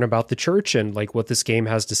we learn about the church and, like, what this game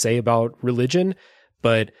has to say about religion.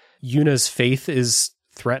 But Yuna's faith is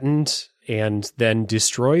threatened and then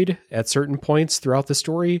destroyed at certain points throughout the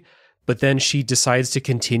story. But then she decides to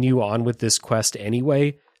continue on with this quest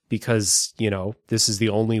anyway, because, this is the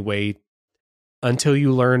only way until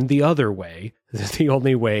you learn the other way, the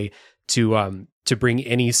only way to bring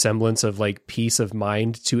any semblance of, like, peace of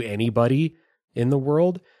mind to anybody in the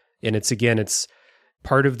world. And it's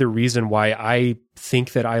part of the reason why I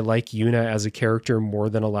think that I like Yuna as a character more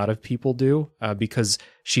than a lot of people do, because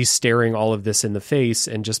she's staring all of this in the face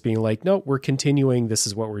and just being like, no, we're continuing. This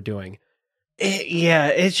is what we're doing.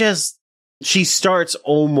 It's just, she starts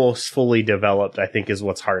almost fully developed, I think, is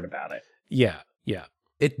what's hard about it. Yeah.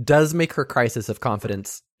 It does make her crisis of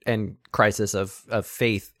confidence and crisis of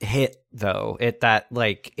faith hit, though.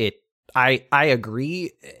 I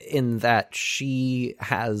agree in that she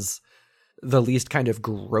has the least kind of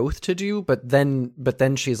growth to do, but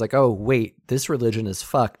then she's like, oh wait, this religion is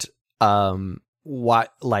fucked.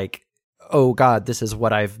 What, like, oh God, this is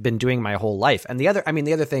what I've been doing my whole life. And the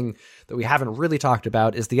other thing that we haven't really talked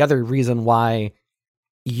about is the other reason why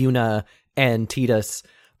Yuna and Tidus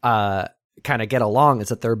kind of get along is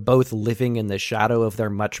that they're both living in the shadow of their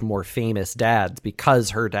much more famous dads,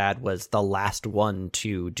 because her dad was the last one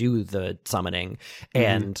to do the summoning.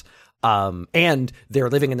 And they're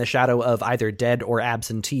living in the shadow of either dead or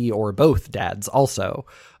absentee or both dads also,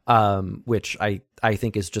 which I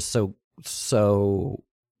think is just so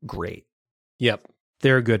great. Yep.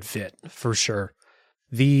 They're a good fit for sure.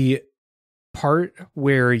 The part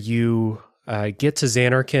where you get to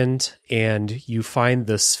Xanarkand and you find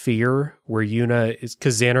the sphere where Yuna is,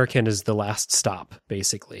 because Xanarkand is the last stop,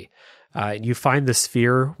 basically. You find the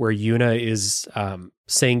sphere where Yuna is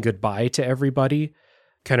saying goodbye to everybody,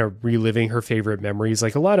 kind of reliving her favorite memories.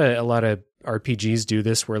 Like a lot of RPGs do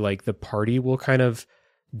this, where like the party will kind of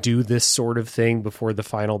do this sort of thing before the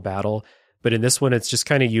final battle. But in this one, it's just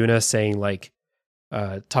kind of Yuna saying like,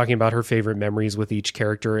 talking about her favorite memories with each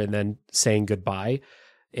character and then saying goodbye.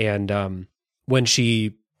 And when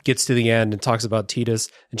she gets to the end and talks about Tidus,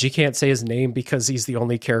 and she can't say his name because he's the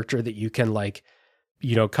only character that you can like,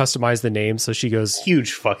 customize the name. So she goes,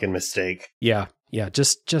 huge fucking mistake. Yeah.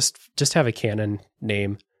 Just have a canon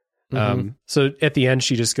name. Mm-hmm. So at the end,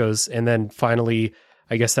 she just goes, and then finally,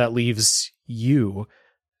 I guess that leaves you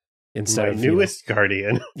instead my of newest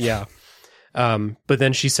guardian. Yeah. But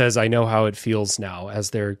then she says, I know how it feels now,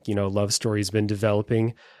 as their, love story's been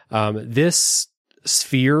developing. This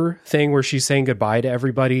sphere thing where she's saying goodbye to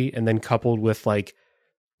everybody, and then coupled with like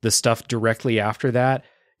the stuff directly after that,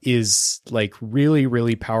 is like really,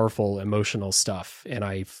 really powerful emotional stuff. And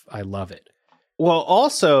I love it. Well,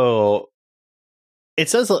 also,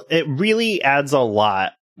 it really adds a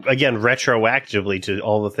lot, again, retroactively to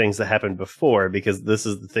all the things that happened before, because this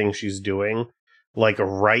is the thing she's doing, like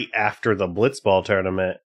right after the Blitzball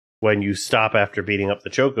tournament, when you stop after beating up the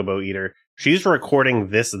Chocobo Eater. She's recording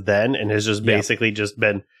this then, and has just basically just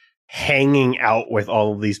been hanging out with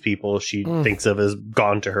all of these people she thinks of as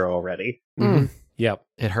gone to her already. Mm-hmm. Yep.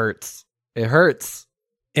 It hurts. It hurts.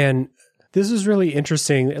 And this is really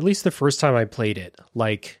interesting, at least the first time I played it.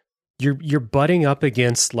 Like, you're butting up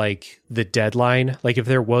against like the deadline. Like, if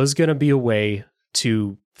there was going to be a way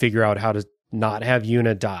to figure out how to not have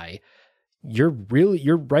Yuna die, you're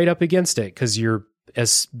right up against it, because you're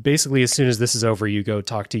as soon as this is over, you go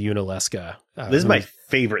talk to Yuna Leska. This is my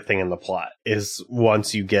favorite thing in the plot, is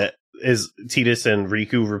once you get, is Tidus and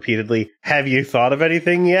Riku repeatedly, have you thought of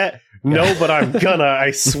anything yet? No, but I'm gonna,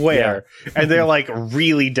 I swear. Yeah. And they're like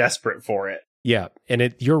really desperate for it. Yeah.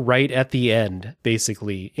 And you're right at the end,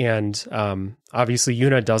 basically. And obviously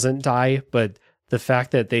Yuna doesn't die, but the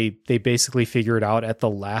fact that they basically figure it out at the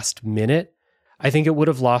last minute, I think it would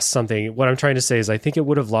have lost something. What I'm trying to say is I think it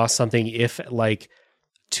would have lost something if like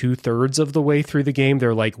 2/3 of the way through the game,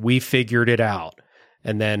 they're like, we figured it out.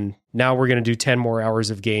 And then now we're going to do 10 more hours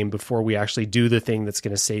of game before we actually do the thing that's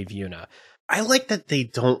going to save Yuna. I like that they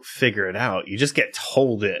don't figure it out. You just get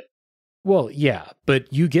told it. Well, yeah,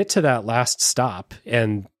 but you get to that last stop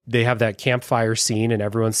and they have that campfire scene and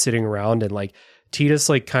everyone's sitting around, and like Tidus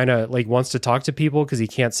like kind of like wants to talk to people because he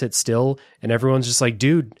can't sit still. And everyone's just like,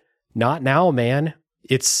 dude, not now, man.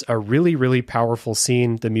 It's a really, really powerful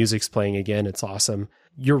scene. The music's playing again. It's awesome.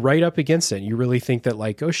 You're right up against it. You really think that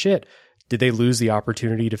like, oh shit, did they lose the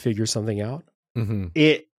opportunity to figure something out? Mm-hmm.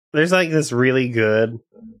 There's like this really good,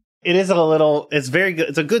 it's very good.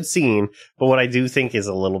 It's a good scene, but what I do think is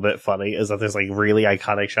a little bit funny is that there's like really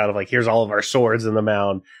iconic shot of like, here's all of our swords in the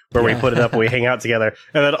mound where we put it up and we hang out together.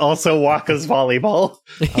 And then also Waka's volleyball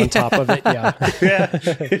on top of it. Yeah. Yeah.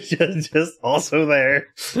 It's just also there.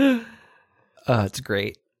 It's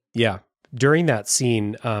great. Yeah. During that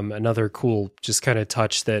scene, another cool just kind of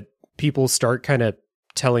touch that people start kind of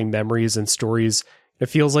telling memories and stories. It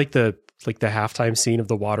feels like the halftime scene of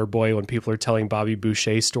The Waterboy when people are telling Bobby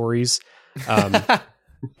Boucher stories.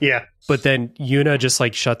 Yeah. But then Yuna just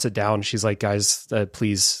like shuts it down. She's like, guys,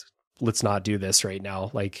 please, let's not do this right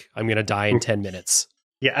now. Like, I'm going to die in 10 minutes.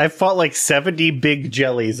 Yeah. I fought like 70 big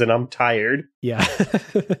jellies and I'm tired. Yeah.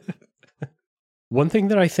 One thing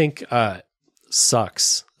that I think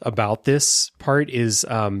sucks about this part is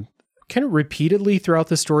kind of repeatedly throughout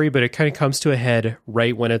the story, but it kind of comes to a head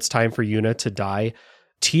right when it's time for Yuna to die.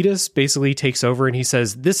 Tidus basically takes over and he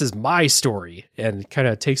says, this is my story, and kind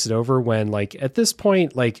of takes it over when like at this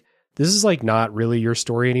point, like this is like not really your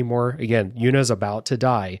story anymore. Again, Yuna's about to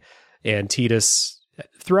die, and Tidus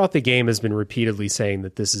throughout the game has been repeatedly saying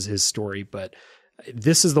that this is his story, but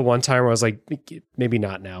this is the one time where I was like, maybe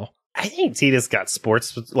not now. I think Tidus got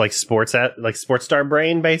sports star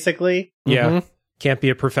brain, basically. Yeah. Mhm. Can't be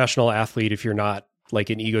a professional athlete if you're not like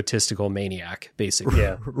an egotistical maniac, basically.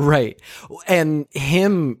 Yeah. Right. And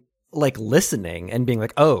him like listening and being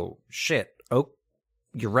like, oh shit. Oh,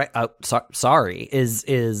 you're right. Oh, sorry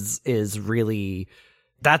is really,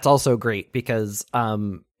 that's also great because,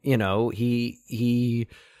 he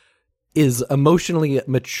is emotionally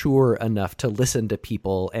mature enough to listen to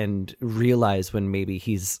people and realize when maybe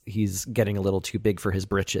he's getting a little too big for his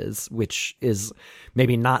britches, which is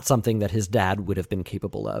maybe not something that his dad would have been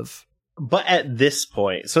capable of. But at this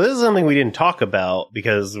point, so this is something we didn't talk about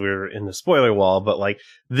because we're in the spoiler wall, but like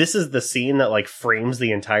this is the scene that like frames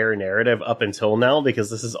the entire narrative up until now, because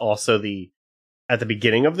this is also at the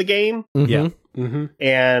beginning of the game. Mm-hmm. Yeah. Mm-hmm.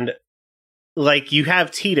 And like you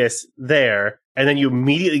have Tidus there, and then you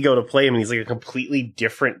immediately go to play him and he's like a completely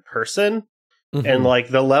different person. Mm-hmm. And like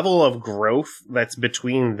the level of growth that's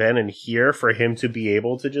between then and here for him to be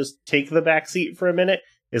able to just take the backseat for a minute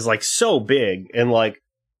is like so big and like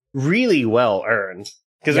really well earned.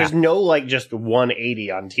 Because there's no like just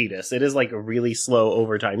 180 on Tidus. It is like really slow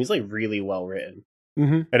over time. He's like really well written.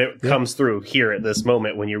 Mm-hmm. And it comes through here at this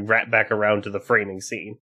moment when you wrap back around to the framing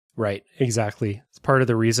scene. Right, exactly. It's part of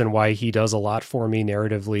the reason why he does a lot for me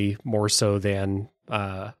narratively, more so than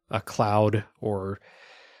a Cloud or...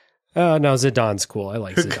 no, Zidane's cool. I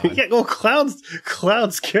like Zidane. Yeah, well,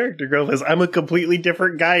 Cloud's character growth is, I'm a completely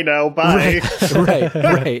different guy now, bye.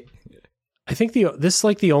 Right. I think this is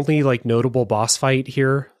like the only like notable boss fight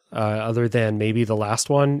here, other than maybe the last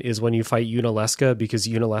one, is when you fight Unalesca, because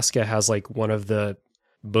Unalesca has like one of the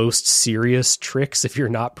most serious tricks if you're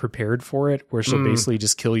not prepared for it, where she'll basically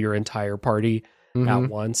just kill your entire party at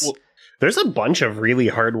once. Well, there's a bunch of really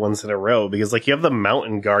hard ones in a row, because like you have the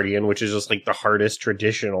Mountain Guardian, which is just like the hardest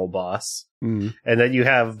traditional boss. And then you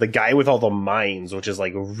have the guy with all the mines, which is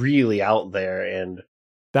like really out there and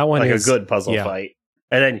that one like is a good puzzle fight.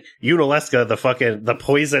 And then Unalesca, the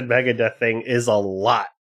poison Megadeth thing, is a lot.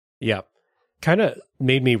 Yeah. Kind of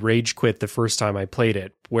made me rage quit the first time I played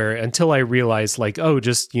it, where until I realized like, oh,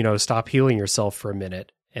 just, stop healing yourself for a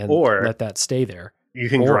minute and let that stay there. You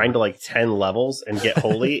can grind to like 10 levels and get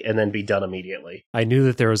holy and then be done immediately. I knew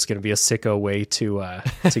that there was going to be a sicko way to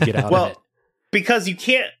get out of it. Because you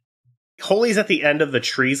can't... Holy's at the end of the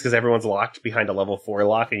trees because everyone's locked behind a level 4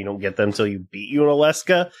 lock and you don't get them until you beat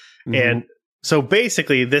Unalesca. And so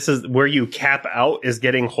basically, this is where you cap out, is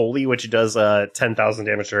getting holy, which does 10,000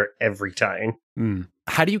 damage to her every time.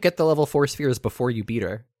 How do you get the level 4 spheres before you beat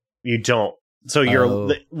her? You don't. So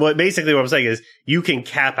basically what I'm saying is you can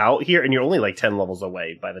cap out here and you're only like 10 levels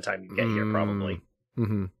away by the time you get here, probably.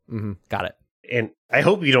 Got it. And I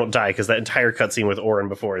hope you don't die, because that entire cutscene with Auron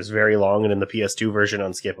before is very long and in the PS2 version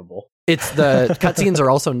unskippable. It's the cutscenes are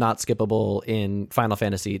also not skippable in Final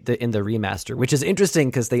Fantasy in the remaster, which is interesting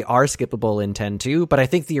because they are skippable in 10.2, but I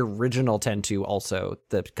think the original 10.2 also,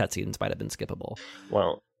 the cutscenes might have been skippable.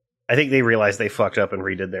 Well, I think they realized they fucked up and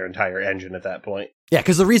redid their entire engine at that point. Yeah,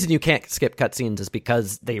 because the reason you can't skip cutscenes is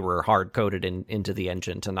because they were hard-coded into the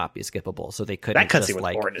engine to not be skippable, so they couldn't. That cutscene with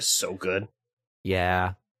Auron is so good.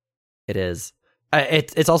 Yeah, it is.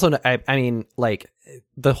 It's also, I mean, like,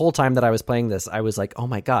 the whole time that I was playing this, I was like, oh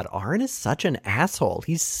my god, Auron is such an asshole.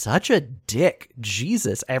 He's such a dick.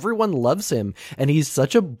 Jesus, everyone loves him, and he's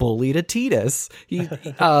such a bully to Tidus.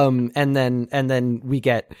 And then we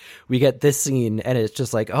get this scene, and it's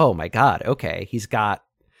just like, oh my god, okay, he's got,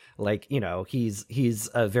 like, he's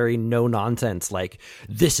a very no nonsense, like,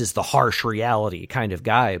 this is the harsh reality kind of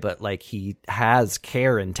guy, but like he has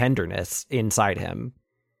care and tenderness inside him.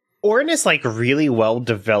 Auron is like really well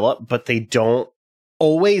developed, but they don't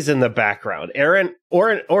always in the background.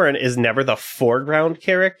 Auron is never the foreground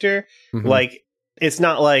character. Like, it's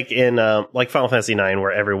not like in like Final Fantasy IX,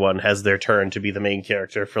 where everyone has their turn to be the main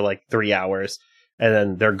character for like 3 hours and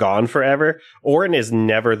then they're gone forever. Auron is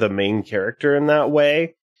never the main character in that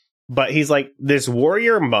way, but he's like this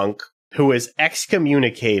warrior monk who is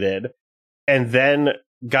excommunicated and then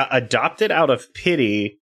got adopted out of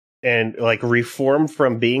pity and like reformed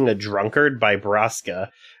from being a drunkard by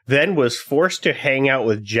Braska, then was forced to hang out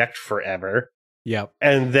with Jecht forever. Yep.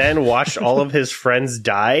 And then watched all of his friends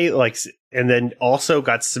die, like, and then also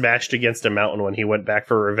got smashed against a mountain when he went back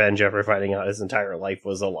for revenge after finding out his entire life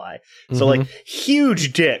was a lie. So like,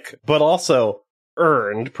 huge dick, but also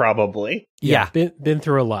earned, probably. Yeah. Been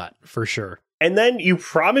through a lot, for sure. And then you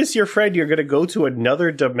promise your friend you're going to go to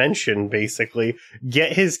another dimension, basically,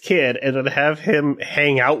 get his kid, and then have him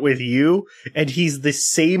hang out with you, and he's the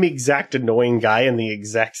same exact annoying guy in the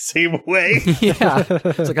exact same way. Yeah.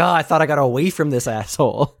 It's like, oh, I thought I got away from this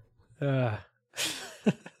asshole.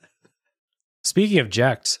 Speaking of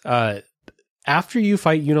Jecht, after you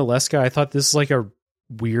fight Unaleska, I thought this is like a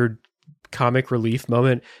weird comic relief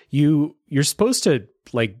moment. You're supposed to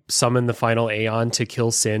like summon the final Aeon to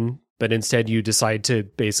kill Sin, but instead you decide to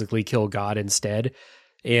basically kill God instead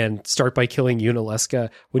and start by killing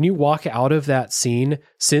Unaleska. When you walk out of that scene,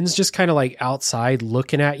 Sin's just kind of like outside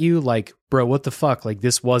looking at you like, bro, what the fuck? Like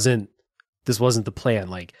this wasn't the plan.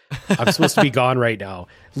 Like I'm supposed to be gone right now.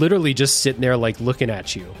 Literally just sitting there like looking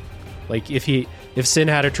at you. Like if Sin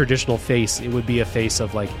had a traditional face, it would be a face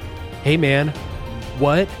of like, hey man,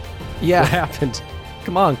 what? Yeah. What happened?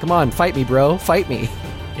 Come on, fight me, bro. Fight me.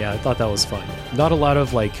 Yeah, I thought that was fun. Not a lot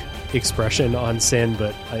of like expression on Sin,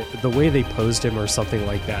 but the way they posed him or something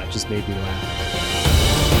like that just made me laugh.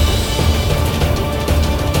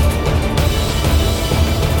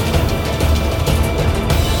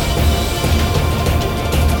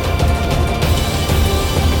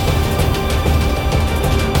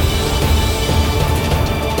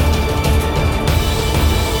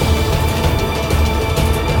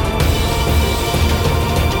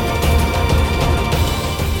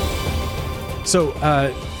 So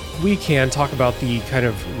we can talk about the kind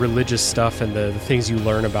of religious stuff and the things you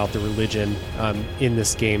learn about the religion in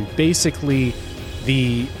this game. Basically,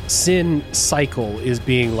 the Sin cycle is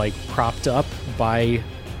being like propped up by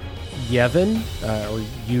Yevon, or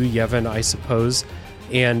Yevon, I suppose,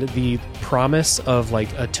 and the promise of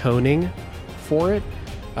like atoning for it,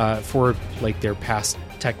 for like their past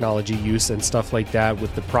technology use and stuff like that,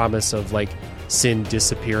 with the promise of like Sin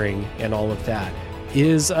disappearing and all of that,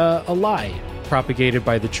 is a lie propagated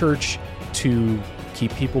by the church to keep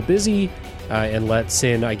people busy and let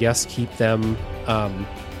Sin, I guess, keep them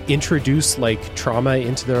introduce like trauma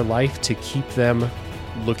into their life to keep them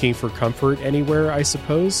looking for comfort anywhere, I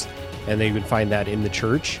suppose. And they would find that in the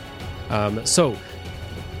church. So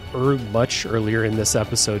much earlier in this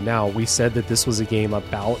episode now, we said that this was a game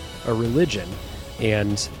about a religion.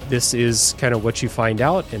 And this is kind of what you find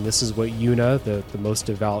out. And this is what Yuna, the most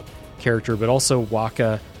devout character, but also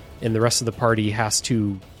Waka and the rest of the party has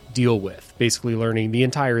to deal with, basically learning the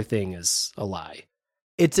entire thing is a lie.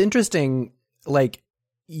 It's interesting, like,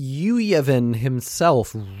 Yevon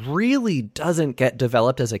himself really doesn't get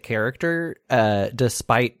developed as a character,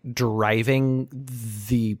 despite driving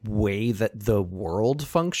the way that the world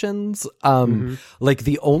functions. Like,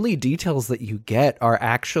 the only details that you get are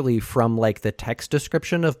actually from, like, the text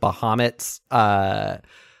description of Bahamut's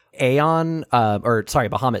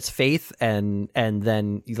Bahamut's faith, and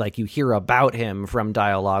then like you hear about him from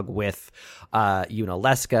dialogue with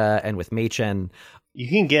Unaleska and with Machen. You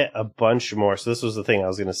can get a bunch more. So this was the thing I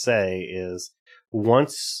was going to say is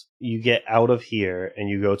once you get out of here and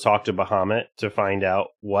you go talk to Bahamut to find out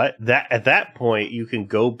at that point you can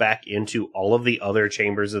go back into all of the other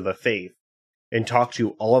chambers of the faith and talk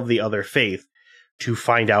to all of the other faith to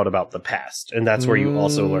find out about the past. And that's where you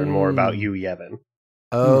also learn more about Yevon.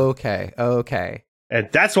 Okay. And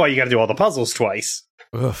that's why you got to do all the puzzles twice.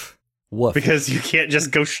 Oof. Woof. Because you can't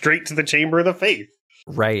just go straight to the Chamber of the Faith.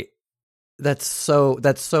 Right. That's so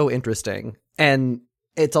interesting. And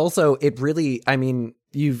it's also, it really, I mean,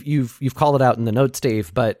 you've called it out in the notes,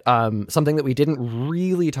 Dave, but something that we didn't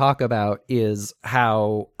really talk about is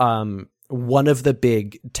how one of the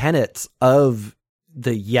big tenets of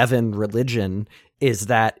the Yevon religion is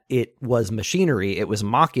that it was machinery, it was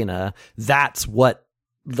machina. That's what,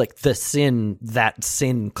 like, the sin that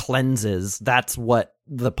Sin cleanses, that's what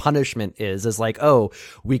the punishment is like, oh,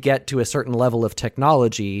 we get to a certain level of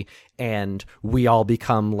technology and we all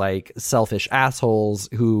become like selfish assholes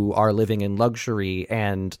who are living in luxury,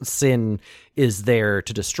 and Sin is there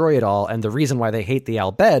to destroy it all. And the reason why they hate the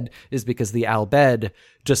Albed is because the Albed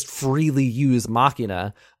just freely use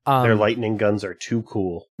machina. Their lightning guns are too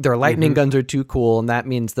cool. Their lightning guns are too cool, and that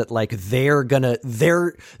means that like they're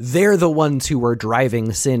the ones who are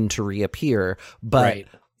driving Sin to reappear. But right.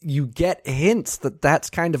 You get hints that that's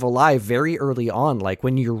kind of a lie very early on, like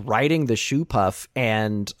when you're riding the shoe puff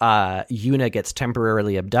and Yuna gets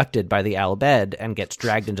temporarily abducted by the Albed and gets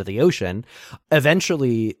dragged into the ocean.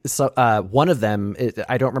 Eventually, one of them,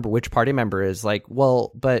 I don't remember which party member, is like,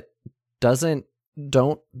 well, but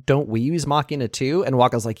don't we use Machina too? And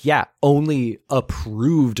Waka's like, yeah, only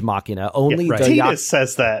approved Machina. Only right. Tina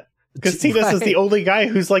says that. Because Tinas is the only guy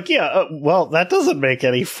who's like, yeah, well, that doesn't make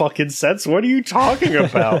any fucking sense. What are you talking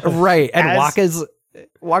about? Right. And Waka's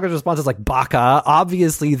response is like, Baka,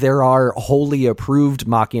 obviously there are wholly approved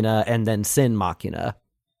Machina and then Sin Machina.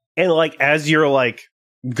 And like, as you're like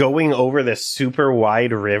going over this super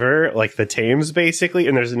wide river, like the Thames basically,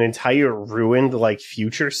 and there's an entire ruined like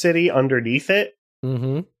future city underneath it.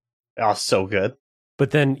 Mm-hmm. Oh, so good.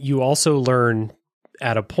 But then you also learn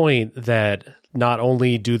at a point that not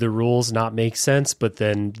only do the rules not make sense, but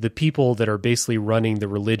then the people that are basically running the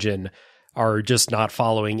religion are just not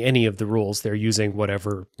following any of the rules. They're using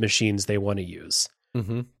whatever machines they want to use.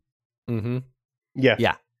 Mm-hmm. Mm-hmm. Yeah.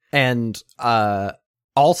 Yeah. And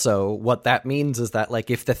also what that means is that, like,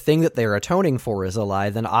 if the thing that they're atoning for is a lie,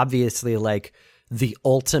 then obviously, like, the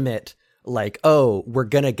ultimate, like, oh, we're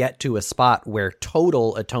going to get to a spot where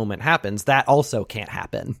total atonement happens, that also can't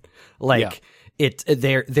happen. Like,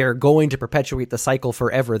 they're going to perpetuate the cycle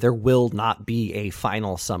forever. There will not be a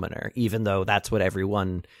final summoner, even though that's what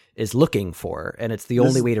everyone is looking for, and it's the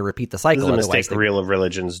only way to repeat the cycle. This is a mistake real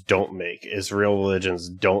religions don't make, is real religions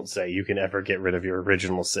don't say you can ever get rid of your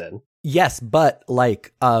original sin. Yes, but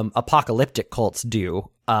like apocalyptic cults do.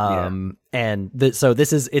 So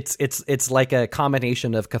this is it's like a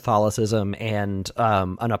combination of Catholicism and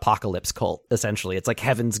an apocalypse cult, essentially. It's like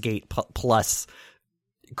Heaven's Gate plus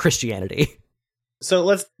Christianity. So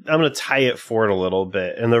I'm going to tie it forward a little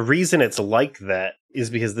bit. And the reason it's like that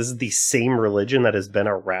is because this is the same religion that has been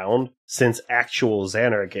around since actual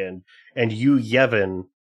Xanarkand. And Yu Yevon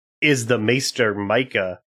is the Maester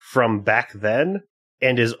Micah from back then,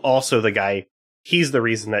 and is also the guy. He's the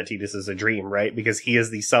reason that Tidus is a dream, right? Because he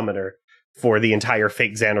is the summoner for the entire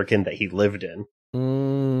fake Xanarkand that he lived in.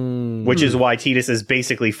 Which is why Tidus is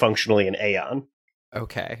basically functionally an Aeon.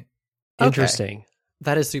 Okay. Interesting.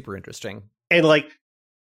 That is super interesting. And, like,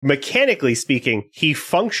 mechanically speaking, he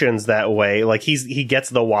functions that way. Like, he gets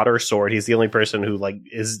the water sword. He's the only person who, like,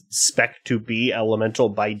 is spec to be elemental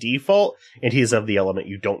by default, and he's of the element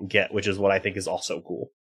you don't get, which is what I think is also cool.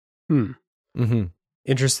 Mm-hmm.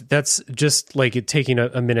 Interesting. That's just, like, it taking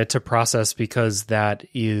a minute to process, because that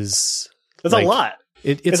is... That's like, a lot.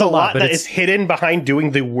 It's a lot, but that is hidden behind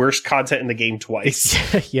doing the worst content in the game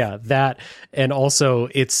twice. Yeah, that, and also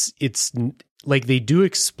it's like, they do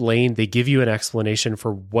explain, they give you an explanation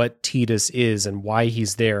for what Tidus is and why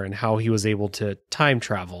he's there and how he was able to time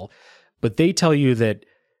travel. But they tell you that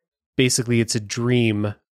basically it's a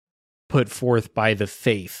dream put forth by the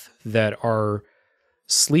faith that are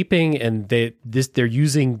sleeping, and they're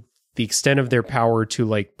using the extent of their power to,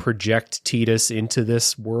 like, project Tidus into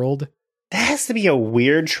this world. That has to be a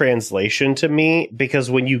weird translation to me,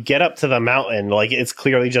 because when you get up to the mountain, like, it's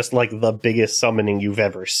clearly just, like, the biggest summoning you've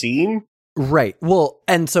ever seen. Right. Well,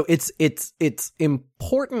 and so it's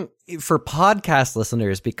important for podcast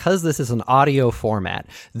listeners, because this is an audio format.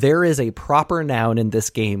 There is a proper noun in this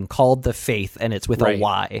game called the Faith, and it's with a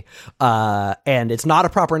Y. And it's not a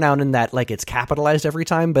proper noun in that, like, it's capitalized every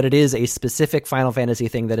time, but it is a specific Final Fantasy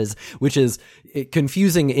thing which is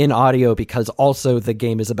confusing in audio, because also the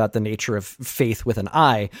game is about the nature of faith with an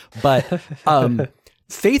I. But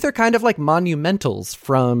Faith are kind of like monumentals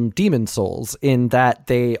from Demon Souls, in that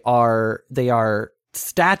they are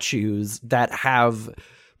statues that have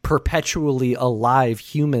perpetually alive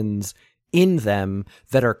humans in them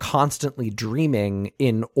that are constantly dreaming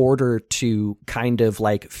in order to kind of,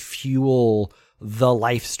 like, fuel the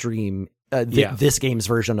life stream. This game's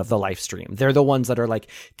version of the life stream. They're the ones that are, like,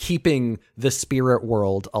 keeping the spirit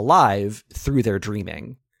world alive through their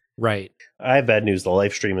dreaming. Right. I have bad news. The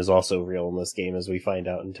live stream is also real in this game, as we find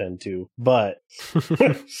out in 10-2. But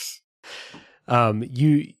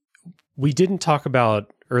we didn't talk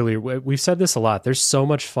about earlier. We've said this a lot. There's so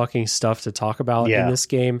much fucking stuff to talk about in this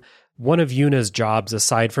game. One of Yuna's jobs,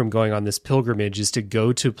 aside from going on this pilgrimage, is to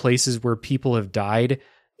go to places where people have died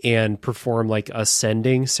and perform, like, a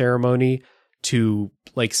sending ceremony to,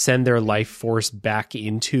 like, send their life force back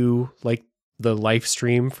into, like, the life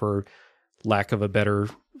stream, for lack of a better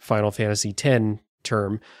Final Fantasy X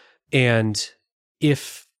term. And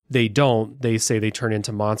if they don't, they say they turn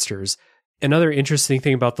into monsters. Another interesting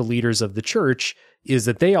thing about the leaders of the church is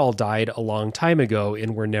that they all died a long time ago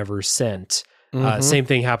and were never sent. Same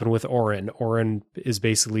thing happened with Auron. Auron is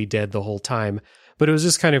basically dead the whole time. But it was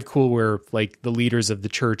just kind of cool where, like, the leaders of the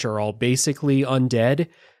church are all basically undead,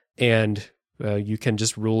 and you can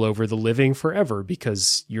just rule over the living forever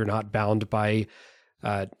because you're not bound by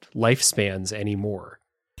lifespans anymore.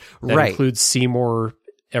 That includes Seymour,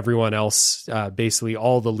 everyone else, basically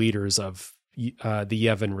all the leaders of the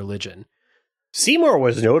Yevon religion. Seymour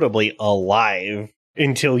was notably alive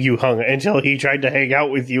until he tried to hang out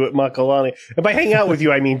with you at Makalani. And by hang out with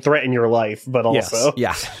you, I mean threaten your life, but also.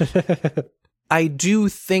 Yes. Yeah. I do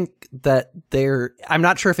think that I'm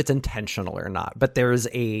not sure if it's intentional or not, but there is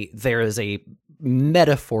a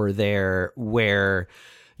metaphor there where,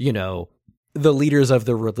 you know, the leaders of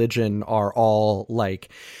the religion are all,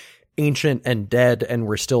 like, ancient and dead, and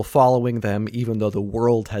we're still following them, even though the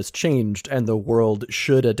world has changed and the world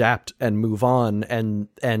should adapt and move on. And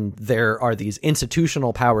there are these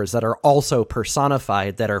institutional powers that are also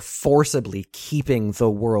personified that are forcibly keeping the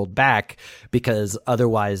world back, because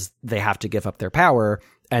otherwise they have to give up their power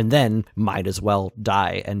and then might as well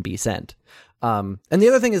die and be sent. And the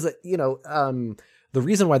other thing is that, the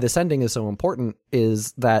reason why this ending is so important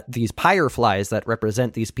is that these fireflies that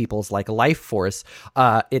represent these people's like life force,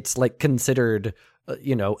 it's like considered,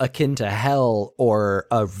 akin to hell or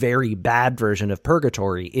a very bad version of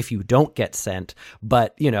purgatory if you don't get sent.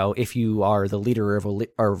 But, if you are the leader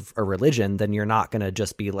of a religion, then you're not going to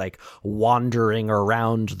just be like wandering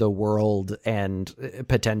around the world and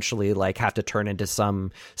potentially like have to turn into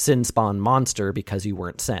some sin spawn monster because you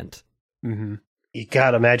weren't sent. Mm-hmm. You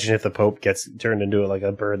gotta imagine if the Pope gets turned into like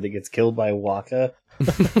a bird that gets killed by Waka.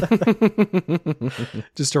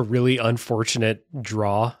 Just a really unfortunate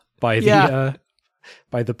draw by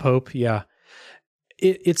the Pope. Yeah.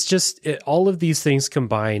 It's just all of these things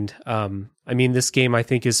combined. This game I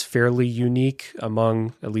think is fairly unique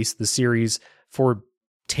among at least the series for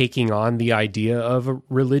taking on the idea of a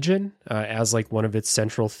religion as like one of its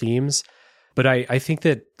central themes. But I think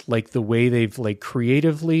that like the way they've like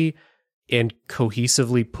creatively and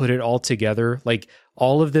cohesively put it all together, like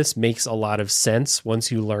all of this makes a lot of sense once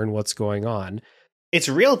you learn what's going on. It's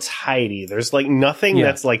real tidy. There's like nothing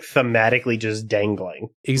that's like thematically just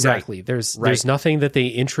dangling. Exactly. Right. There's nothing that they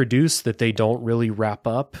introduce that they don't really wrap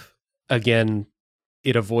up. Again,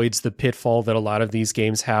 it avoids the pitfall that a lot of these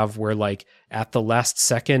games have where like at the last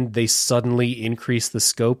second, they suddenly increase the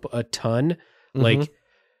scope a ton. Mm-hmm. Like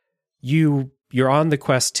you're on the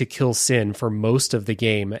quest to kill Sin for most of the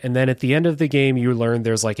game. And then at the end of the game, you learn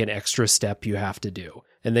there's like an extra step you have to do.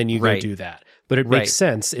 And then you go do that. But it makes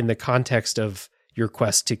sense in the context of your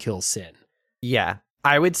quest to kill Sin. Yeah.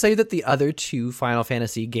 I would say that the other two Final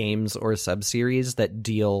Fantasy games or subseries that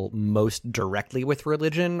deal most directly with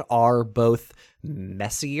religion are both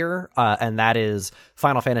messier, and that is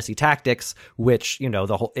Final Fantasy Tactics, which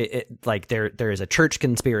the whole there is a church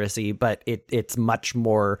conspiracy, but it's much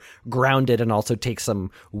more grounded and also takes some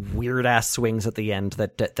weird ass swings at the end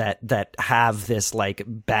that have this like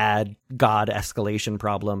bad god escalation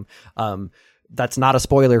problem. That's not a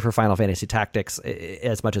spoiler for Final Fantasy Tactics,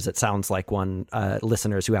 as much as it sounds like one,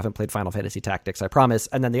 listeners who haven't played Final Fantasy Tactics, I promise.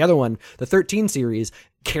 And then the other one, the 13 series,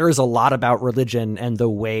 cares a lot about religion and the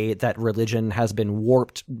way that religion has been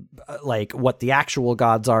warped, like what the actual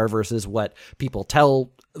gods are versus what people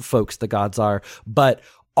tell folks the gods are. But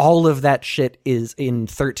all of that shit is in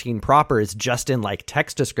 13 proper is just in like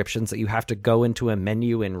text descriptions that you have to go into a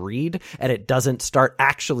menu and read. And it doesn't start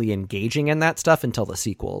actually engaging in that stuff until the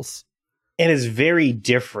sequels. And it's very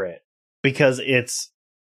different because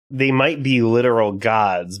they might be literal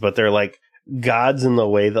gods, but they're like gods in the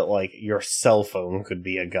way that like your cell phone could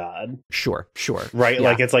be a god. Sure. Right? Yeah.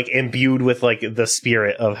 Like it's like imbued with like the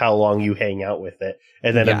spirit of how long you hang out with it.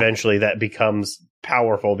 And then eventually that becomes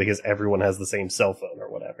powerful because everyone has the same cell phone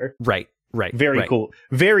or whatever. Right. Very cool.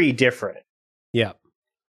 Very different. Yeah.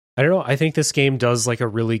 I don't know. I think this game does like a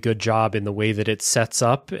really good job in the way that it sets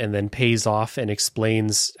up and then pays off and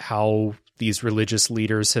explains how these religious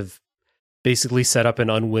leaders have basically set up an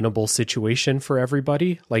unwinnable situation for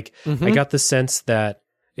everybody. Like I got the sense that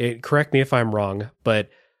correct me if I'm wrong, but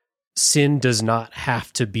Sin does not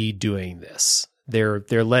have to be doing this. They're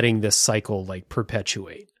letting this cycle like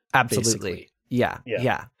perpetuate. Absolutely. Basically.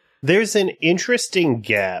 Yeah. There's an interesting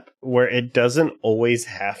gap where it doesn't always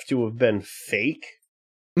have to have been fake.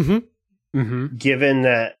 Given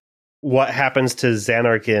that what happens to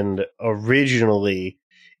Xanarkand originally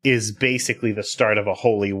is basically the start of a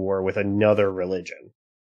holy war with another religion.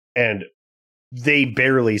 And they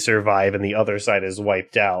barely survive and the other side is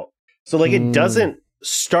wiped out. So like it doesn't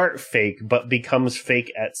start fake, but becomes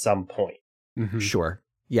fake at some point. Sure.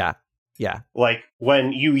 Yeah. Like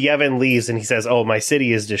when Yevon leaves and he says, oh, my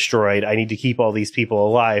city is destroyed. I need to keep all these people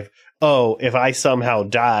alive. Oh, if I somehow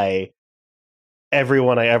die,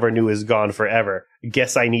 everyone I ever knew is gone forever.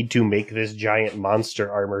 Guess I need to make this giant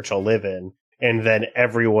monster armor to live in. And then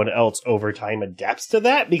everyone else over time adapts to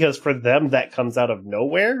that because for them, that comes out of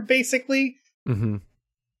nowhere, basically. So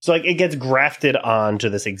like it gets grafted onto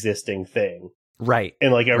this existing thing. Right.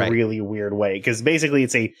 In like a really weird way. Because basically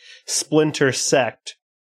it's a splinter sect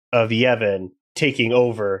of Yevon taking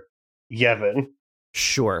over Yevon.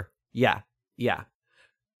 Sure. Yeah.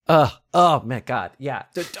 Oh my God. Yeah.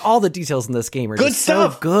 All the details in this game are Good just so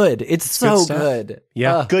stuff. good. It's so stuff. good.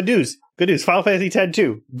 Yeah. Good news. Good news. Final Fantasy X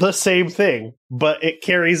 2, the same thing, but it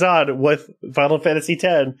carries on with Final Fantasy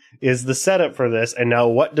X is the setup for this. And now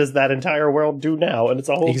what does that entire world do now? And it's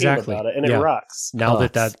a whole game about it, and it rocks. Now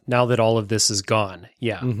that all of this is gone.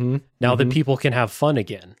 Yeah. Mm-hmm. Now that people can have fun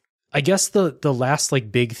again. I guess the last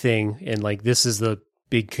like big thing, and like this is the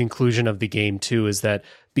big conclusion of the game too, is that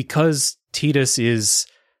because Tidus is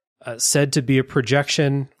said to be a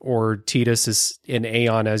projection, or Tidus is an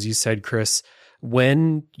Aeon, as you said, Chris,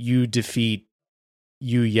 when you defeat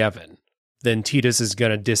Yu Yevon, then Tidus is going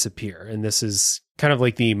to disappear. And this is kind of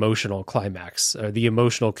like the emotional climax, or the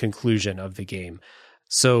emotional conclusion of the game.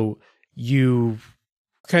 So you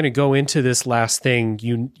kind of go into this last thing.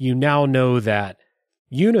 You now know that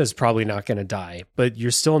Yuna's probably not going to die, but you're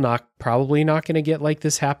still probably not going to get like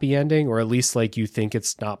this happy ending, or at least like you think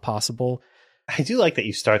it's not possible. I do like that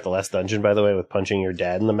you start the last dungeon, by the way, with punching your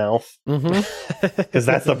dad in the mouth. Because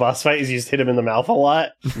that's the boss fight, is you just hit him in the mouth a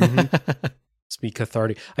lot. It's be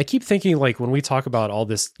cathartic. I keep thinking, like, when we talk about all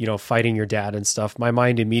this, fighting your dad and stuff, my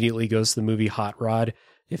mind immediately goes to the movie Hot Rod.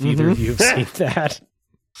 If either of you have seen that.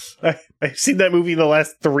 I've seen that movie in the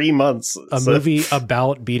last 3 months. A movie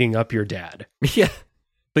about beating up your dad. Yeah.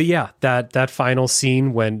 But yeah, that final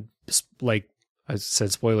scene when, like, I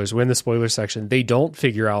said spoilers, we're in the spoiler section, they don't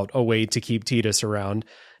figure out a way to keep Tidus around,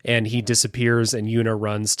 and he disappears, and Yuna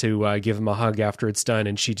runs to give him a hug after it's done,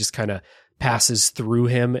 and she just kind of passes through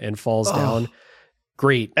him and falls down.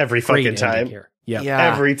 Great. Every fucking time. Here.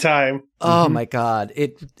 Yeah. Every time. Oh my God.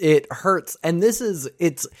 It hurts. And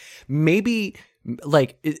it's maybe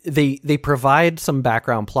like they provide some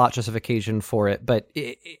background plot justification for it, but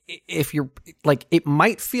if you're like, it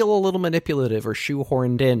might feel a little manipulative or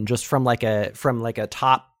shoehorned in just from like a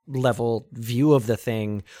top level view of the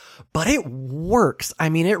thing, but it works. I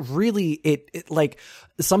mean, it really, it like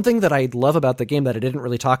something that I love about the game that I didn't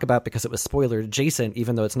really talk about because it was spoiler adjacent,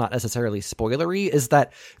 even though it's not necessarily spoilery, is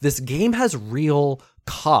that this game has real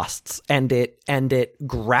costs, and it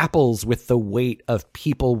grapples with the weight of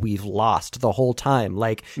people we've lost the whole time.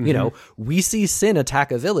 Like, we see Sin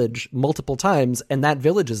attack a village multiple times, and that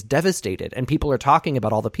village is devastated, and people are talking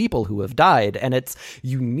about all the people who have died. And it's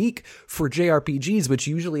unique for JRPGs, which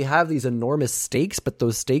usually have these enormous stakes, but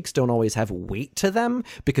those stakes don't always have weight to them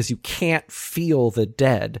because you can't feel the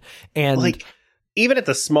dead. And like, even at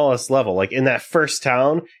the smallest level, like in that first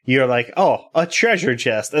town, you're like, oh, a treasure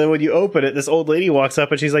chest. And then when you open it, this old lady walks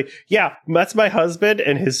up and she's like, yeah, that's my husband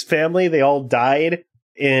and his family. They all died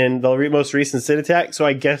in the most recent Sin attack. So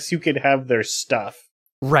I guess you could have their stuff.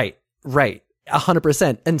 Right.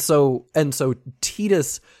 100%. And so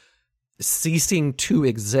Tidus ceasing to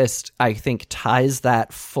exist, I think, ties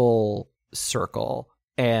that full circle.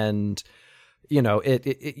 And,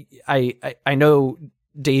 I know,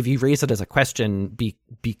 Dave, you raised it as a question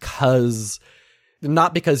because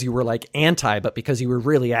not because you were like anti, but because you were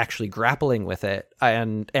really actually grappling with it.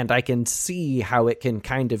 And I can see how it can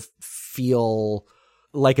kind of feel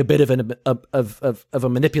like a bit of a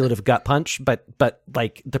manipulative gut punch, but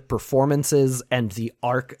like the performances and the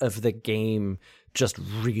arc of the game just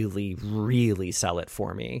really, really sell it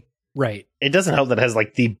for me. Right. It doesn't help that it has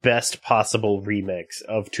like the best possible remix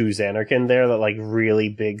of To Xanarkin there, that like really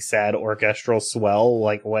big, sad orchestral swell,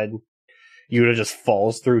 like when Yuna just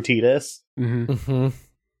falls through Tidus.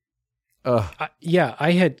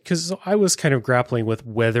 Because I was kind of grappling with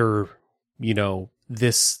whether,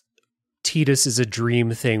 this Tidus is a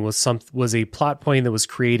dream thing was a plot point that was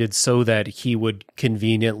created so that he would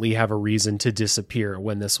conveniently have a reason to disappear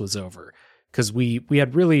when this was over. Because we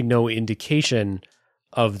had really no indication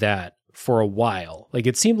of that for a while. Like,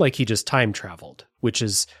 it seemed like he just time traveled, which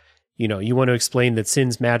is, you want to explain that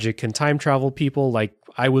Sin's magic can time travel people. Like,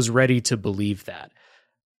 I was ready to believe that.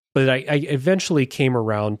 But I eventually came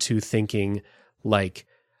around to thinking, like,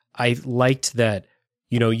 I liked that,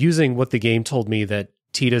 using what the game told me, that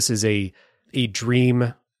Tidus is a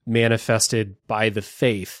dream manifested by the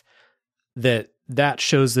faith, that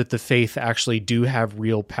shows that the faith actually do have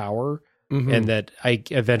real power. And that I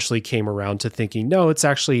eventually came around to thinking, no, it's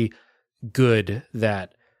actually good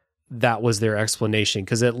that was their explanation,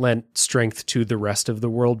 because it lent strength to the rest of the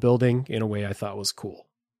world building in a way I thought was cool.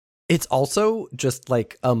 It's also just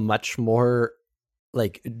like a much more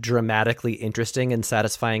like dramatically interesting and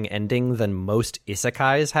satisfying ending than most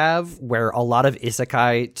isekais have, where a lot of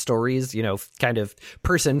isekai stories, you know, kind of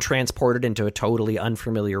person transported into a totally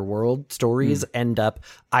unfamiliar world stories end up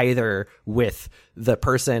either with the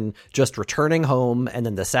person just returning home and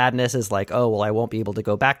then the sadness is like, oh, well, I won't be able to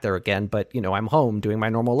go back there again, but, you know, I'm home doing my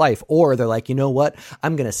normal life. Or they're like, you know what?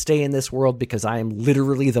 I'm going to stay in this world because I am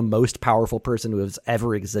literally the most powerful person who has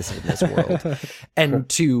ever existed in this world.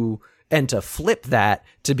 And to flip that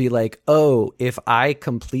to be like, oh, if I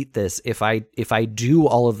complete this, if I do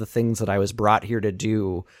all of the things that I was brought here to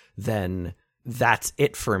do, then that's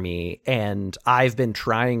it for me. And I've been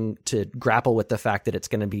trying to grapple with the fact that it's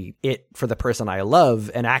going to be it for the person I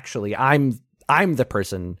love. And actually I'm the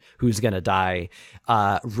person who's going to die.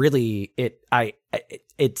 Really,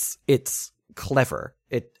 it's clever.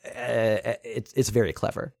 It's very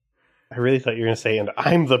clever. I really thought you were going to say, and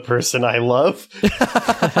I'm the person I love.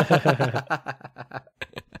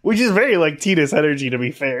 Which is very like Tina's energy, to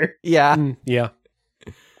be fair. Yeah. Yeah.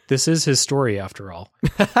 This is his story, after all.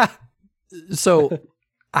 So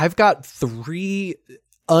I've got 3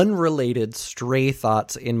 unrelated stray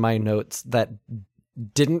thoughts in my notes that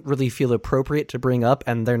didn't really feel appropriate to bring up,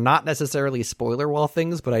 and they're not necessarily spoiler wall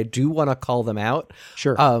things, but I do want to call them out.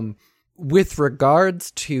 Sure. With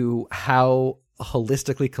regards to how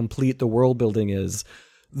holistically complete the world building is,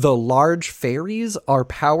 the large fairies are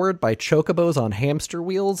powered by chocobos on hamster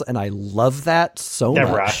wheels, and I love that so much.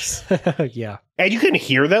 Rocks. Yeah. And you can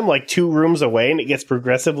hear them like 2 rooms away, and it gets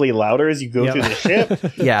progressively louder as you go through the ship.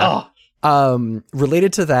 Yeah.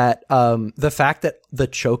 Related to that, the fact that the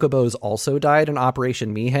chocobos also died in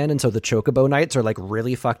Operation Mihen, and so the chocobo knights are like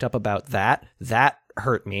really fucked up about that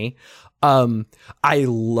hurt me. I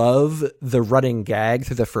love the running gag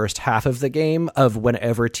through the first half of the game of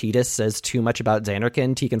whenever Tidus says too much about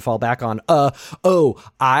Xanarkand, he can fall back on,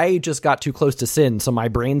 I just got too close to Sin, so my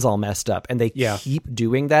brain's all messed up. And they keep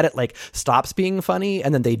doing that. It like stops being funny,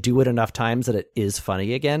 and then they do it enough times that it is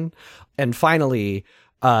funny again. And finally,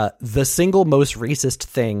 the single most racist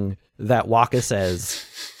thing that Waka says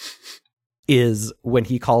is when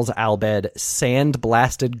he calls Albed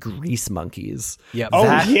sand-blasted grease monkeys. Yep.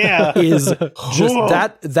 That is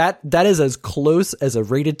just that is as close as a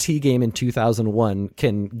rated T game in 2001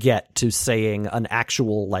 can get to saying an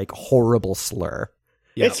actual like horrible slur.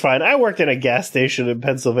 Yep. It's fine. I worked in a gas station in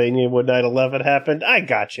Pennsylvania when 9/11 happened. I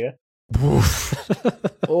got you.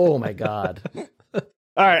 Oh my God.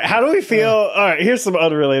 All right, how do we feel? All right, here's some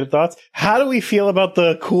unrelated thoughts. How do we feel about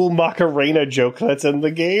the cool Macarena joke that's in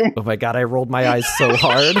the game? Oh my God, I rolled my eyes so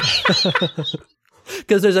hard.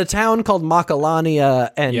 Because there's a town called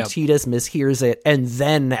Macalania, and Tidus mishears it, and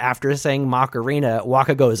then after saying Macarena,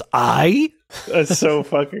 Waka goes, I? That's so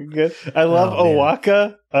fucking good. I love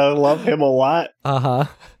Owaka. I love him a lot. Uh-huh.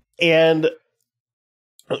 And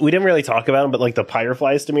we didn't really talk about him, but like the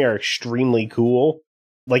Pyreflies to me are extremely cool.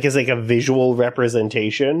 Like, as like a visual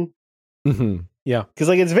representation. Mm-hmm. Yeah. Because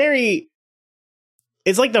like it's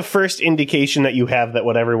like the first indication that you have that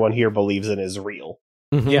what everyone here believes in is real.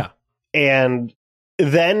 Mm-hmm. Yeah. And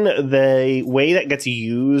then the way that gets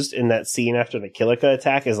used in that scene after the Kilika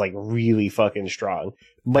attack is like really fucking strong.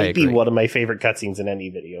 Might be one of my favorite cutscenes in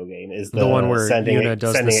any video game is the one where Yuna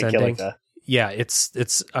does the sending. Kilika. Yeah,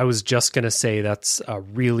 it's I was just going to say that's a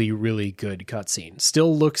really, really good cutscene.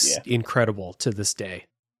 Still looks incredible to this day.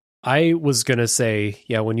 I was going to say,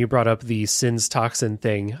 when you brought up the Sin's toxin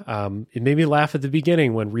thing, it made me laugh at the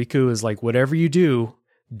beginning when Riku is like, whatever you do,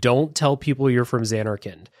 don't tell people you're from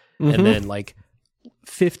Xanarkand. Mm-hmm. And then like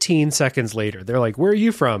 15 seconds later, they're like, where are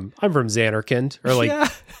you from? I'm from Xanarkand. Or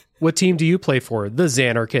like, what team do you play for? The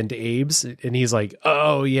Xanarkand Abes. And he's like,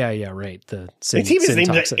 oh, yeah, right. The team is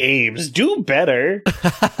named the Abes. Do better.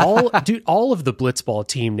 all of the Blitzball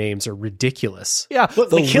team names are ridiculous. Yeah,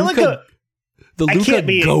 look, the Kilika... The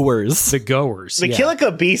Luca Goers. The Goers. The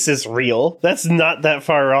Kilika Beast is real. That's not that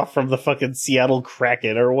far off from the fucking Seattle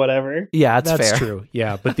Kraken or whatever. Yeah, that's fair. True.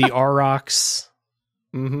 Yeah, but the Aurochs.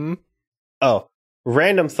 Mm-hmm. Oh,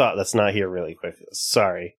 random thought that's not here really quick.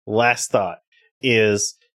 Sorry. Last thought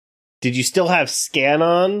is, did you still have scan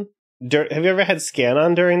on? Have you ever had scan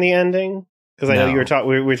on during the ending? Because I know you were talking.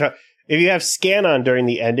 We were talking. If you have scan on during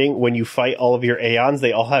the ending, when you fight all of your Aeons,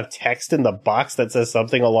 they all have text in the box that says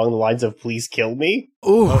something along the lines of "Please kill me."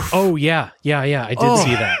 Oh yeah. I did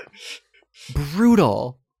see that.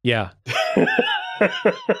 Brutal. Yeah.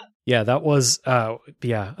 Yeah, that was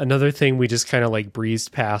another thing we just kind of like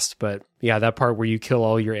breezed past, but yeah, that part where you kill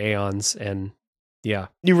all your Aeons and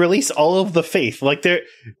you release all of the faith, like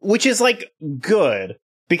which is like good,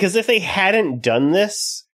 because if they hadn't done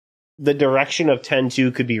this, the direction of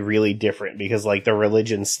 10-2 could be really different because like the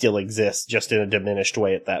religion still exists just in a diminished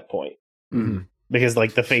way at that point. Mhm. Because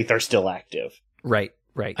like the faith are still active. Right.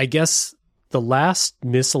 I guess the last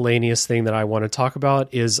miscellaneous thing that I want to talk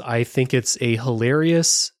about is I think it's a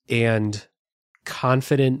hilarious and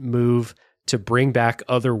confident move to bring back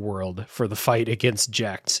Otherworld for the fight against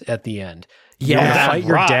Jecht at the end. You Yeah, want to that fight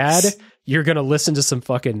your rocks. dad, you're going to listen to some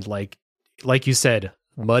fucking, like you said,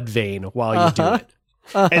 Mudvayne while you do it.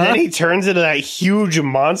 And then he turns into that huge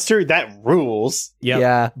monster. That rules. Yep.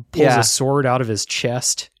 Yeah. Pulls Yeah. a sword out of his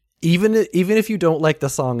chest. Even if you don't like the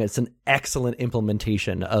song, it's an excellent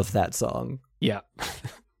implementation of that song. Yeah.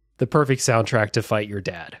 The perfect soundtrack to fight your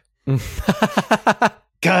dad.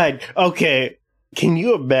 God, okay. Can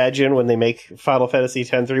you imagine when they make Final Fantasy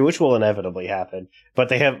X-3, which will inevitably happen, but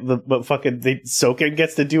they have Soken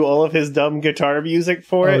gets to do all of his dumb guitar music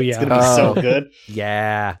for it? Oh, It's yeah. gonna be so good.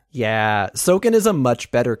 Yeah. Soken is a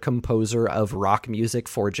much better composer of rock music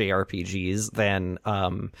for JRPGs than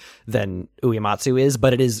Uematsu is,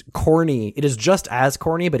 but it is corny. It is just as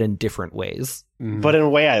corny, but in different ways. But in a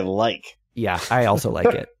way I like. Yeah, I also like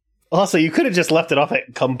it. Also, you could have just left it off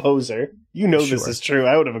at composer. You know this Sure. is true.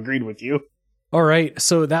 I would have agreed with you. All right,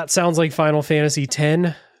 so that sounds like Final Fantasy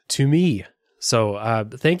X to me. So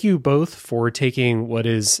thank you both for taking what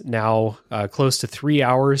is now close to 3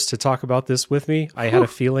 hours to talk about this with me. I had a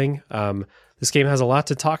feeling this game has a lot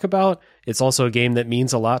to talk about. It's also a game that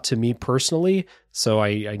means a lot to me personally, so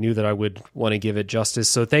I knew that I would want to give it justice.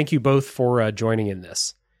 So thank you both for joining in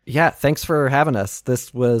this. Yeah, thanks for having us.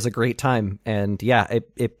 This was a great time, and yeah,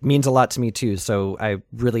 it means a lot to me too. So I'm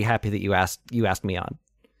really happy that you asked me on.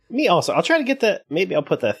 Me also. I'll try to get that. Maybe I'll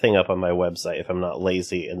put that thing up on my website if I'm not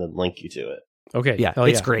lazy and then link you to it. Okay. Yeah, Hell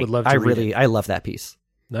it's great. Would love to read it. I love that piece.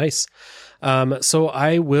 Nice. So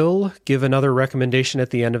I will give another recommendation at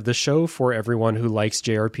the end of the show for everyone who likes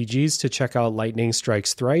JRPGs to check out Lightning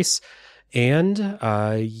Strikes Thrice. And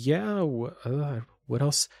what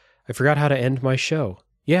else? I forgot how to end my show.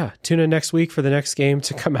 Yeah, tune in next week for the next game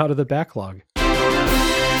to come out of the backlog.